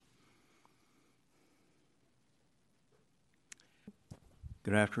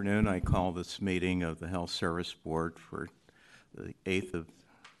Good afternoon. I call this meeting of the Health Service Board for the 8th of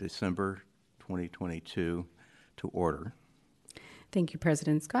December 2022 to order. Thank you,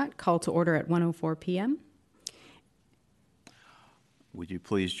 President Scott. Call to order at 1:04 p.m. Would you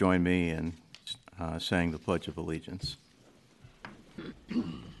please join me in saying the Pledge of Allegiance?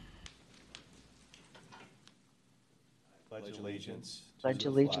 Pledge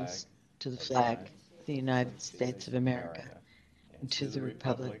allegiance to the flag of the United States of America and to the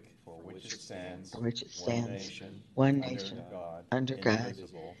republic for which it stands, one nation, under God,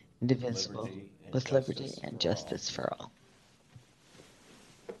 indivisible, with liberty and justice for all.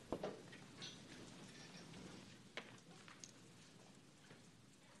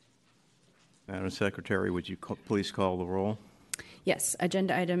 Madam Secretary, would you please call the roll? Yes,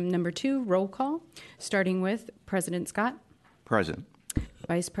 agenda item number 2, roll call, starting with President Scott. Present.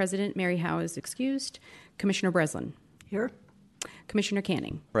 Vice President Mary Howe is excused. Commissioner Breslin. Here. Commissioner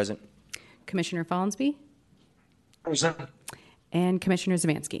Canning. Present. Commissioner Follansbee. Present. And Commissioner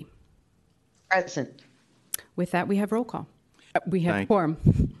Zavansky. Present. With that, we have roll call. We have quorum.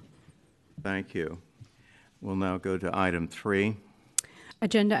 Thank you. We'll now go to item 3.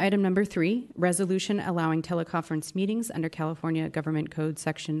 Agenda item number 3, resolution allowing teleconference meetings under California Government Code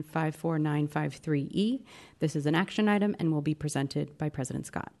Section 54953E. This is an action item and will be presented by President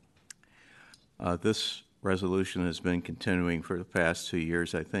Scott. This resolution has been continuing for the past 2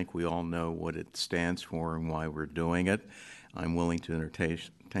 years. I think we all know what it stands for and why we're doing it. I'm willing to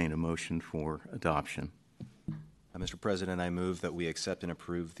entertain a motion for adoption. Mr. President, I move that we accept and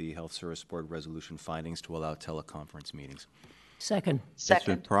approve the Health Service Board resolution findings to allow teleconference meetings. Second. It's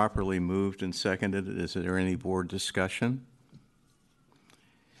been properly moved and seconded. Is there any board discussion?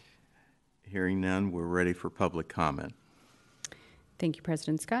 Hearing none, we're ready for public comment. Thank you,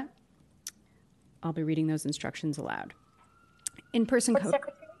 President Scott. I'll be reading those instructions aloud. In-person code.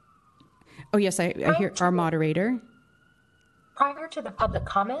 Oh, yes, I hear our moderator. Prior to the public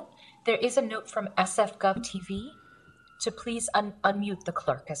comment, there is a note from SF.gov TV to please unmute the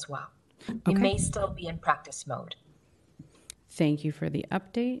clerk as well. You may still be in practice mode. Thank you for the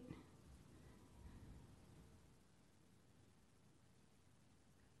update.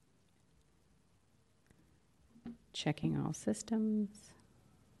 Checking all systems.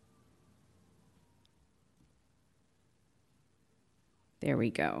 There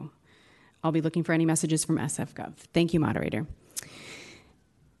we go. I'll be looking for any messages from SF.gov. Thank you, moderator.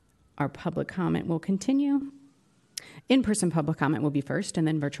 Our public comment will continue. In-person public comment will be first, and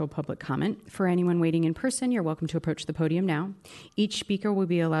then virtual public comment. For anyone waiting in person, you're welcome to approach the podium now. Each speaker will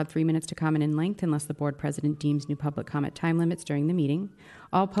be allowed 3 minutes to comment in length unless the board president deems new public comment time limits during the meeting.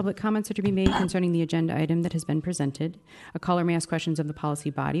 All public comments are to be made concerning the agenda item that has been presented. A caller may ask questions of the policy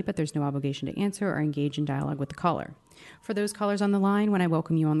body, but there's no obligation to answer or engage in dialogue with the caller. For those callers on the line, when I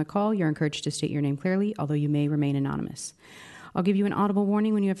welcome you on the call, you're encouraged to state your name clearly, although you may remain anonymous. I'll give you an audible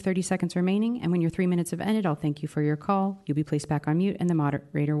warning when you have 30 seconds remaining, and when your 3 minutes have ended, I'll thank you for your call. You'll be placed back on mute, and the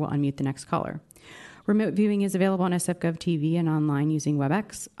moderator will unmute the next caller. Remote viewing is available on SF.gov TV and online using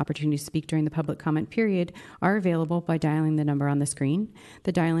WebEx. Opportunities to speak during the public comment period are available by dialing the number on the screen.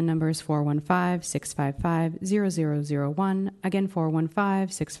 The dial-in number is 415-655-0001. Again,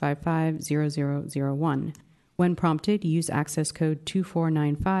 415-655-0001. When prompted, use access code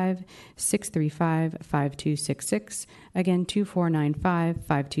 2495-635-5266. Again,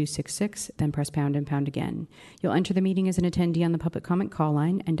 2495-5266, then press pound and pound again. You'll enter the meeting as an attendee on the public comment call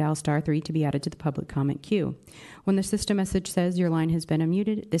line and dial *3 to be added to the public comment queue. When the system message says your line has been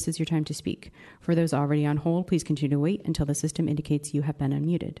unmuted, this is your time to speak. For those already on hold, please continue to wait until the system indicates you have been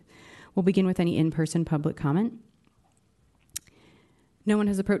unmuted. We'll begin with any in-person public comment. No one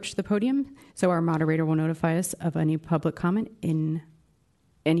has approached the podium, so our moderator will notify us of any public comment in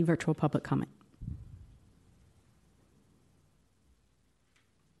any virtual public comment.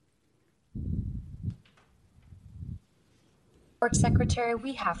 Board Secretary,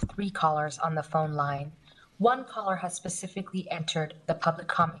 we have 3 callers on the phone line. 1 caller has specifically entered the public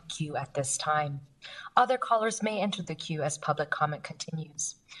comment queue at this time. Other callers may enter the queue as public comment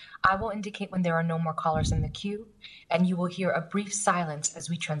continues. I will indicate when there are no more callers in the queue, and you will hear a brief silence as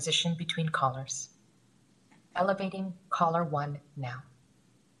we transition between callers. Elevating caller 1 now.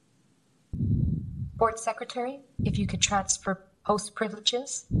 Board Secretary, if you could transfer host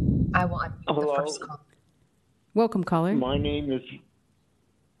privileges, I will unmute the first caller. Welcome, caller. My name is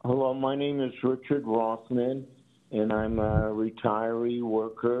Richard Rothman, and I'm a retiree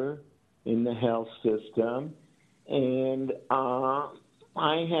worker in the health system. And I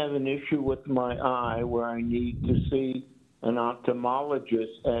have an issue with my eye where I need to see an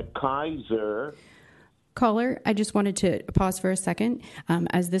ophthalmologist at Kaiser. Caller, I just wanted to pause for a second,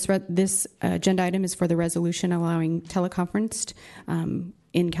 as this agenda item is for the resolution allowing teleconference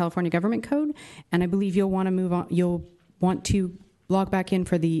in California Government Code, and I believe you'll want to move on. You'll want to log back in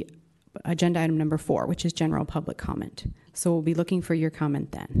for the agenda item number 4, which is general public comment. So we'll be looking for your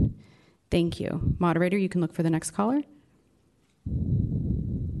comment then. Thank you. Moderator, you can look for the next caller.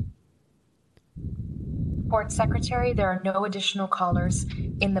 Board Secretary, there are no additional callers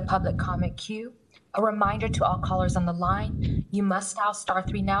in the public comment queue. A reminder to all callers on the line, you must dial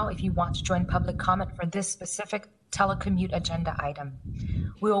 *3 now if you want to join public comment for this specific telecommute agenda item.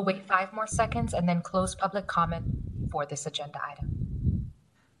 We will wait 5 more seconds and then close public comment for this agenda item.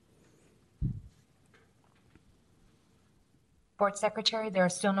 Board Secretary, there are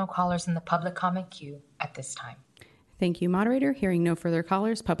still no callers in the public comment queue at this time. Thank you, moderator. Hearing no further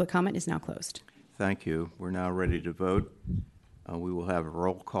callers, public comment is now closed. Thank you. We're now ready to vote. We will have a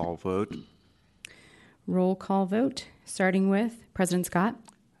roll call vote. Roll call vote, starting with President Scott.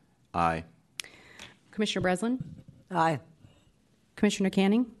 Aye. Commissioner Breslin. Aye. Commissioner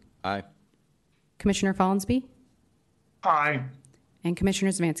Canning. Aye. Commissioner Follansby. Aye. And Commissioner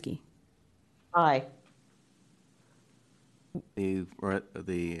Zavansky. Aye. The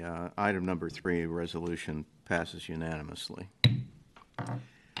item number 3 resolution passes unanimously.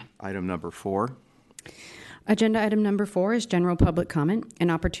 Item number 4. Agenda item number 4 is general public comment, an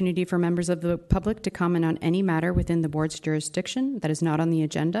opportunity for members of the public to comment on any matter within the board's jurisdiction that is not on the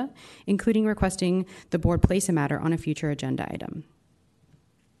agenda, including requesting the board place a matter on a future agenda item.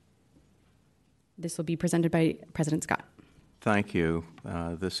 This will be presented by President Scott. Thank you.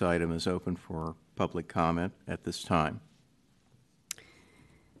 This item is open for public comment at this time.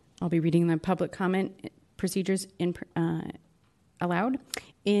 I'll be reading the public comment procedures aloud.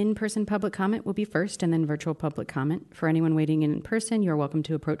 In-person public comment will be first, and then virtual public comment. For anyone waiting in person, you're welcome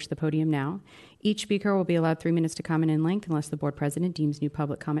to approach the podium now. Each speaker will be allowed 3 minutes to comment in length unless the board president deems new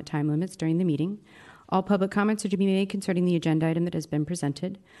public comment time limits during the meeting. All public comments are to be made concerning the agenda item that has been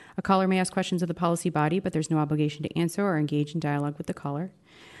presented. A caller may ask questions of the policy body, but there's no obligation to answer or engage in dialogue with the caller.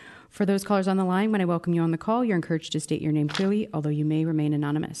 For those callers on the line, when I welcome you on the call, you're encouraged to state your name clearly, although you may remain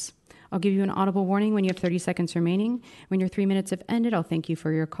anonymous. I'll give you an audible warning when you have 30 seconds remaining. When your 3 minutes have ended, I'll thank you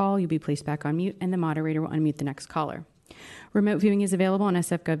for your call. You'll be placed back on mute, and the moderator will unmute the next caller. Remote viewing is available on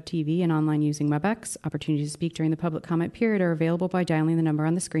SF Gov TV and online using WebEx. Opportunities to speak during the public comment period are available by dialing the number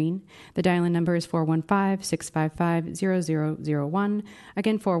on the screen. The dial-in number is 415-655-0001.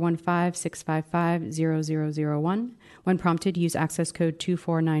 Again, 415-655-0001. When prompted, use access code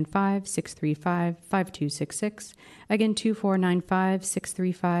 2495-635-5266. Again,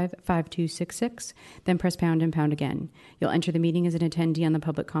 2495-635-5266. Then press pound and pound again. You'll enter the meeting as an attendee on the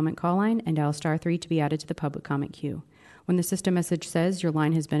public comment call line and dial *3 to be added to the public comment queue. When the system message says your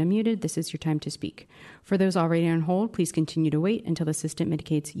line has been unmuted, this is your time to speak. For those already on hold, please continue to wait until the system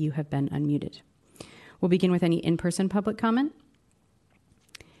indicates you have been unmuted. We'll begin with any in-person public comment.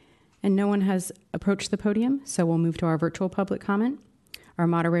 And no one has approached the podium, so we'll move to our virtual public comment. Our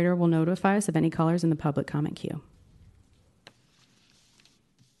moderator will notify us of any callers in the public comment queue.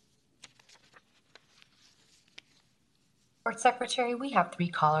 Board Secretary, we have 3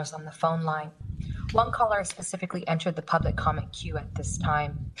 callers on the phone line. 1 caller has specifically entered the public comment queue at this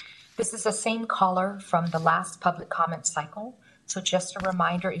time. This is the same caller from the last public comment cycle. So just a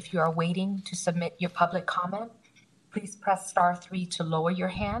reminder, if you are waiting to submit your public comment, please press *3 to lower your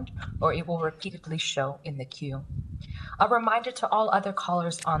hand, or it will repeatedly show in the queue. A reminder to all other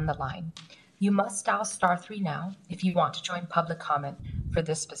callers on the line, you must dial *3 now if you want to join public comment for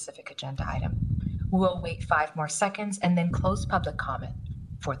this specific agenda item. We will wait 5 more seconds and then close public comment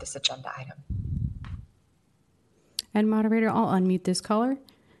for this agenda item. And moderator, I'll unmute this caller.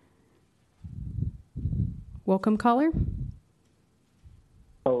 Welcome, caller.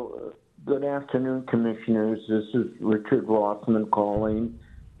 Good afternoon, Commissioners. This is Richard Rothman calling.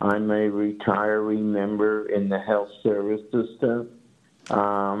 I'm a retiree member in the health service system.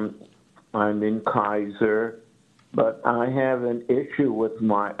 I'm in Kaiser, but I have an issue with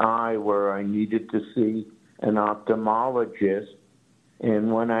my eye where I needed to see an ophthalmologist.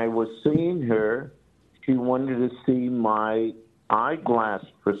 And when I was seeing her, she wanted to see my eyeglass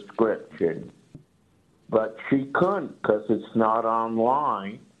prescription, but she couldn't because it's not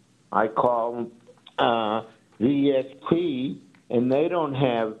online. I called VSP, and they don't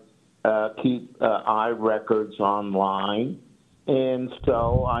have keep eye records online, and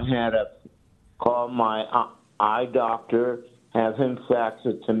so I had to call my eye doctor, have him fax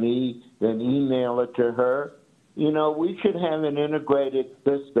it to me, then email it to her. You know, we should have an integrated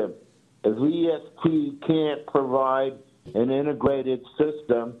system. If VSP can't provide an integrated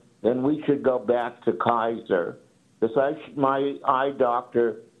system, then we should go back to Kaiser. Because my eye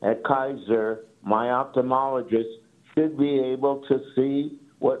doctor at Kaiser, my ophthalmologist, should be able to see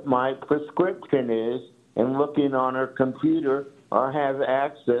what my prescription is and looking on her computer or have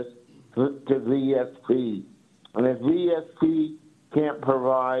access to VSP. And if VSP can't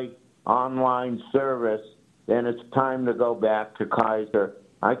provide online service, then it's time to go back to Kaiser.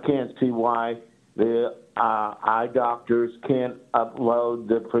 I can't see why the eye doctors can't upload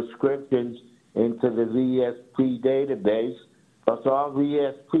the prescriptions into the VSP database, because all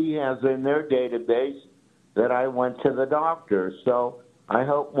VSP has in their database that I went to the doctor. So I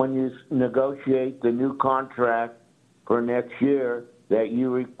hope when you negotiate the new contract for next year that you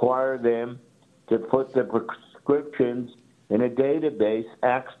require them to put the prescriptions in a database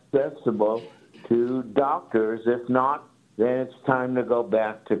accessible to doctors. If not, then it's time to go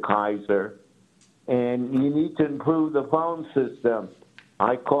back to Kaiser. And you need to improve the phone system.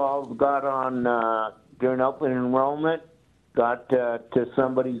 I got on during open enrollment, got to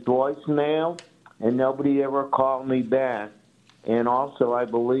somebody's voicemail, and nobody ever called me back. And also, I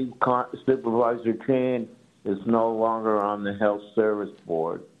believe Supervisor Chan is no longer on the Health Service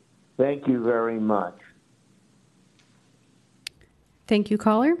Board. Thank you very much. Thank you,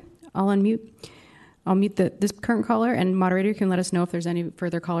 caller. I'll mute this current caller, and moderator can let us know if there's any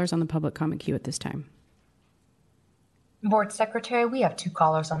further callers on the public comment queue at this time. Board Secretary, we have 2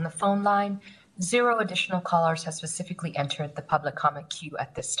 callers on the phone line. 0 additional callers have specifically entered the public comment queue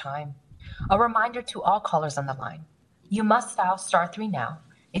at this time. A reminder to all callers on the line. You must dial *3 now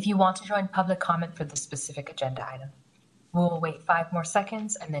if you want to join public comment for this specific agenda item. We will wait 5 more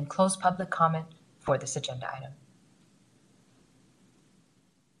seconds and then close public comment for this agenda item.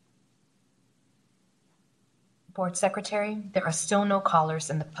 Board Secretary, there are still no callers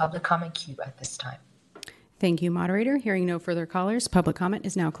in the public comment queue at this time. Thank you, moderator. Hearing no further callers, public comment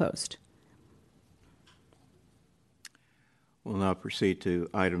is now closed. We'll now proceed to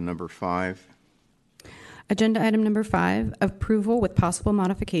item number 5. Agenda item number 5, approval with possible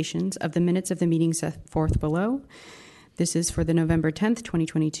modifications of the minutes of the meeting set forth below. This is for the November 10th,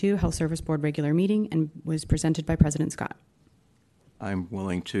 2022 Health Service Board regular meeting and was presented by President Scott. I'm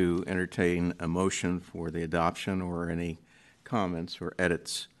willing to entertain a motion for the adoption or any comments or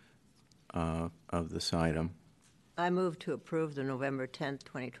edits of this item. I move to approve the November 10th,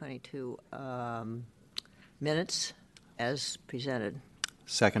 2022 minutes as presented.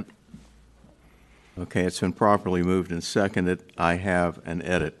 Second. Okay, it's been properly moved and seconded. I have an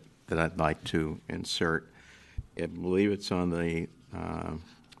edit that I'd like to insert. I believe it's on the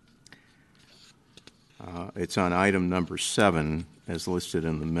it's on item number 7 as listed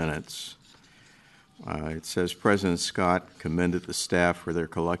in the minutes. It says President Scott commended the staff for their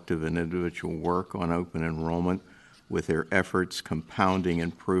collective and individual work on open enrollment, with their efforts compounding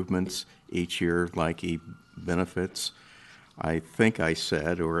improvements each year like e-benefits. I think I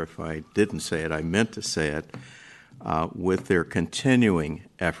said, or if I didn't say it, I meant to say it, with their continuing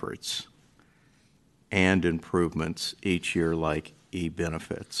efforts and improvements each year like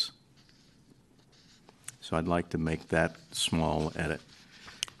e-benefits. So I'd like to make that small edit.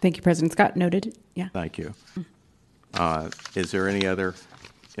 Thank you, President Scott. Noted. Yeah. Thank you. Is there any other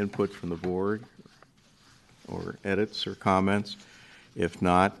input from the board or edits or comments? If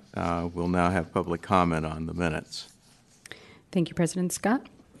not, we'll now have public comment on the minutes. Thank you, President Scott.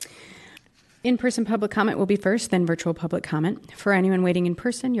 In-person public comment will be first, then virtual public comment. For anyone waiting in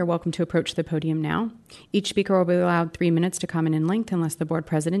person, you're welcome to approach the podium now. Each speaker will be allowed 3 minutes to comment in length unless the board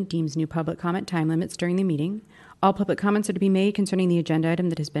president deems new public comment time limits during the meeting. All public comments are to be made concerning the agenda item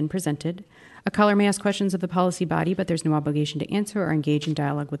that has been presented. A caller may ask questions of the policy body, but there's no obligation to answer or engage in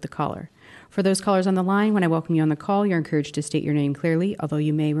dialogue with the caller. For those callers on the line, when I welcome you on the call, you're encouraged to state your name clearly, although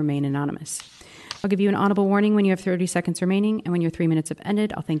you may remain anonymous. I'll give you an audible warning when you have 30 seconds remaining, and when your 3 minutes have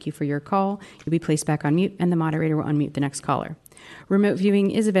ended, I'll thank you for your call. You'll be placed back on mute, and the moderator will unmute the next caller. Remote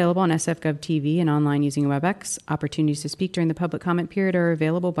viewing is available on SFGov TV and online using WebEx. Opportunities to speak during the public comment period are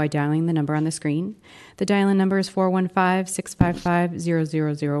available by dialing the number on the screen. The dial-in number is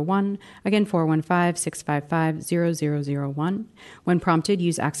 415-655-0001. Again, 415-655-0001. When prompted,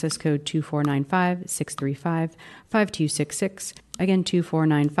 use access code 2495-635-5266. Again,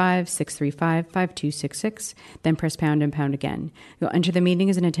 2495-635-5266. Then press pound and pound again. You'll enter the meeting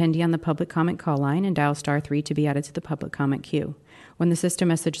as an attendee on the public comment call line and dial *3 to be added to the public comment queue. When the system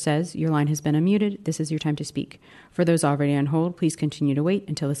message says your line has been unmuted, this is your time to speak. For those already on hold, please continue to wait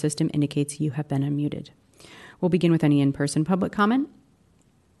until the system indicates you have been unmuted. We'll begin with any in-person public comment.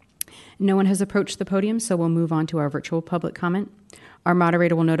 No one has approached the podium, so we'll move on to our virtual public comment. Our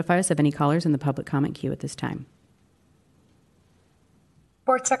moderator will notify us of any callers in the public comment queue at this time.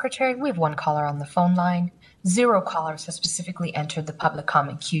 Board Secretary, we have one caller on the phone line. 0 callers have specifically entered the public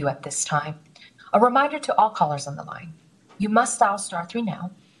comment queue at this time. A reminder to all callers on the line. You must dial *3 now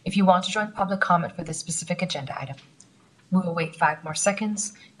if you want to join public comment for this specific agenda item. We will wait 5 more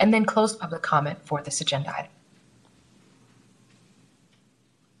seconds and then close public comment for this agenda item.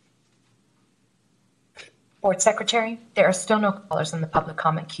 Board Secretary, there are still no callers in the public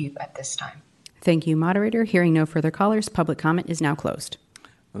comment queue at this time. Thank you, moderator. Hearing no further callers, public comment is now closed.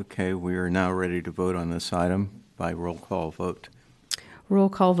 Okay, we are now ready to vote on this item by roll call vote. Roll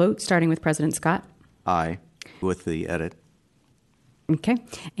call vote, starting with President Scott. Aye, with the edit. Okay.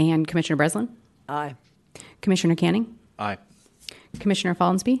 And Commissioner Breslin? Aye. Commissioner Canning? Aye. Commissioner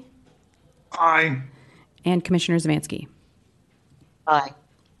Follansbee? Aye. And Commissioner Zavansky? Aye.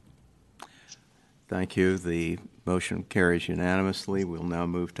 Thank you. The motion carries unanimously. We'll now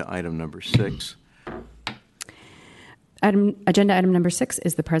move to item number 6. Agenda item number 6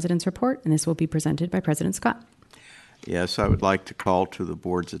 is the President's report, and this will be presented by President Scott. Yes, I would like to call to the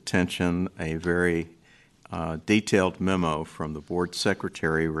board's attention a very detailed memo from the board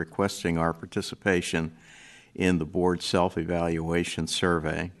secretary requesting our participation in the board self-evaluation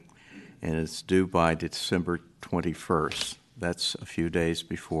survey, and it's due by December 21st. That's a few days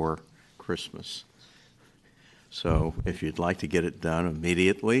before Christmas. So if you'd like to get it done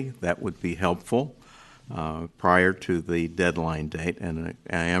immediately, that would be helpful prior to the deadline date, and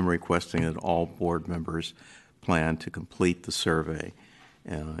I am requesting that all board members plan to complete the survey.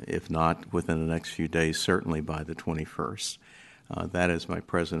 If not, within the next few days, certainly by the 21st. That is my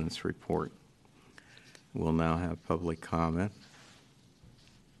President's report. We'll now have public comment.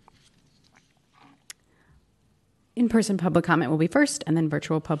 In-person public comment will be first, and then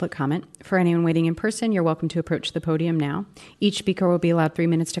virtual public comment. For anyone waiting in person, you're welcome to approach the podium now. Each speaker will be allowed 3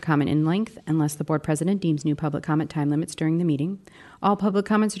 minutes to comment in length, unless the board president deems new public comment time limits during the meeting. All public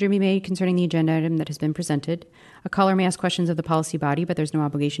comments are to be made concerning the agenda item that has been presented. A caller may ask questions of the policy body, but there's no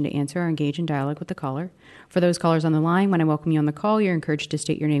obligation to answer or engage in dialogue with the caller. For those callers on the line, when I welcome you on the call, you're encouraged to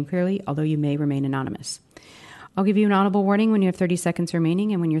state your name clearly, although you may remain anonymous. I'll give you an audible warning when you have 30 seconds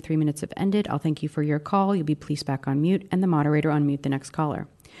remaining, and when your 3 minutes have ended, I'll thank you for your call. You'll be placed back on mute, and the moderator unmute the next caller.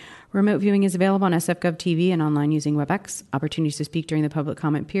 Remote viewing is available on SFGov TV and online using WebEx. Opportunities to speak during the public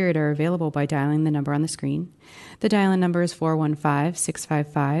comment period are available by dialing the number on the screen. The dial-in number is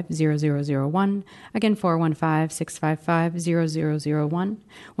 415-655-0001. Again, 415-655-0001.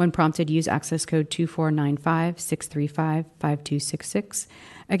 When prompted, use access code 2495-635-5266.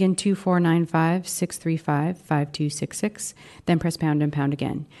 Again, 2495-635-5266. Then press pound and pound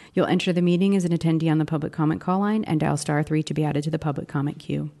again. You'll enter the meeting as an attendee on the public comment call line and dial *3 to be added to the public comment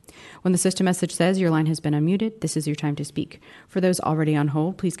queue. When the system message says your line has been unmuted, this is your time to speak. For those already on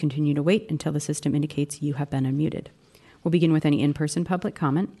hold, please continue to wait until the system indicates you have been unmuted. We'll begin with any in-person public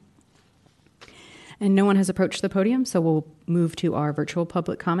comment. And no one has approached the podium, so we'll move to our virtual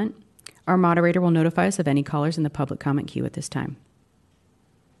public comment. Our moderator will notify us of any callers in the public comment queue at this time.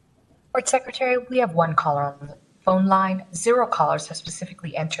 Board Secretary, we have 1 caller on the phone line. 0 callers have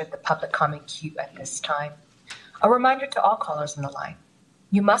specifically entered the public comment queue at this time. A reminder to all callers on the line.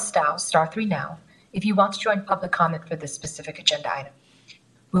 You must dial *3 now if you want to join public comment for this specific agenda item.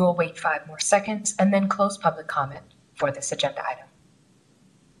 We will wait 5 more seconds and then close public comment for this agenda item.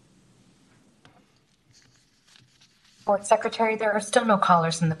 Board Secretary, there are still no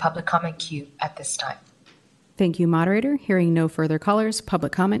callers in the public comment queue at this time. Thank you, moderator. Hearing no further callers,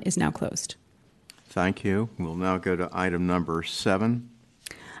 public comment is now closed. Thank you. We'll now go to item number 7.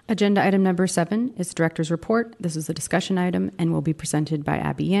 Agenda item number 7 is the Director's Report. This is a discussion item and will be presented by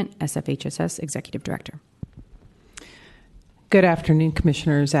Abby Yant, SFHSS Executive Director. Good afternoon,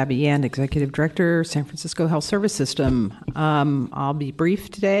 Commissioners. Abby Yant, Executive Director, San Francisco Health Service System. I'll be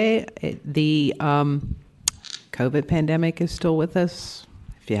brief today. The COVID pandemic is still with us.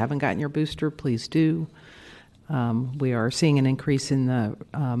 If you haven't gotten your booster, please do. We are seeing an increase in the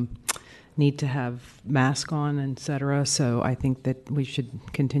need to have masks on, et cetera, so I think that we should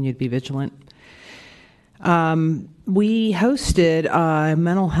continue to be vigilant. We hosted a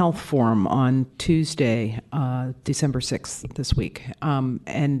mental health forum on Tuesday, December 6th this week,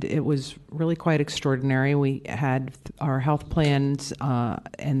 and it was really quite extraordinary. We had our health plans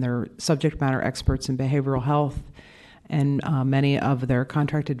and their subject matter experts in behavioral health and many of their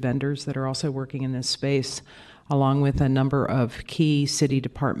contracted vendors that are also working in this space, along with a number of key city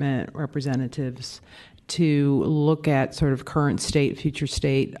department representatives, to look at sort of current state, future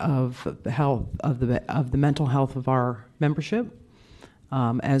state of the health of the mental health of our membership,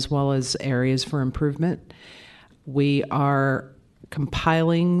 as well as areas for improvement. We are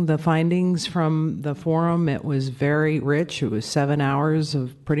compiling the findings from the forum. It was very rich. It was 7 hours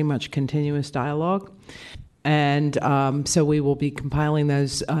of pretty much continuous dialogue. And so we will be compiling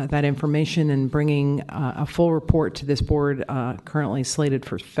that information and bringing a full report to this board, currently slated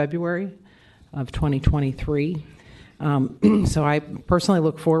for February of 2023. So I personally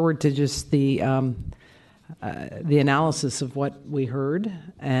look forward to just the analysis of what we heard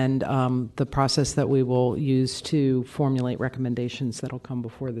and the process that we will use to formulate recommendations that will come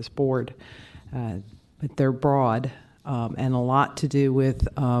before this board. But they're broad and a lot to do with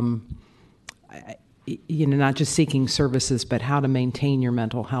not just seeking services, but how to maintain your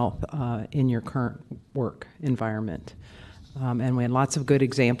mental health in your current work environment. And we had lots of good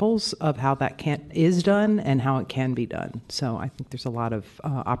examples of how that is done and how it can be done. So I think there's a lot of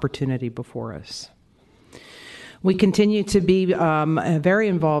opportunity before us. We continue to be very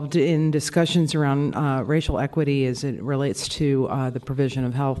involved in discussions around racial equity as it relates to the provision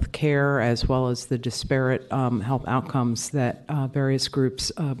of health care, as well as the disparate health outcomes that various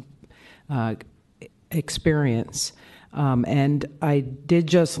groups experience. And I did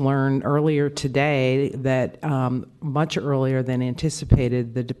just learn earlier today that much earlier than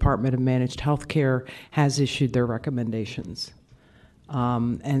anticipated, the Department of Managed Healthcare has issued their recommendations.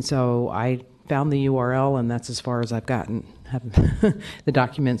 And so I found the URL, and that's as far as I've gotten. The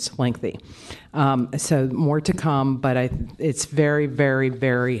document's lengthy. So more to come, but it's very, very,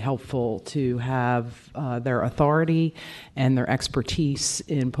 very helpful to have their authority and their expertise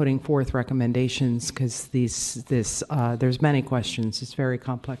in putting forth recommendations, because there's many questions. It's a very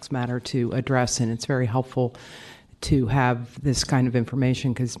complex matter to address, and it's very helpful to have this kind of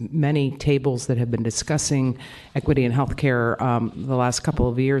information, because many tables that have been discussing equity in healthcare the last couple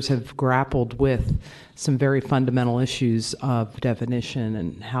of years have grappled with some very fundamental issues of definition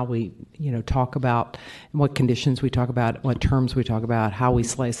and how we, talk about what conditions we talk about, what terms we talk about, how we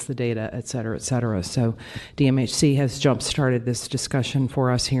slice the data, et cetera, et cetera. So DMHC has jump-started this discussion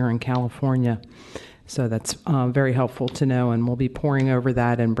for us here in California. So that's very helpful to know, and we'll be poring over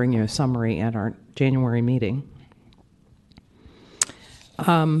that and bring you a summary at our January meeting.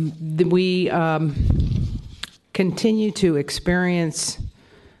 We continue to experience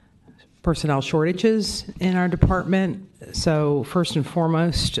personnel shortages in our department. So first and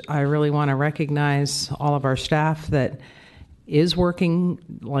foremost, I really want to recognize all of our staff that is working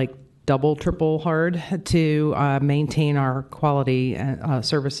like double, triple hard to maintain our quality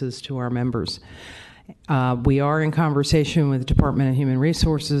services to our members. We are in conversation with the Department of Human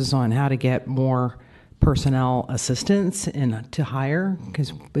Resources on how to get more personnel assistance and to hire,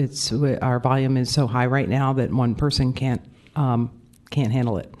 because our volume is so high right now that one person can't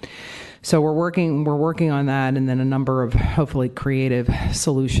handle it. So we're working on that, and then a number of hopefully creative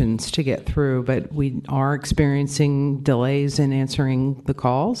solutions to get through. But we are experiencing delays in answering the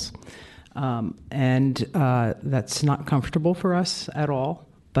calls, and that's not comfortable for us at all.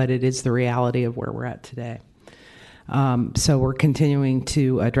 But it is the reality of where we're at today. So we're continuing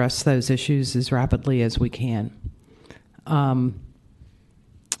to address those issues as rapidly as we can.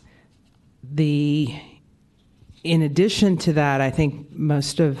 In addition to that, I think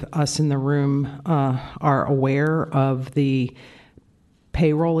most of us in the room are aware of the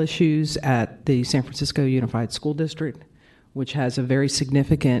payroll issues at the San Francisco Unified School District, which has a very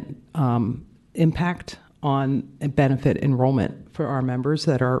significant impact on benefit enrollment for our members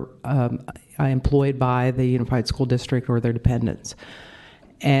that are employed by the Unified School District or their dependents.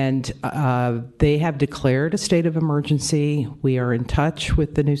 And they have declared a state of emergency. We are in touch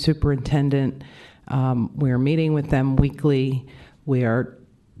with the new superintendent. We are meeting with them weekly. We are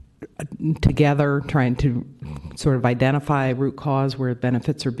together trying to sort of identify root cause where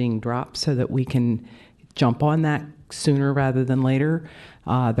benefits are being dropped so that we can jump on that sooner rather than later.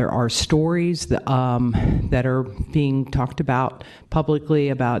 There are stories that are being talked about publicly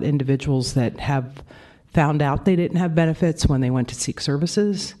about individuals that have found out they didn't have benefits when they went to seek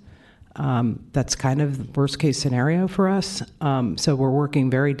services. That's kind of the worst case scenario for us. So we're working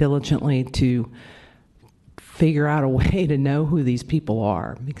very diligently to figure out a way to know who these people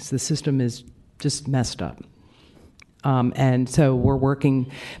are, because the system is just messed up. And so we're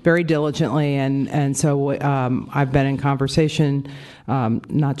working very diligently, and so I've been in conversation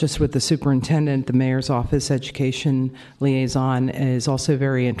not just with the superintendent, the mayor's office education liaison is also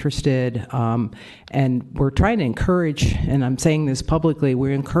very interested, and we're trying to encourage, and I'm saying this publicly,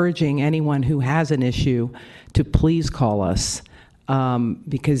 we're encouraging anyone who has an issue to please call us,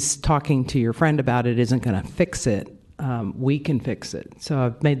 because talking to your friend about it isn't going to fix it. We can fix it. So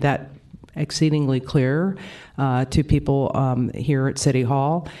I've made that exceedingly clear to people here at City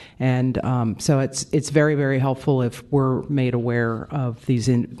Hall, and so it's very, very helpful if we're made aware of these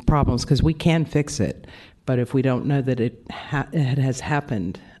problems, because we can fix it, but if we don't know that it has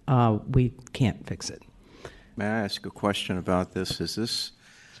happened, we can't fix it. May I ask a question about this? Has this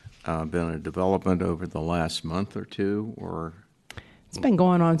been a development over the last month or two, or? It's been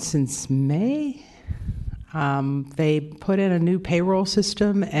going on since May. They put in a new payroll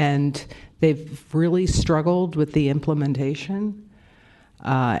system, and they've really struggled with the implementation.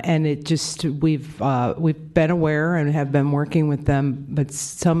 And it just we've been aware and have been working with them, but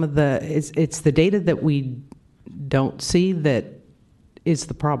some of it's the data that we don't see that is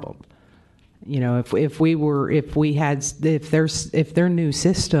the problem. You know, if their new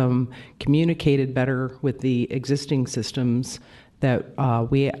system communicated better with the existing systems that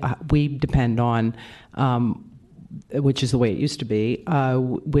we depend on, which is the way it used to be,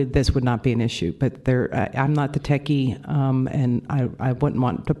 this would not be an issue. But I'm not the techie, and I wouldn't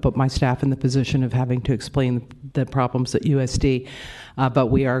want to put my staff in the position of having to explain the problems at USD, but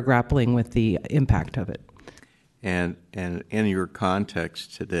we are grappling with the impact of it. And in your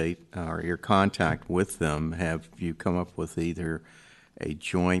context to date, or your contact with them, have you come up with either a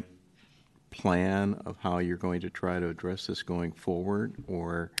joint plan of how you're going to try to address this going forward,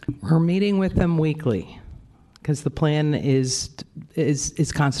 or? We're meeting with them weekly, because the plan is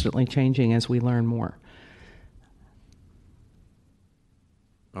constantly changing as we learn more.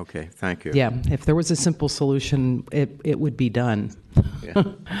 Okay, thank you. Yeah, if there was a simple solution, it would be done. Yeah.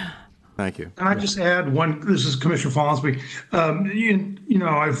 Thank you. Can I just add one? This is Commissioner Fosby. You know,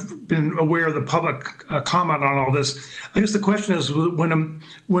 I've been aware of the public comment on all this. I guess the question is, when an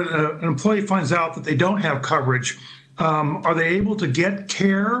employee finds out that they don't have coverage, are they able to get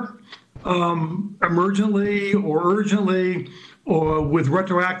care emergently or urgently, or with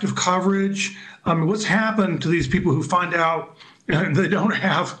retroactive coverage? I mean, what's happened to these people who find out they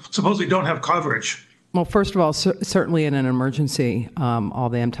supposedly don't have coverage? Well, first of all, certainly in an emergency, all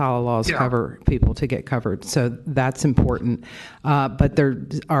the EMTALA laws cover people to get covered, so that's important. But there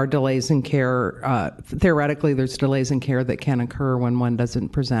are delays in care. Theoretically, there's delays in care that can occur when one doesn't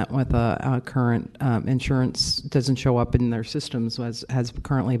present with a current insurance, doesn't show up in their systems as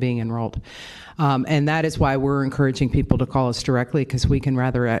currently being enrolled. And that is why we're encouraging people to call us directly, because we can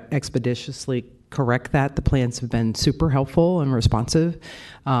rather expeditiously correct that. The plans have been super helpful and responsive,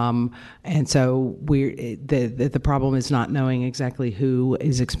 and so the problem is not knowing exactly who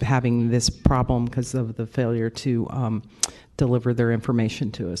is having this problem because of the failure to deliver their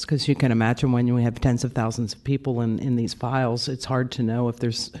information to us. Because you can imagine, when we have tens of thousands of people in these files, it's hard to know if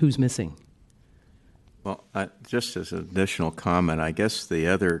who's missing. Well, just as an additional comment, I guess the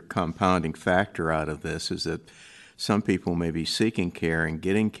other compounding factor out of this is that some people may be seeking care and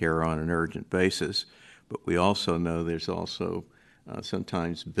getting care on an urgent basis, but we also know there's also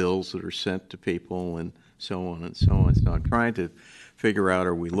sometimes bills that are sent to people and so on and so on. So I'm trying to figure out,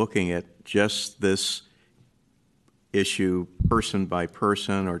 are we looking at just this issue person by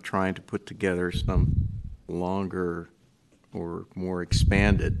person, or trying to put together some longer or more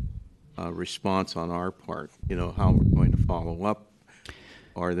expanded response on our part? You know, how we're going to follow up.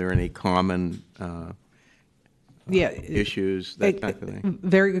 Are there any common issues, that type of thing?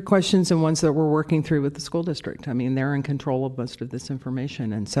 Very good questions, and ones that we're working through with the school district. I mean, they're in control of most of this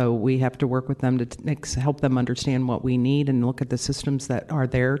information, and so we have to work with them to help them understand what we need and look at the systems that are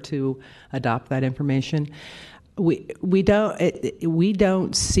there to adopt that information. We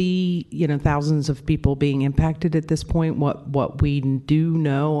don't see, you know, thousands of people being impacted at this point. What we do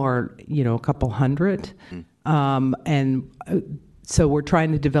know are, you know, a couple hundred, and so we're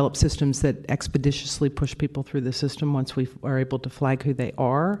trying to develop systems that expeditiously push people through the system once we are able to flag who they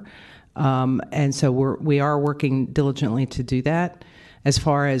are, and so we are working diligently to do that. As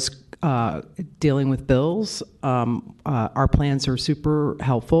far as dealing with bills, our plans are super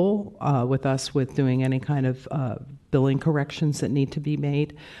helpful with us with doing any kind of billing corrections that need to be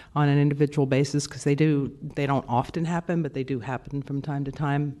made on an individual basis, because they don't often happen, but they do happen from time to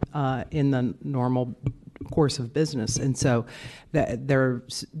time in the normal course of business, and so they're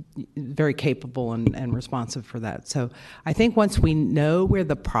very capable and responsive for that. So I think once we know where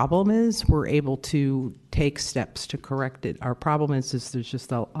the problem is, we're able to take steps to correct it. Our problem is there's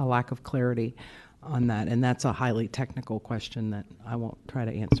just a lack of clarity on that, and that's a highly technical question that I won't try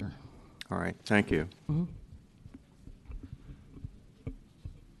to answer. All right, thank you. Mm-hmm.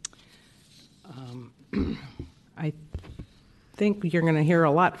 I think you're going to hear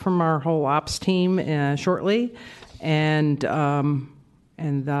a lot from our whole ops team shortly, and so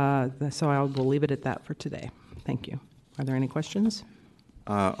I will leave it at that for today. Thank you. Are there any questions?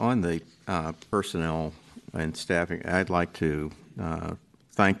 On the personnel and staffing, I'd like to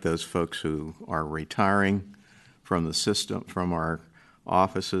thank those folks who are retiring from the system, from our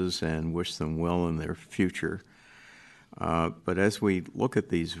offices, and wish them well in their future. But as we look at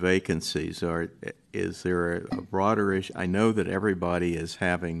these vacancies, is there a broader issue? I know that everybody is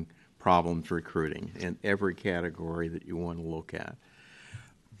having problems recruiting in every category that you want to look at.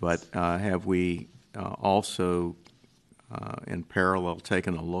 But have we also, in parallel,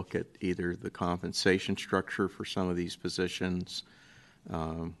 taken a look at either the compensation structure for some of these positions,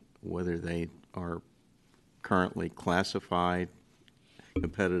 whether they are currently classified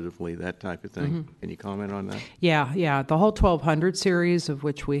competitively, that type of thing? Can you comment on that? Yeah. The whole 1200 series, of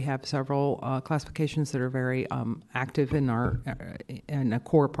which we have several classifications that are very active in a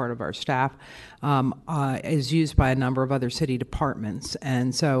core part of our staff, is used by a number of other city departments.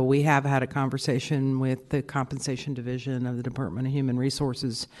 And so we have had a conversation with the compensation division of the Department of Human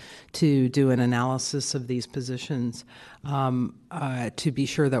Resources to do an analysis of these positions, to be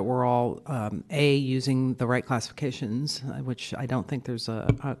sure that we're all, using the right classifications, which I don't think there's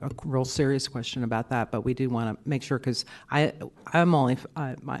a real serious question about that, but we do want to make sure, because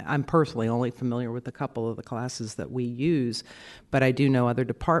I'm personally only familiar with a couple of the classes that we use, but I do know other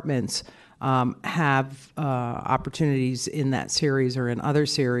departments have opportunities in that series or in other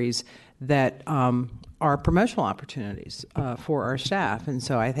series that are promotional opportunities for our staff. And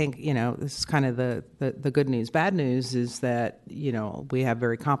so I think, this is kind of the good news. Bad news is that, we have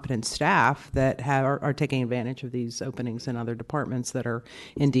very competent staff that are taking advantage of these openings in other departments that are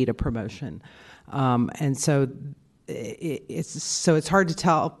indeed a promotion. And so it's hard to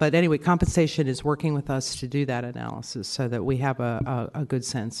tell. But anyway, compensation is working with us to do that analysis so that we have a good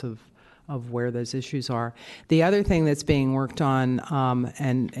sense of where those issues are. The other thing that's being worked on,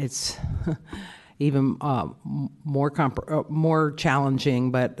 and it's even more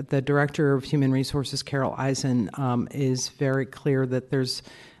challenging, but the Director of Human Resources, Carol Eisen, is very clear that there's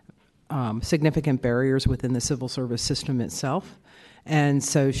significant barriers within the civil service system itself. And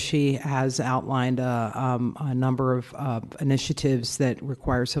so she has outlined a number of initiatives that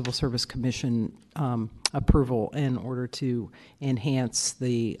require Civil Service Commission approval in order to enhance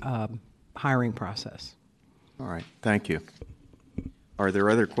the hiring process. All right, thank you. Are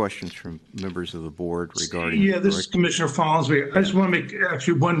there other questions from members of the board regarding? Yeah, this is Commissioner Fonsby. I just want to make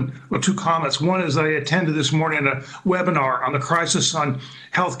actually one or two comments. One is I attended this morning a webinar on the crisis on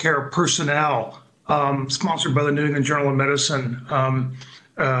healthcare personnel, sponsored by the New England Journal of Medicine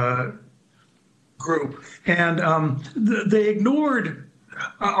group. And they ignored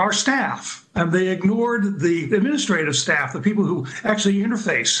our staff, and they ignored the administrative staff, the people who actually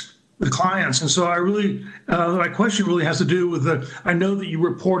interface with clients. And so I really, my question really has to do with I know that you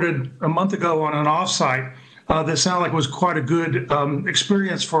reported a month ago on an offsite that sounded like it was quite a good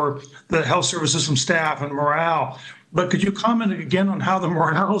experience for the health service system staff and morale. But could you comment again on how the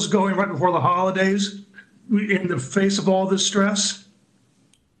morale is going right before the holidays in the face of all this stress?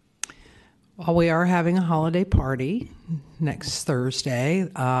 Well, we are having a holiday party next Thursday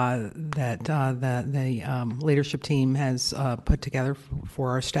that the leadership team has put together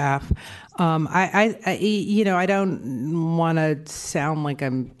for our staff. I don't want to sound like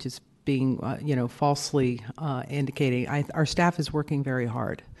I'm just being, falsely indicating. Our staff is working very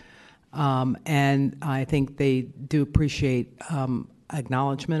hard, and I think they do appreciate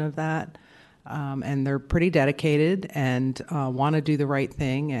acknowledgement of that. And they're pretty dedicated and want to do the right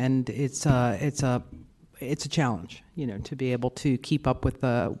thing, and it's a challenge, to be able to keep up with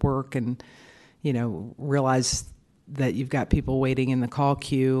the work and, realize that you've got people waiting in the call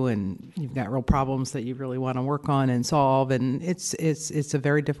queue and you've got real problems that you really want to work on and solve, and it's a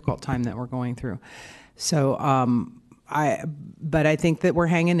very difficult time that we're going through. So but I think that we're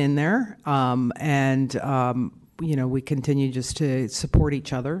hanging in there, and we continue just to support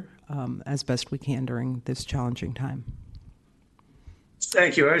each other as best we can during this challenging time.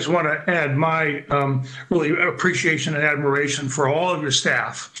 Thank you. I just want to add my really appreciation and admiration for all of your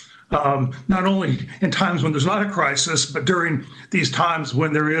staff, not only in times when there's not a crisis, but during these times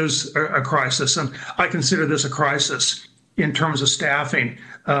when there is a crisis. And I consider this a crisis in terms of staffing.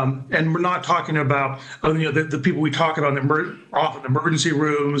 And we're not talking about the people we talk about often emergency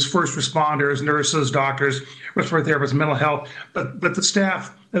rooms, first responders, nurses, doctors, respiratory therapists, mental health, but the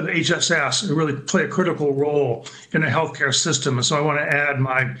staff of HSS really play a critical role in the healthcare system. And so I want to add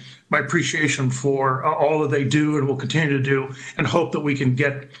my appreciation for all that they do and will continue to do, and hope that we can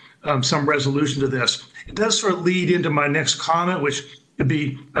get some resolution to this. It does sort of lead into my next comment, which it'd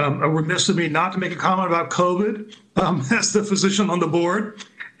be remiss of me not to make a comment about COVID as the physician on the board,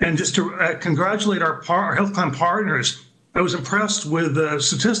 and just to congratulate our health plan partners I was impressed with the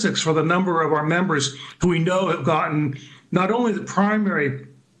statistics for the number of our members who we know have gotten not only the primary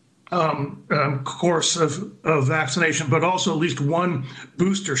course of vaccination, but also at least one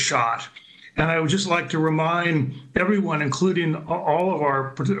booster shot. And I would just like to remind everyone, including all of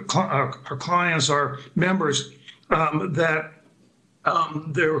our clients, our members, that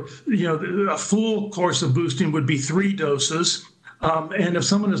a full course of boosting would be 3 doses. And if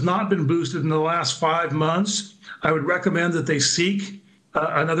someone has not been boosted in the last 5 months, I would recommend that they seek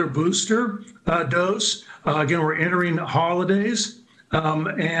another booster dose. Again, we're entering holidays.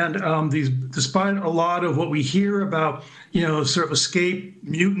 Despite a lot of what we hear about, sort of escape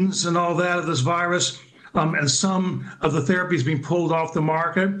mutants and all that of this virus, and some of the therapies being pulled off the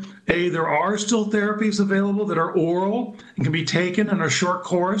market, there are still therapies available that are oral and can be taken in a short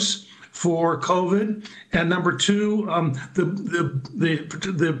course for COVID. And number 2,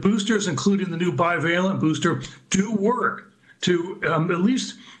 the boosters, including the new bivalent booster, do work to at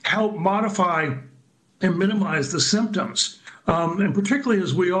least help modify and minimize the symptoms. And particularly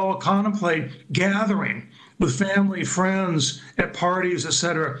as we all contemplate gathering with family, friends, at parties, et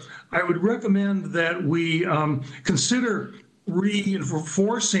cetera, I would recommend that we consider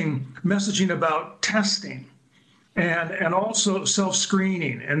reinforcing messaging about testing and also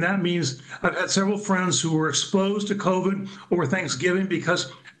self-screening. And that means I've had several friends who were exposed to COVID over Thanksgiving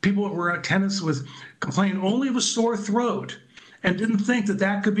because people who were in attendance with complaining only of a sore throat and didn't think that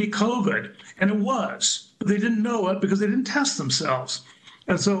that could be COVID. And it was. They didn't know it because they didn't test themselves.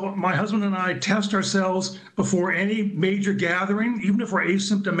 And so my husband and I test ourselves before any major gathering, even if we're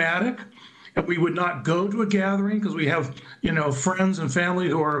asymptomatic. And we would not go to a gathering because we have, friends and family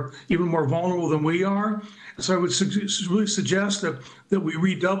who are even more vulnerable than we are. And so I would really suggest that we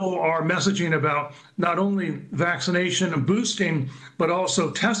redouble our messaging about not only vaccination and boosting, but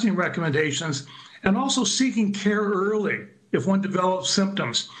also testing recommendations and also seeking care early if one develops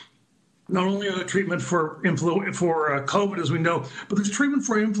symptoms. Not only are there treatment for COVID, as we know, but there's treatment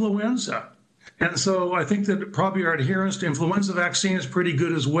for influenza. And so I think that probably our adherence to influenza vaccine is pretty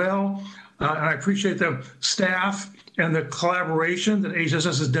good as well. And I appreciate the staff and the collaboration that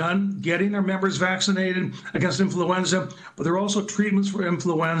HSS has done getting their members vaccinated against influenza, but there are also treatments for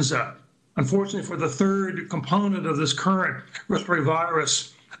influenza. Unfortunately, for the third component of this current respiratory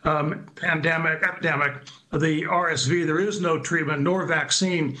virus epidemic, the RSV, there is no treatment nor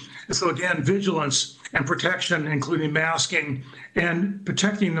vaccine. And so again, vigilance and protection, including masking and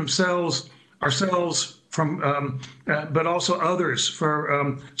protecting ourselves from, but also others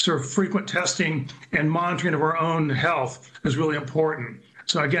for sort of frequent testing and monitoring of our own health is really important.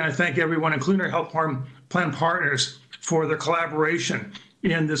 So again, I thank everyone, including our health plan partners, for their collaboration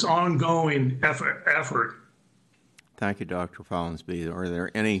in this ongoing effort. Thank you, Dr. Follansbee. Are there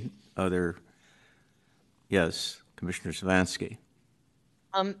any other? Yes, Commissioner Savansky.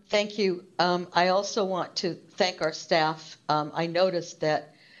 Thank you. I also want to thank our staff. I noticed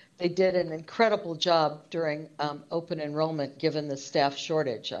that they did an incredible job during open enrollment, given the staff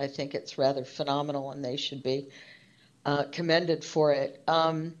shortage. I think it's rather phenomenal, and they should be commended for it.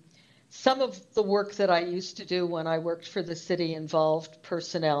 Some of the work that I used to do when I worked for the city involved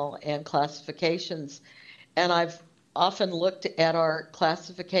personnel and classifications, and I've often looked at our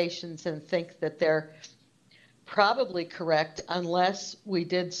classifications and think that they're probably correct unless we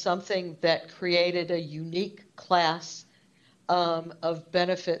did something that created a unique class of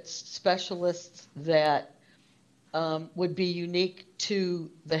benefits specialists that would be unique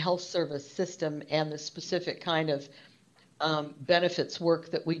to the health service system and the specific kind of benefits work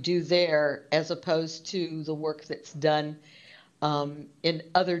that we do there, as opposed to the work that's done in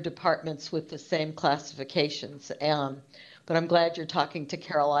other departments with the same classifications. But I'm glad you're talking to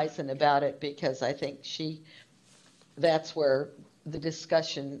Carol Eisen about it, because I think that's where the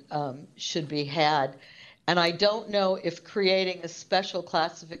discussion should be had. And I don't know if creating a special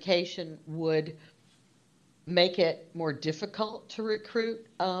classification would make it more difficult to recruit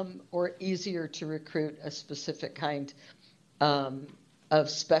or easier to recruit a specific kind of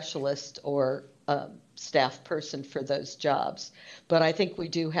specialist or staff person for those jobs. But I think we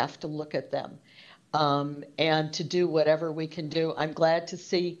do have to look at them and to do whatever we can do. I'm glad to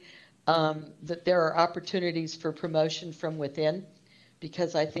see that there are opportunities for promotion from within,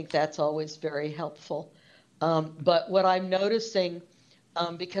 because I think that's always very helpful. But what I'm noticing,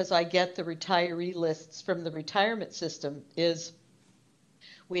 because I get the retiree lists from the retirement system, is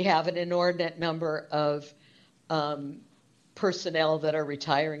we have an inordinate number of personnel that are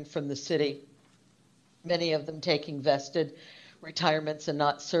retiring from the city, many of them taking vested retirements and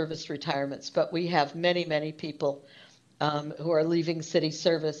not service retirements. But we have many, many people who are leaving city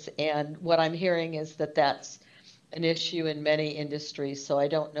service. And what I'm hearing is that that's an issue in many industries, so I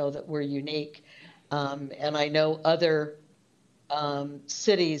don't know that we're unique. And I know other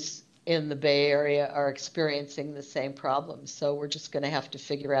cities in the Bay Area are experiencing the same problems. So we're just going to have to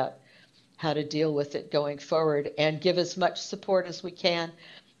figure out how to deal with it going forward and give as much support as we can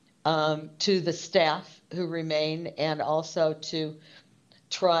to the staff who remain, and also to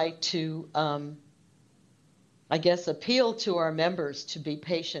try to, I guess, appeal to our members to be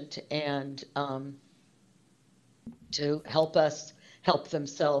patient and to help us help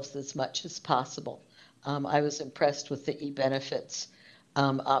themselves as much as possible. I was impressed with the e-benefits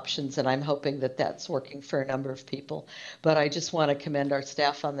options, and I'm hoping that that's working for a number of people. But I just want to commend our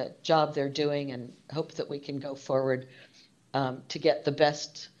staff on the job they're doing and hope that we can go forward to get the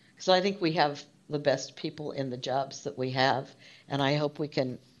best, because I think we have the best people in the jobs that we have, and I hope we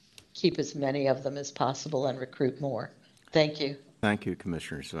can keep as many of them as possible and recruit more. Thank you. Thank you,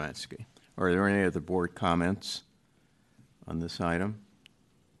 Commissioner Savatsky. Are there any other board comments on this item?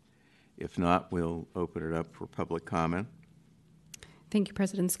 If not, we'll open it up for public comment. Thank you,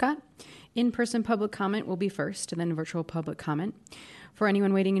 President Scott. In-person public comment will be first, and then virtual public comment. For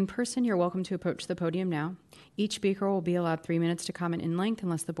anyone waiting in person, you're welcome to approach the podium now. Each speaker will be allowed 3 minutes to comment in length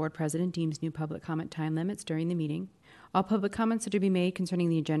unless the board president deems new public comment time limits during the meeting. All public comments are to be made concerning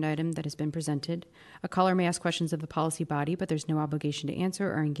the agenda item that has been presented. A caller may ask questions of the policy body, but there's no obligation to answer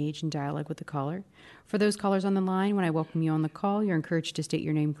or engage in dialogue with the caller. For those callers on the line, when I welcome you on the call, you're encouraged to state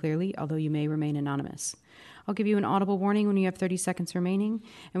your name clearly, although you may remain anonymous. I'll give you an audible warning when you have 30 seconds remaining,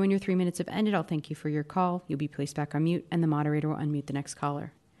 and when your 3 minutes have ended, I'll thank you for your call. You'll be placed back on mute, and the moderator will unmute the next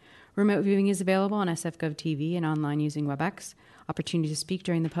caller. Remote viewing is available on SF.gov TV and online using WebEx. Opportunities to speak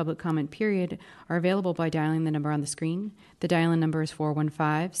during the public comment period are available by dialing the number on the screen. The dial-in number is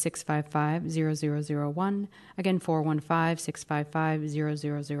 415-655-0001. Again,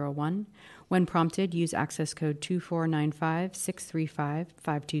 415-655-0001. When prompted, use access code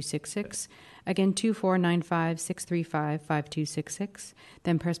 2495-635-5266. Again, 2495-635-5266.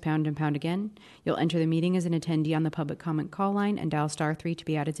 Then press pound and pound again. You'll enter the meeting as an attendee on the public comment call line and dial *3 to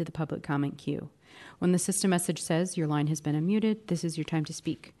be added to the public comment queue. When the system message says your line has been unmuted, this is your time to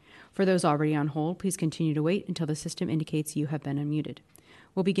speak. For those already on hold, please continue to wait until the system indicates you have been unmuted.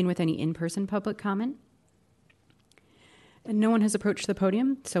 We'll begin with any in-person public comment. And no one has approached the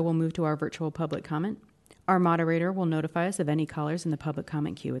podium, so we'll move to our virtual public comment. Our moderator will notify us of any callers in the public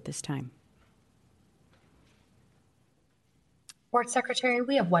comment queue at this time. Board Secretary,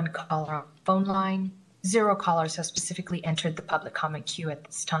 we have 1 caller on the phone line. 0 callers have specifically entered the public comment queue at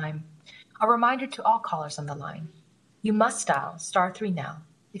this time. A reminder to all callers on the line. You must dial *3 now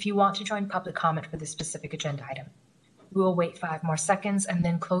if you want to join public comment for this specific agenda item. We will wait 5 more seconds and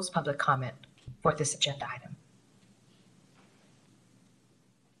then close public comment for this agenda item.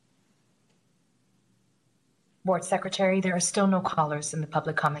 Board Secretary, there are still no callers in the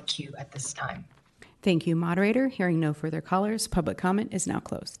public comment queue at this time. Thank you, moderator. Hearing no further callers, public comment is now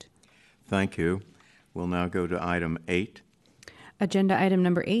closed. Thank you. We'll now go to item 8. Agenda item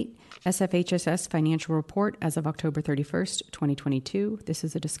number 8, SFHSS Financial Report as of October 31st, 2022. This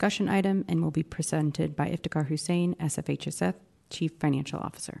is a discussion item and will be presented by Iftikhar Hussain, SFHSS Chief Financial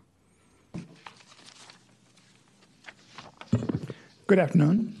Officer. Good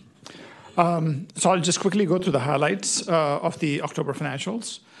afternoon. So I'll just quickly go through the highlights of the October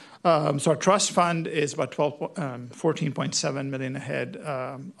financials. So our trust fund is about $14.7 million ahead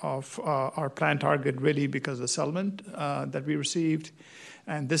of our planned target, really because of the settlement that we received.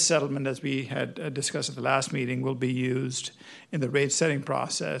 And this settlement, as we had discussed at the last meeting, will be used in the rate setting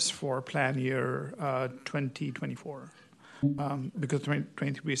process for plan year 2024, because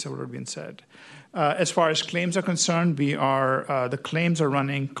 2023 has already been set. As far as claims are concerned, the claims are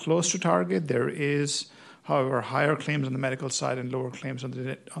running close to target. There is, however, higher claims on the medical side and lower claims on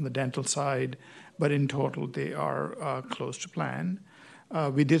the dental side, but in total they are close to plan.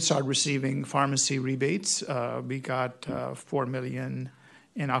 We did start receiving pharmacy rebates. We got $4 million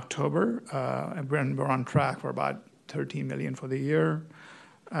in October, and we're on track for about $13 million for the year.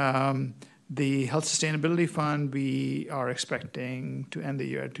 The Health Sustainability Fund, we are expecting to end the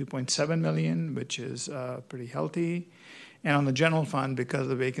year at $2.7 million, which is pretty healthy. And on the general fund, because of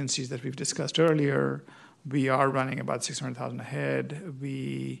the vacancies that we've discussed earlier, we are running about $600,000 ahead.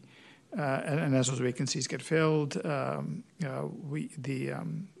 And as those vacancies get filled,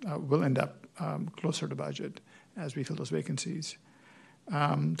 we'll end up closer to budget as we fill those vacancies.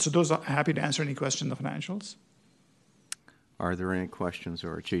 So those are happy to answer any questions on the financials. Are there any questions of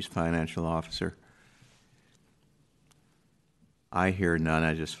our Chief Financial Officer? I hear none.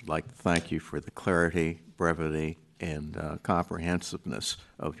 I just would like to thank you for the clarity, brevity, and comprehensiveness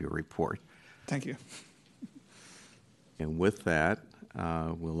of your report. Thank you. And with that,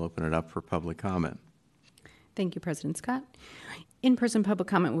 we'll open it up for public comment. Thank you, President Scott. In-person public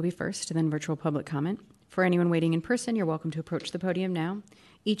comment will be first, then virtual public comment. For anyone waiting in person, you're welcome to approach the podium now.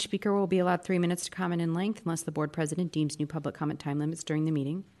 Each speaker will be allowed 3 minutes to comment in length unless the board president deems new public comment time limits during the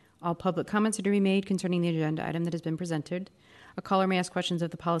meeting. All public comments are to be made concerning the agenda item that has been presented. A caller may ask questions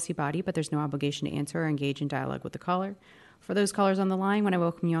of the policy body, but there's no obligation to answer or engage in dialogue with the caller. For those callers on the line, when I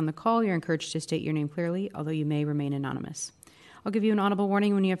welcome you on the call, you're encouraged to state your name clearly, although you may remain anonymous. I'll give you an audible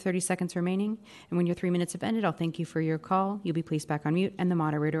warning when you have 30 seconds remaining, and when your 3 minutes have ended, I'll thank you for your call. You'll be placed back on mute, and the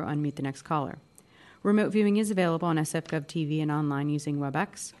moderator will unmute the next caller. Remote viewing is available on SF.gov TV and online using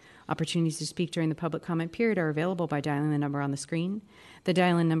WebEx. Opportunities to speak during the public comment period are available by dialing the number on the screen. The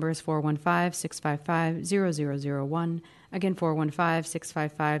dial-in number is 415-655-0001. Again,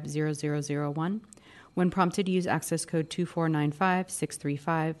 415-655-0001. When prompted, use access code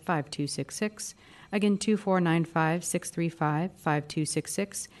 2495-635-5266. Again,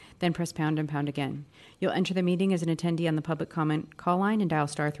 2495-635-5266. Then press pound and pound again. You'll enter the meeting as an attendee on the public comment call line and dial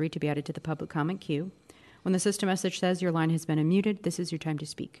 *3 to be added to the public comment queue. When the system message says your line has been unmuted, this is your time to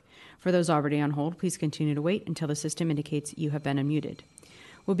speak. For those already on hold, please continue to wait until the system indicates you have been unmuted.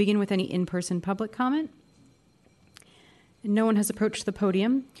 We'll begin with any in-person public comment. No one has approached the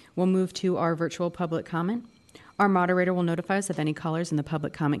podium. We'll move to our virtual public comment. Our moderator will notify us of any callers in the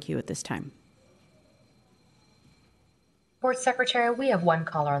public comment queue at this time. Board Secretary, we have 1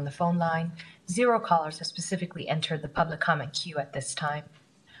 caller on the phone line. 0 callers have specifically entered the public comment queue at this time.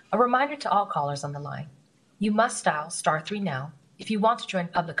 A reminder to all callers on the line. You must dial *3 now if you want to join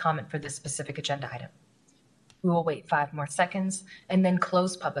public comment for this specific agenda item. We will wait 5 more seconds and then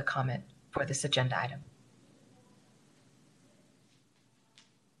close public comment for this agenda item.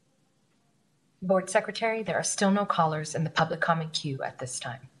 Board Secretary, there are still no callers in the public comment queue at this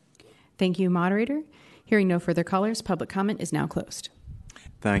time. Thank you, moderator. Hearing no further callers, public comment is now closed.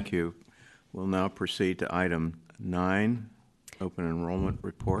 Thank you. We'll now proceed to item 9, open enrollment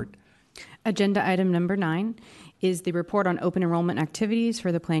report. Agenda item number 9 is the report on open enrollment activities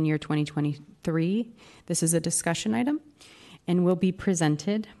for the plan year 2023. This is a discussion item and will be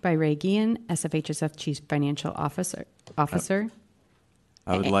presented by Ray Guillen, SFHSF Chief Financial Officer.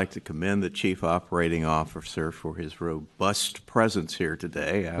 I would like to commend the Chief Operating Officer for his robust presence here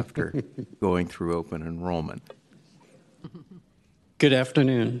today after going through open enrollment. Good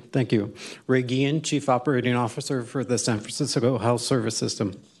afternoon. Thank you. Ray Guillen, Chief Operating Officer for the San Francisco Health Service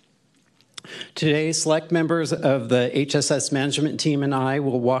System. Today, select members of the HSS management team and I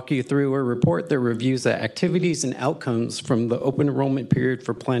will walk you through a report that reviews the activities and outcomes from the open enrollment period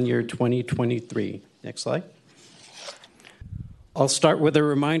for plan year 2023. Next slide. I'll start with a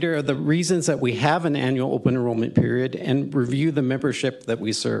reminder of the reasons that we have an annual open enrollment period and review the membership that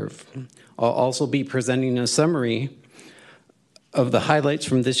we serve. I'll also be presenting a summary of the highlights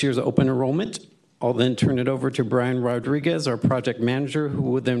from this year's open enrollment. I'll then turn it over to Brian Rodriguez, our project manager, who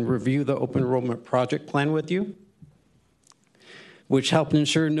will then review the open enrollment project plan with you, which helped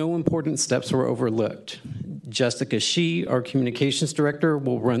ensure no important steps were overlooked. Jessica Shee, our communications director,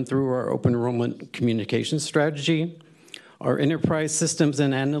 will run through our open enrollment communications strategy. Our Enterprise Systems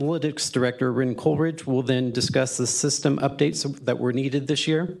and Analytics Director, Rin Coleridge, will then discuss the system updates that were needed this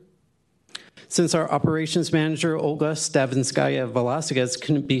year. Since our Operations Manager, Olga Stavinskaya Velasquez,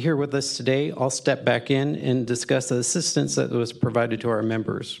 couldn't be here with us today, I'll step back in and discuss the assistance that was provided to our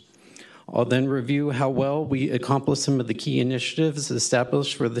members. I'll then review how well we accomplished some of the key initiatives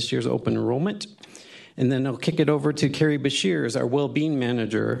established for this year's open enrollment. And then I'll kick it over to Carrie Bashirs, our well-being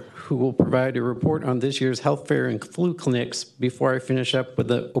manager, who will provide a report on this year's health fair and flu clinics before I finish up with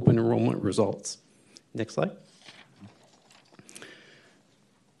the open enrollment results. Next slide.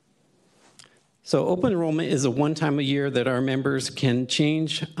 So open enrollment is a one time a year that our members can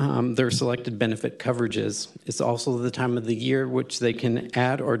change their selected benefit coverages. It's also the time of the year which they can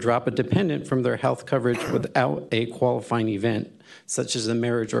add or drop a dependent from their health coverage without a qualifying event, such as a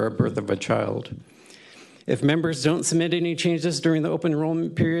marriage or a birth of a child. If members don't submit any changes during the open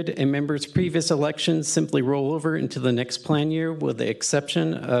enrollment period, a member's previous elections simply roll over into the next plan year with the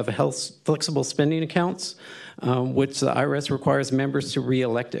exception of health flexible spending accounts, which the IRS requires members to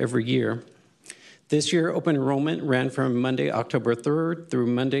re-elect every year. This year, open enrollment ran from Monday, October 3rd through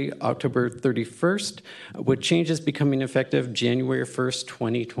Monday, October 31st, with changes becoming effective January 1st,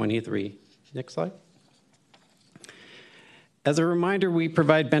 2023. Next slide. As a reminder, we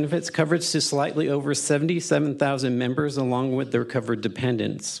provide benefits coverage to slightly over 77,000 members along with their covered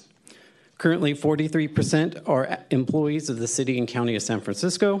dependents. Currently, 43% are employees of the city and county of San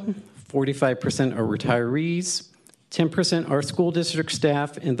Francisco, 45% are retirees, 10% are school district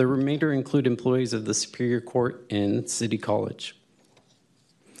staff, and the remainder include employees of the Superior Court and City College.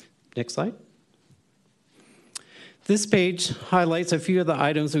 Next slide. This page highlights a few of the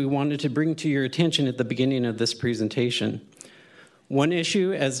items we wanted to bring to your attention at the beginning of this presentation. One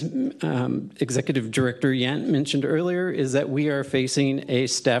issue, as Executive Director Yant mentioned earlier, is that we are facing a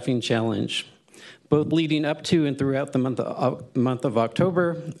staffing challenge. Both leading up to and throughout the month of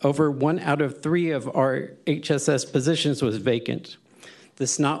October, over 1 out of 3 of our HSS positions was vacant.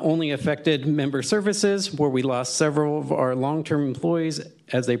 This not only affected member services, where we lost several of our long-term employees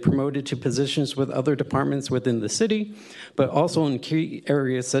as they promoted to positions with other departments within the city, but also in key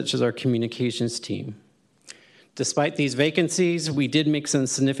areas such as our communications team. Despite these vacancies, we did make some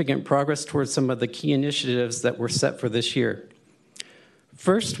significant progress towards some of the key initiatives that were set for this year.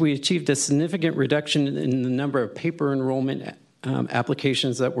 First, we achieved a significant reduction in the number of paper enrollment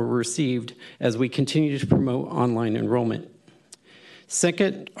applications that were received as we continue to promote online enrollment.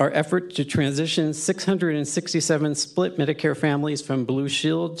 Second, our effort to transition 667 split Medicare families from Blue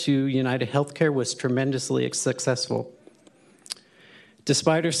Shield to United Healthcare was tremendously successful.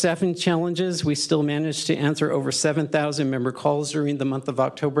 Despite our staffing challenges, we still managed to answer over 7,000 member calls during the month of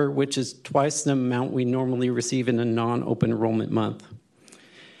October, which is twice the amount we normally receive in a non-open enrollment month.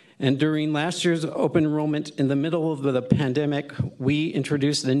 And during last year's open enrollment in the middle of the pandemic, we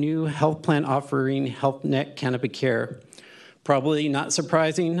introduced a new health plan offering Health Net Canopy Care. Probably not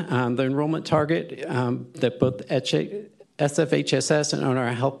surprising, the enrollment target that both SFHSS and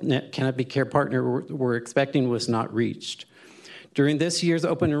our Health Net Canopy Care partner were expecting was not reached. During this year's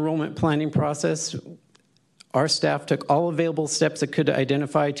open enrollment planning process, our staff took all available steps it could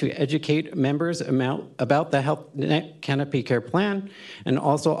identify to educate members about the Health Net Canopy Care plan and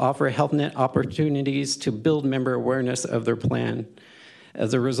also offer Health Net opportunities to build member awareness of their plan.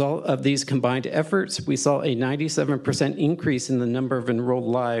 As a result of these combined efforts, we saw a 97% increase in the number of enrolled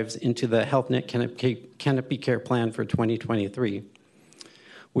lives into the Health Net Canopy Care plan for 2023.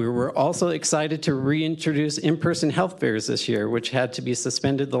 We were also excited to reintroduce in-person health fairs this year, which had to be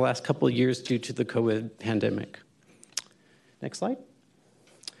suspended the last couple of years due to the COVID pandemic. Next slide.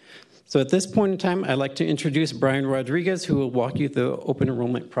 So at this point in time, I'd like to introduce Brian Rodriguez, who will walk you through the open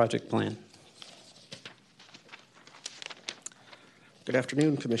enrollment project plan. Good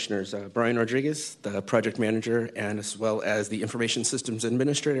afternoon, Commissioners. Brian Rodriguez, the project manager, and as well as the information systems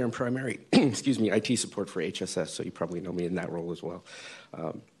administrator and primary, IT support for HSS, so you probably know me in that role as well.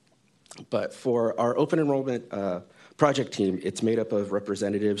 But for our open enrollment project team, it's made up of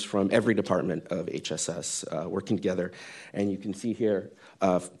representatives from every department of HSS working together. And you can see here,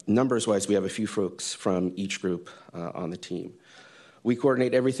 numbers-wise, we have a few folks from each group on the team. We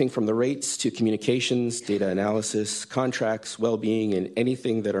coordinate everything from the rates to communications, data analysis, contracts, well-being, and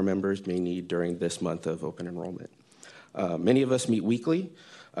anything that our members may need during this month of open enrollment. Many of us meet weekly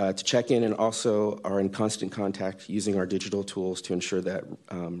to check in and also are in constant contact using our digital tools to ensure that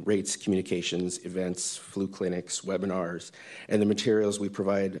rates, communications, events, flu clinics, webinars, and the materials we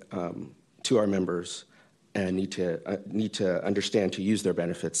provide to our members and need to understand to use their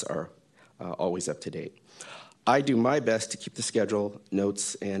benefits are always up to date. I do my best to keep the schedule,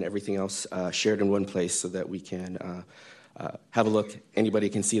 notes, and everything else shared in one place so that we can have a look. Anybody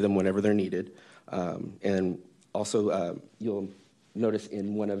can see them whenever they're needed. And also, you'll notice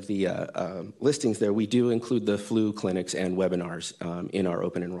in one of the listings there, we do include the flu clinics and webinars in our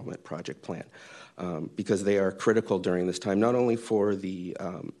open enrollment project plan because they are critical during this time, not only for the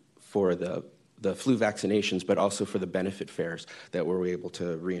flu vaccinations, but also for the benefit fairs that we're able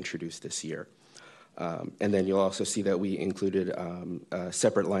to reintroduce this year. And then you'll also see that we included a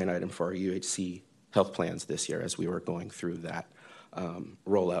separate line item for our UHC health plans this year as we were going through that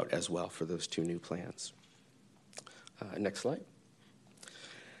rollout as well for those 2 new plans. Next slide.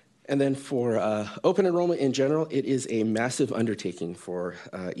 And then for open enrollment in general, it is a massive undertaking for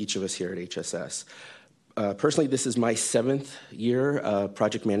each of us here at HSS. Personally, this is my 7th year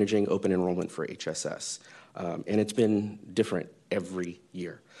project managing open enrollment for HSS. And it's been different every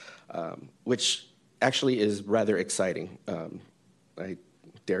year, which actually is rather exciting.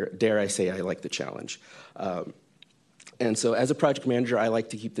 Dare I say I like the challenge. And so as a project manager, I like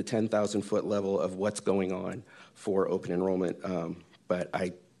to keep the 10,000-foot level of what's going on for open enrollment, but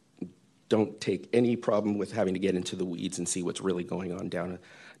I don't take any problem with having to get into the weeds and see what's really going on down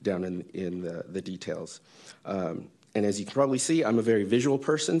in the details. And as you can probably see, I'm a very visual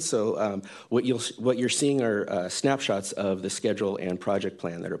person, so what you're seeing are snapshots of the schedule and project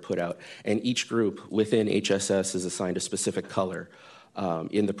plan that are put out, and each group within HSS is assigned a specific color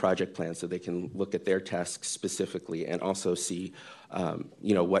in the project plan so they can look at their tasks specifically and also see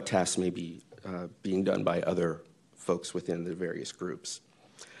what tasks may be being done by other folks within the various groups.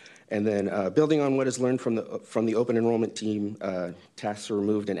 And then building on what is learned from the open enrollment team, tasks are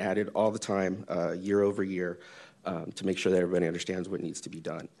removed and added all the time, year over year, to make sure that everybody understands what needs to be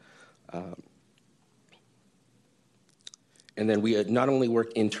done. And then we not only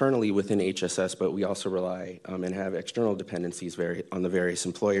work internally within HSS, but we also rely and have external dependencies on the various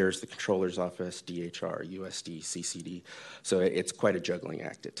employers, the controller's office, DHR, USD, CCD. So it's quite a juggling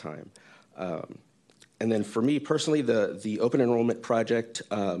act at times. And then for me personally, the open enrollment project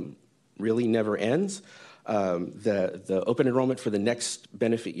really never ends. The open enrollment for the next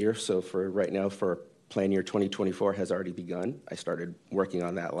benefit year, so for right now for plan year 2024 has already begun. I started working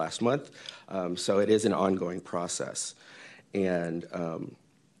on that last month. So it is an ongoing process. And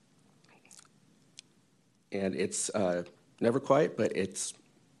it's never quiet, but it's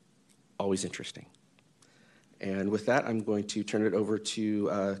always interesting. And with that, I'm going to turn it over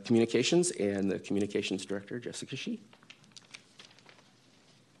to communications and the communications director, Jessica Shee.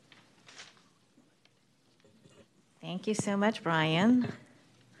 Thank you so much, Brian.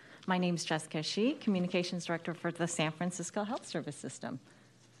 My name is Jessica Shee, communications director for the San Francisco Health Service System.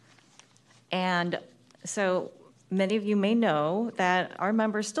 And so many of you may know that our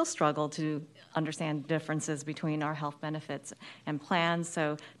members still struggle to understand differences between our health benefits and plans.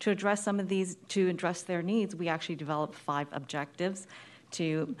 So to address some of these, to address their needs, we actually developed 5 objectives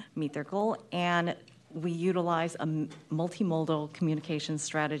to meet their goal. And we utilize a multimodal communication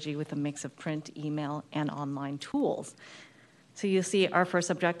strategy with a mix of print, email, and online tools. So you'll see our first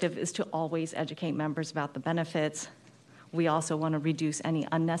objective is to always educate members about the benefits. We also want to reduce any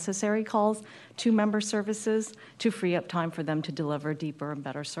unnecessary calls to member services to free up time for them to deliver deeper and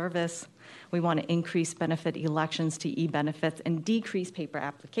better service. We want to increase benefit elections to e-benefits and decrease paper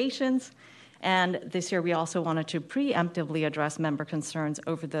applications. And this year we also wanted to preemptively address member concerns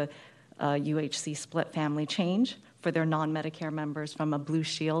over the UHC split family change for their non-Medicare members from a Blue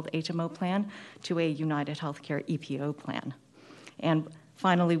Shield HMO plan to a United Healthcare EPO plan. And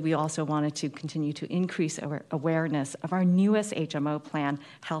finally, we also wanted to continue to increase awareness of our newest HMO plan,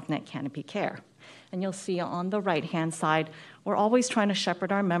 HealthNet Canopy Care. And you'll see on the right-hand side, we're always trying to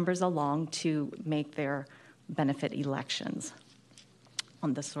shepherd our members along to make their benefit elections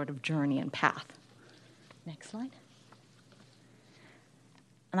on this sort of journey and path. Next slide.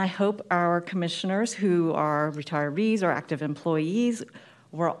 And I hope our commissioners who are retirees or active employees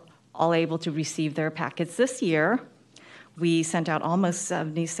were all able to receive their packets this year. We sent out almost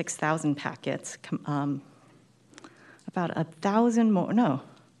 76,000 packets, about 1,000 more, no,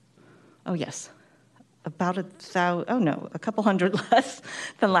 oh yes, about 1,000, oh no, a couple hundred less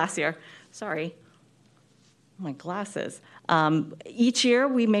than last year, sorry, my glasses. Each year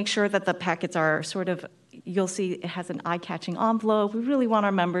we make sure that the packets are sort of, you'll see it has an eye-catching envelope. We really want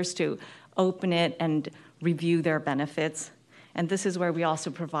our members to open it and review their benefits. And this is where we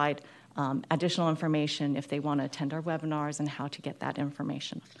also provide additional information if they want to attend our webinars and how to get that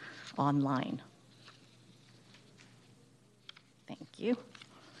information online. Thank you.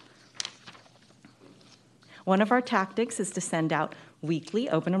 One of our tactics is to send out weekly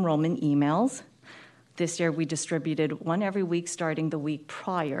open enrollment emails. This year we distributed one every week starting the week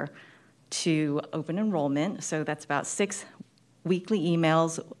prior to open enrollment. So that's about 6 weekly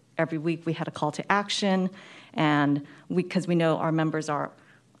emails. Every week we had a call to action, and because we know our members are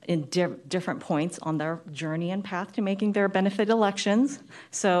in different points on their journey and path to making their benefit elections.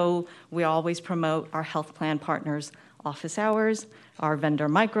 So we always promote our health plan partners' office hours, our vendor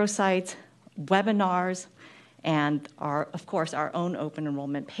microsites, webinars, and of course, our own open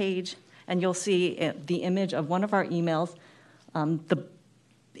enrollment page. And you'll see the image of one of our emails.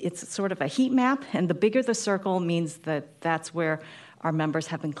 It's sort of a heat map, and the bigger the circle means that that's where our members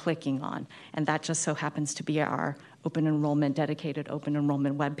have been clicking on. And that just so happens to be our open enrollment, dedicated open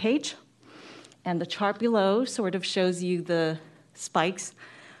enrollment webpage. And the chart below sort of shows you the spikes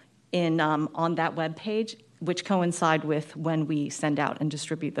on that webpage, which coincide with when we send out and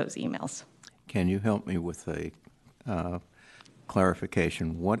distribute those emails. Can you help me with a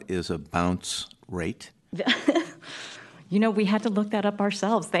clarification? What is a bounce rate? You know, we had to look that up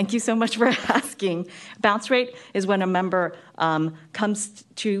ourselves. Thank you so much for asking. Bounce rate is when a member comes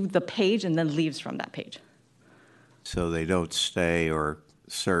to the page and then leaves from that page. So they don't stay or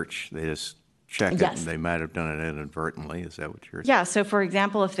search, they just check it, and they might have done it inadvertently. Is that what you're saying? Yeah, so for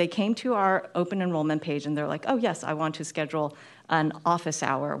example, if they came to our open enrollment page and they're like, oh yes, I want to schedule an office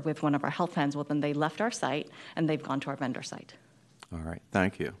hour with one of our health plans, well then they left our site and they've gone to our vendor site. All right,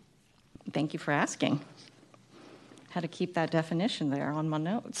 thank you. Thank you for asking. Had to keep that definition there on my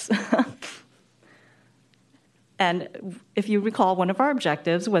notes. And if you recall, one of our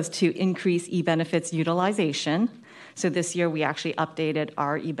objectives was to increase e-benefits utilization. So this year, we actually updated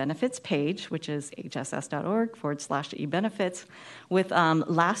our e-benefits page, which is hss.org/e-benefits. With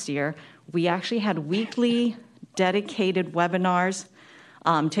last year, we actually had weekly dedicated webinars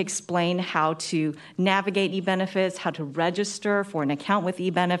to explain how to navigate e-benefits, how to register for an account with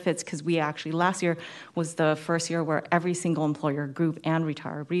e-benefits, because we actually, last year was the first year where every single employer group and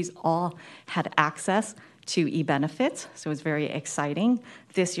retirees all had access to e-benefits, so it was very exciting.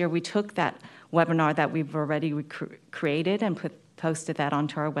 This year, we took that webinar that we've already created and posted that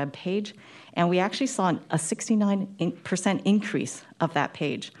onto our webpage, and we actually saw a 69% increase of that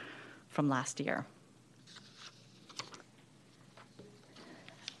page from last year.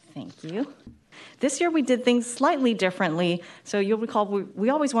 Thank you. This year we did things slightly differently. So you'll recall we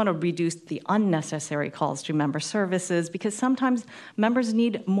always want to reduce the unnecessary calls to member services because sometimes members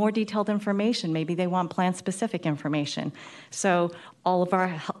need more detailed information. Maybe they want plan-specific information. So all of our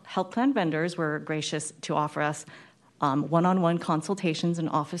health plan vendors were gracious to offer us one-on-one consultations and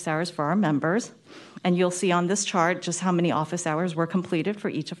office hours for our members. And you'll see on this chart just how many office hours were completed for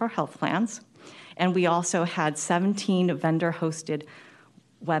each of our health plans. And we also had 17 vendor-hosted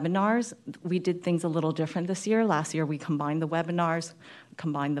webinars. We did things a little different this year. Last year, we combined the webinars,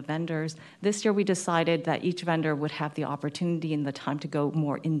 combined the vendors. This year, we decided that each vendor would have the opportunity and the time to go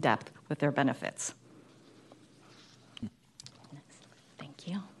more in-depth with their benefits. Thank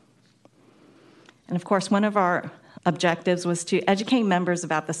you. And of course, one of our objectives was to educate members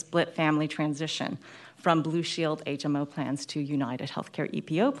about the split family transition from Blue Shield HMO plans to United Healthcare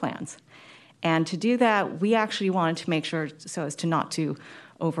EPO plans. And to do that, we actually wanted to make sure so as to not to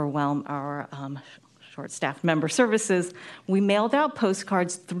overwhelm our short-staffed member services. We mailed out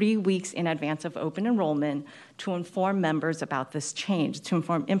postcards 3 weeks in advance of open enrollment to inform members about this change, to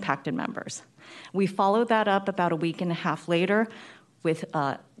inform impacted members. We followed that up about a week and a half later with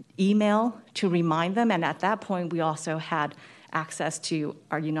email to remind them, and at that point, we also had access to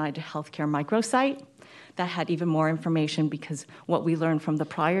our United Healthcare microsite that had even more information because what we learned from the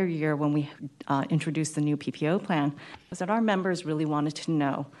prior year when we introduced the new PPO plan was that our members really wanted to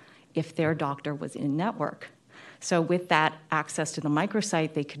know if their doctor was in network. So with that access to the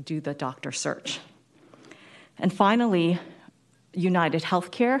microsite, they could do the doctor search. And finally, United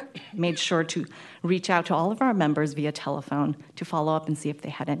Healthcare made sure to reach out to all of our members via telephone to follow up and see if they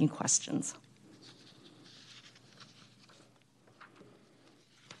had any questions.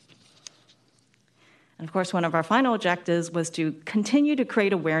 And of course, one of our final objectives was to continue to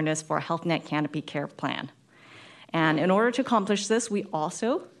create awareness for HealthNet Canopy Care Plan. And in order to accomplish this, we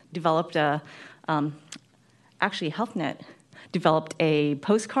also developed HealthNet developed a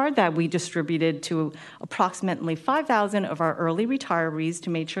postcard that we distributed to approximately 5,000 of our early retirees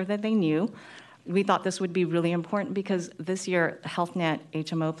to make sure that they knew. We thought this would be really important because this year, HealthNet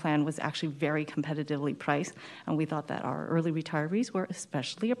HMO plan was actually very competitively priced, and we thought that our early retirees would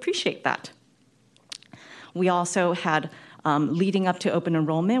especially appreciate that. We also had, leading up to open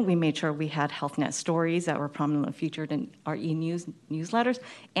enrollment, we made sure we had HealthNet stories that were prominently featured in our newsletters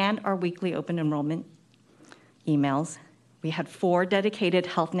and our weekly open enrollment emails. We had 4 dedicated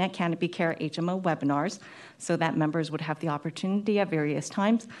HealthNet Canopy Care HMO webinars so that members would have the opportunity at various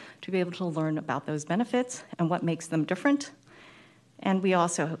times to be able to learn about those benefits and what makes them different. And we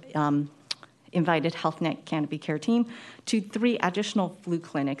also invited HealthNet Canopy Care team to 3 additional flu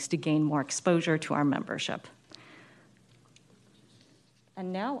clinics to gain more exposure to our membership.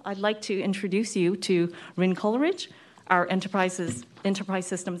 And now I'd like to introduce you to Rin Coleridge, our Enterprise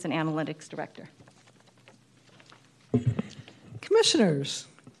Systems and Analytics Director. Commissioners,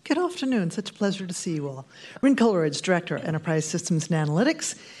 good afternoon. Such a pleasure to see you all. Rin Coleridge, Director, Enterprise Systems and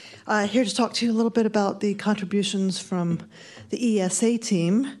Analytics. Here to talk to you a little bit about the contributions from the ESA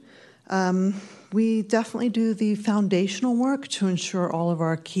team. We definitely do the foundational work to ensure all of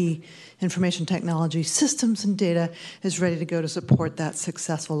our key information technology systems and data is ready to go to support that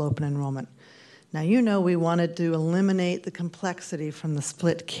successful open enrollment. Now, you know we wanted to eliminate the complexity from the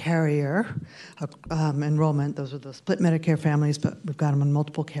split carrier enrollment. Those are the split Medicare families, but we've got them on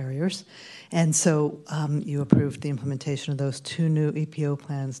multiple carriers. And so you approved the implementation of those 2 new EPO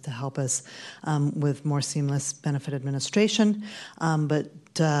plans to help us with more seamless benefit administration.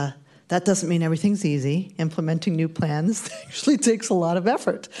 That doesn't mean everything's easy. Implementing new plans actually takes a lot of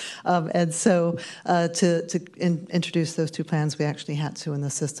effort. And so to introduce those 2 plans, we actually had to, in the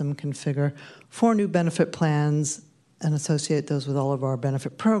system, configure 4 new benefit plans and associate those with all of our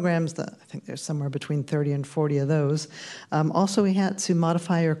benefit programs. I think there's somewhere between 30 and 40 of those. Also, we had to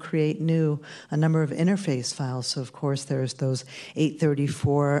modify or create a number of interface files. So, of course, there's those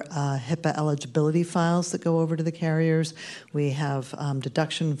 834 HIPAA eligibility files that go over to the carriers. We have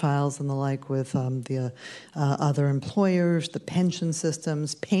deduction files and the like with the other employers, the pension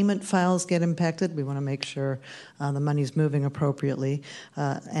systems. Payment files get impacted. We want to make sure the money's moving appropriately.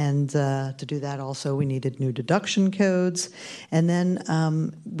 And to do that also, we needed new deduction codes. And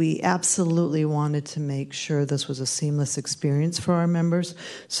then we absolutely wanted to make sure this was a seamless experience for our members.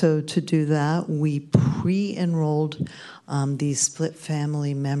 So to do that, we pre-enrolled these split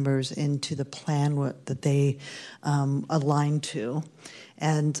family members into the plan that they aligned to.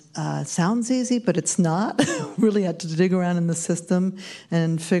 And sounds easy, but it's not. Really had to dig around in the system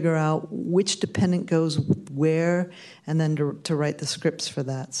and figure out which dependent goes where, and then to write the scripts for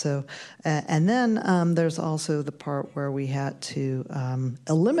that. So, and then there's also the part where we had to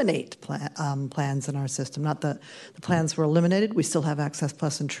eliminate plans in our system. Not that the plans were eliminated. We still have Access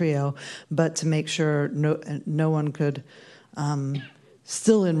Plus and Trio, but to make sure no one could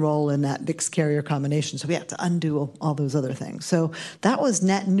still enroll in that mixed carrier combination. So we have to undo all those other things. So that was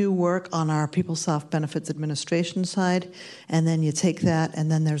net new work on our PeopleSoft Benefits Administration side. And then you take that, and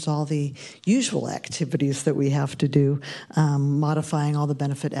then there's all the usual activities that we have to do, modifying all the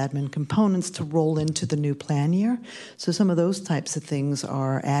benefit admin components to roll into the new plan year. So some of those types of things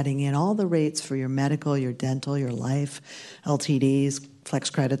are adding in all the rates for your medical, your dental, your life, LTDs,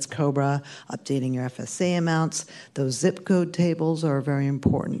 Flex Credits, COBRA, updating your FSA amounts. Those zip code tables are very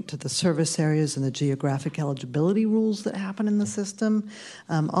important to the service areas and the geographic eligibility rules that happen in the system.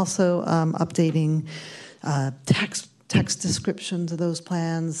 Also, updating text descriptions of those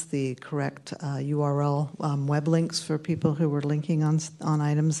plans, the correct URL web links for people who were linking on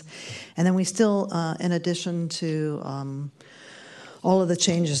items. And then we still, in addition to all of the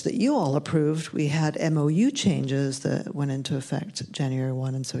changes that you all approved, we had MOU changes that went into effect January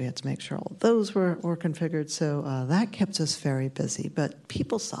 1, and so we had to make sure all of those were configured. So that kept us very busy. But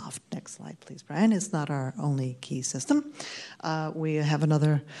PeopleSoft, next slide, please, Brian, is not our only key system. We have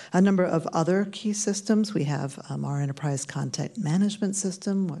a number of other key systems. We have our Enterprise Content Management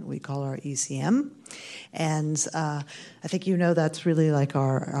System, what we call our ECM. And I think you know that's really like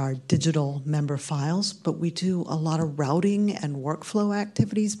our digital member files, but we do a lot of routing and workflow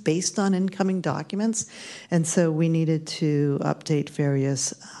activities based on incoming documents. And so we needed to update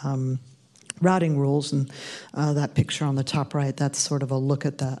various routing rules. And that picture on the top right, that's sort of a look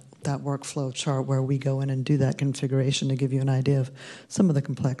at that workflow chart where we go in and do that configuration to give you an idea of some of the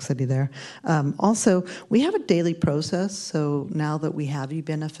complexity there. Also, we have a daily process, so now that we have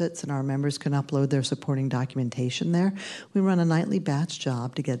e-benefits and our members can upload their supporting documentation there, we run a nightly batch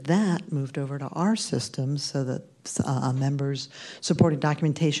job to get that moved over to our system so that members' supporting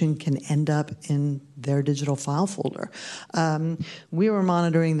documentation can end up in their digital file folder. We were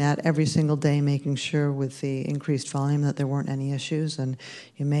monitoring that every single day, making sure with the increased volume that there weren't any issues. And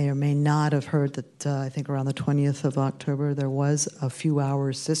you may or may not have heard that I think around the 20th of October there was a few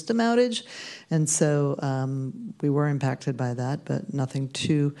hours system outage. And so we were impacted by that, but nothing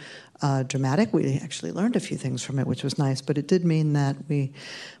too dramatic. We actually learned a few things from it, which was nice, but it did mean that we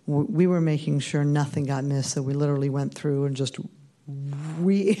were making sure nothing got missed, so we literally went through and just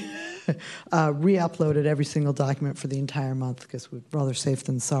re-uploaded every single document for the entire month because we're rather safe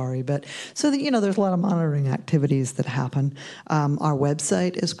than sorry. But so that, there's a lot of monitoring activities that happen. Our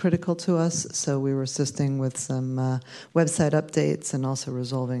website is critical to us, so we were assisting with some website updates and also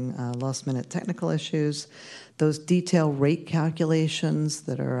resolving last-minute technical issues. Those detailed rate calculations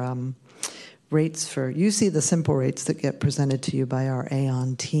that are rates for, you see the simple rates that get presented to you by our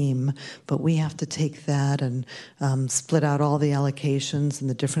Aon team, but we have to take that and split out all the allocations and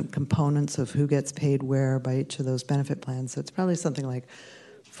the different components of who gets paid where by each of those benefit plans. So it's probably something like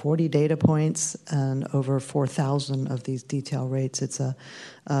 40 data points and over 4,000 of these detail rates. It's a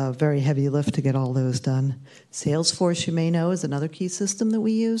very heavy lift to get all those done. Salesforce, you may know, is another key system that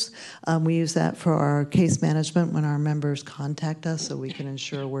we use. We use that for our case management when our members contact us so we can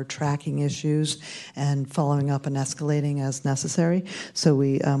ensure we're tracking issues and following up and escalating as necessary. So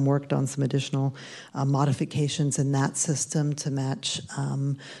we worked on some additional modifications in that system to match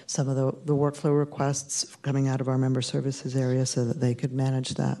some of the workflow requests coming out of our member services area so that they could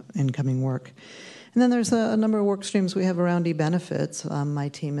manage that incoming work. And then there's a number of work streams we have around e-benefits. My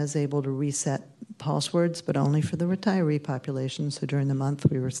team is able to reset passwords, but only for the retiree population. So during the month,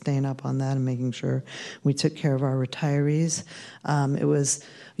 we were staying up on that and making sure we took care of our retirees.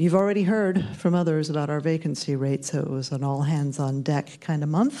 You've already heard from others about our vacancy rate, so it was an all-hands-on-deck kind of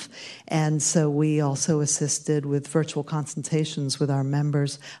month. And so we also assisted with virtual consultations with our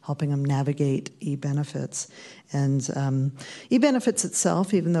members, helping them navigate eBenefits. And eBenefits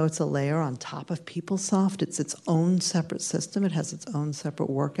itself, even though it's a layer on top of PeopleSoft, it's its own separate system. It has its own separate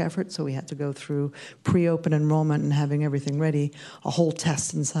work effort, so we had to go through pre-open enrollment and having everything ready, a whole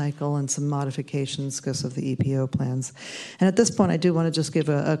testing cycle and some modifications because of the EPO plans. And at this point, I do want to just give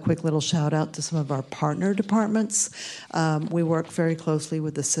a quick little shout out to some of our partner departments. We work very closely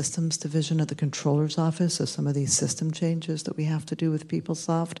with the systems division of the controller's office, so some of these system changes that we have to do with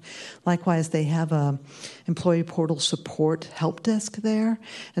PeopleSoft. Likewise, they have a employee portal support help desk there.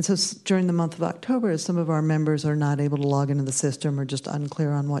 And so during the month of October, as some of our members are not able to log into the system or just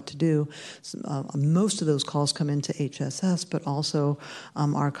unclear on what to do, most of those calls come into HSS, but also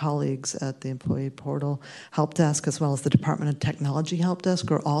our colleagues at the employee portal help desk, as well as the Department of Technology help desk,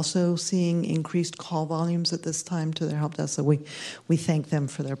 are also seeing increased call volumes at this time to their help desk. So we thank them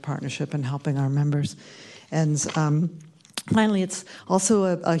for their partnership in helping our members. And finally, it's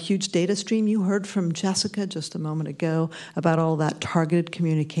also a huge data stream. You heard from Jessica just a moment ago about all that targeted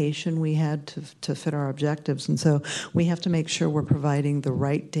communication we had to fit our objectives. And so we have to make sure we're providing the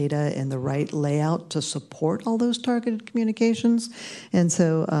right data and the right layout to support all those targeted communications. And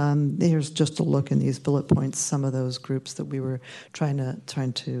so here's just a look in these bullet points, some of those groups that we were trying to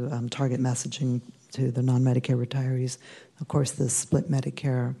target messaging to the non-Medicare retirees. Of course, the split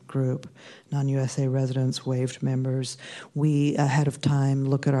Medicare group, non-USA residents, waived members. We, ahead of time,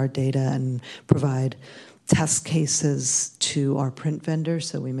 look at our data and provide test cases to our print vendors,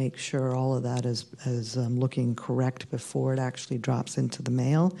 so we make sure all of that is looking correct before it actually drops into the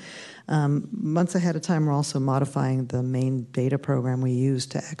mail. Months ahead of time, we're also modifying the main data program we use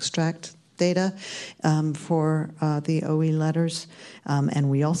to extract data for the OE letters. And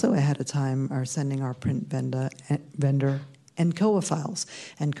we also, ahead of time, are sending our print vendor NCOA files,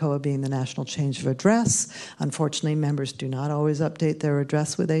 NCOA being the National Change of Address. Unfortunately, members do not always update their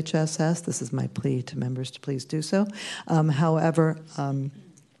address with HSS. This is my plea to members to please do so. However,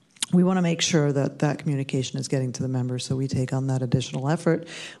 we want to make sure that that communication is getting to the members, so we take on that additional effort.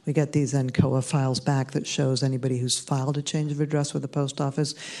 We get these NCOA files back that shows anybody who's filed a change of address with the post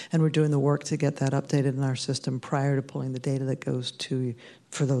office, and we're doing the work to get that updated in our system prior to pulling the data that goes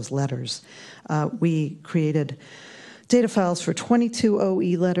for those letters. We created data files for 22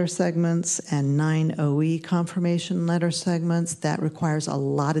 OE letter segments and 9 OE confirmation letter segments. That requires a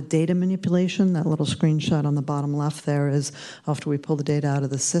lot of data manipulation. That little screenshot on the bottom left there is after we pull the data out of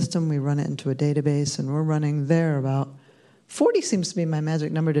the system, we run it into a database, and we're running there about 40 seems to be my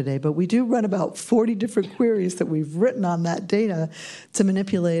magic number today, but we do run about 40 different queries that we've written on that data to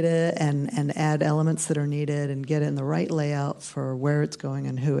manipulate it and add elements that are needed and get it in the right layout for where it's going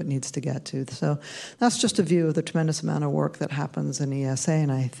and who it needs to get to. So that's just a view of the tremendous amount of work that happens in ESA, and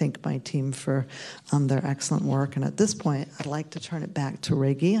I thank my team for their excellent work. And at this point, I'd like to turn it back to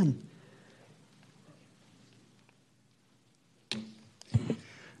Ray Guillen.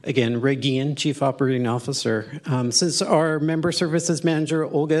 Again, Ray Guillen, Chief Operating Officer. Since our Member Services Manager,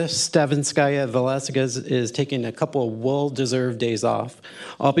 Olga Stavinskaya Velasquez, is taking a couple of well-deserved days off,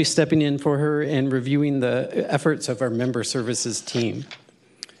 I'll be stepping in for her and reviewing the efforts of our Member Services team.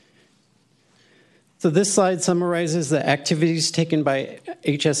 So this slide summarizes the activities taken by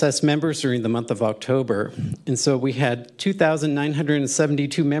HSS members during the month of October. And so we had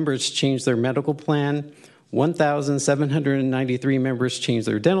 2,972 members change their medical plan, 1,793 members changed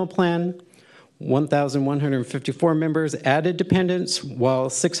their dental plan, 1,154 members added dependents while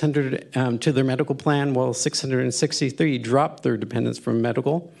 600 to their medical plan, while 663 dropped their dependents from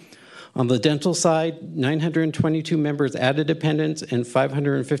medical. On the dental side, 922 members added dependents and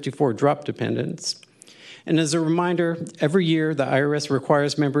 554 dropped dependents. And as a reminder, every year the IRS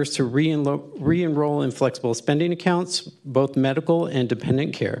requires members to re-enroll in flexible spending accounts, both medical and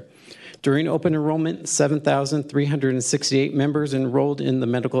dependent care. During open enrollment, 7,368 members enrolled in the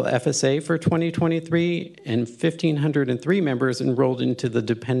medical FSA for 2023, and 1,503 members enrolled into the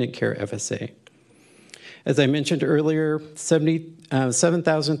dependent care FSA. As I mentioned earlier,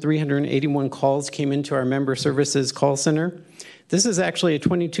 7,381 calls came into our member services call center. This is actually a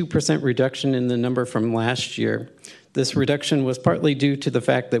 22% reduction in the number from last year. This reduction was partly due to the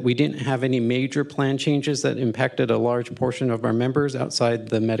fact that we didn't have any major plan changes that impacted a large portion of our members outside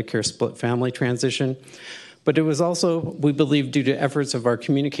the Medicare split family transition. But it was also, we believe, due to efforts of our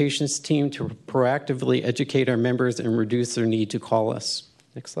communications team to proactively educate our members and reduce their need to call us.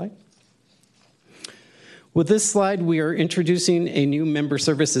 Next slide. With this slide, we are introducing a new member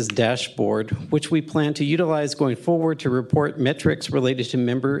services dashboard, which we plan to utilize going forward to report metrics related to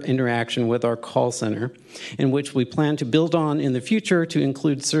member interaction with our call center, in which we plan to build on in the future to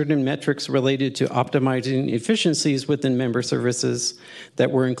include certain metrics related to optimizing efficiencies within member services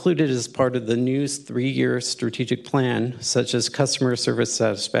that were included as part of the new 3-year strategic plan, such as customer service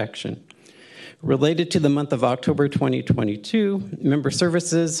satisfaction. Related to the month of October 2022, member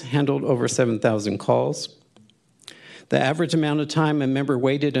services handled over 7,000 calls. The average amount of time a member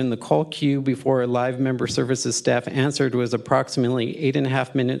waited in the call queue before a live member services staff answered was approximately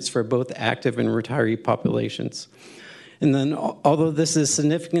 8.5 minutes for both active and retiree populations. And then, although this is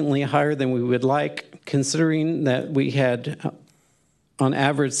significantly higher than we would like, considering that we had on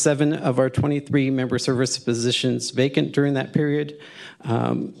average 7 of our 23 member service positions vacant during that period,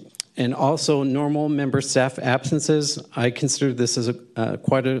 and also normal member staff absences, I consider this as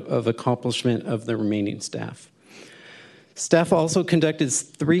quite an accomplishment of the remaining staff. Staff also conducted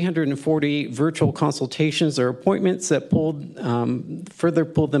 348 virtual consultations or appointments that further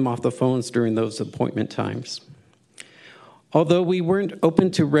pulled them off the phones during those appointment times. Although we weren't open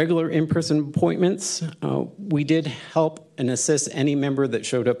to regular in-person appointments, we did help and assist any member that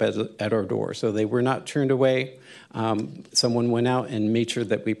showed up at our door. So they were not turned away. Someone went out and made sure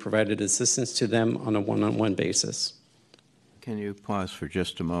that we provided assistance to them on a one-on-one basis. Can you pause for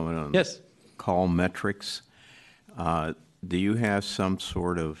just a moment on yes. Call metrics? Do you have some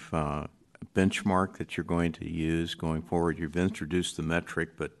sort of benchmark that you're going to use going forward? You've introduced the metric,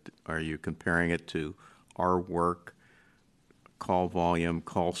 but are you comparing it to our work, call volume,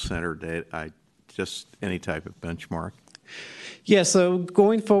 call center data, just any type of benchmark? Yeah, so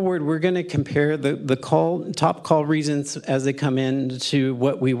going forward, we're going to compare the top call reasons as they come in to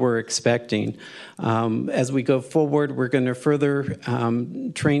what we were expecting. As we go forward, we're going to further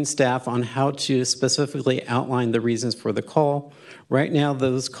train staff on how to specifically outline the reasons for the call. Right now,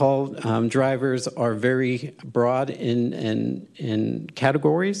 those call drivers are very broad in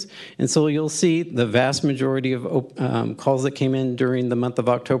categories, and so you'll see the vast majority of calls that came in during the month of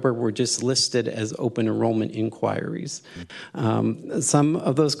October were just listed as open enrollment inquiries. Some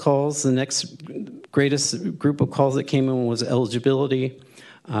of those calls, the next greatest group of calls that came in was eligibility.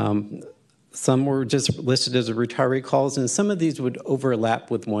 Some were just listed as retiree calls, and some of these would overlap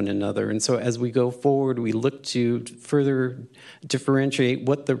with one another. And so as we go forward, we look to further differentiate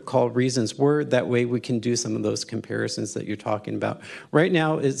what the call reasons were. That way we can do some of those comparisons that you're talking about. Right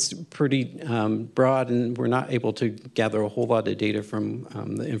now, it's pretty broad, and we're not able to gather a whole lot of data from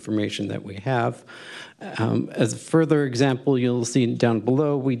the information that we have. As a further example, you'll see down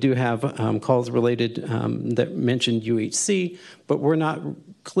below, we do have calls related that mentioned UHC, but we're not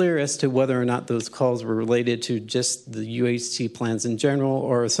clear as to whether or not those calls were related to just the UHC plans in general,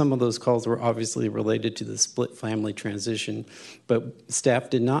 or some of those calls were obviously related to the split family transition. But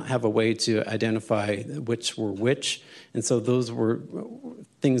staff did not have a way to identify which were which, and so those were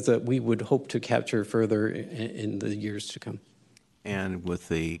things that we would hope to capture further in the years to come. And with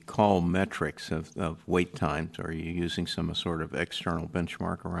the call metrics of wait times, are you using some sort of external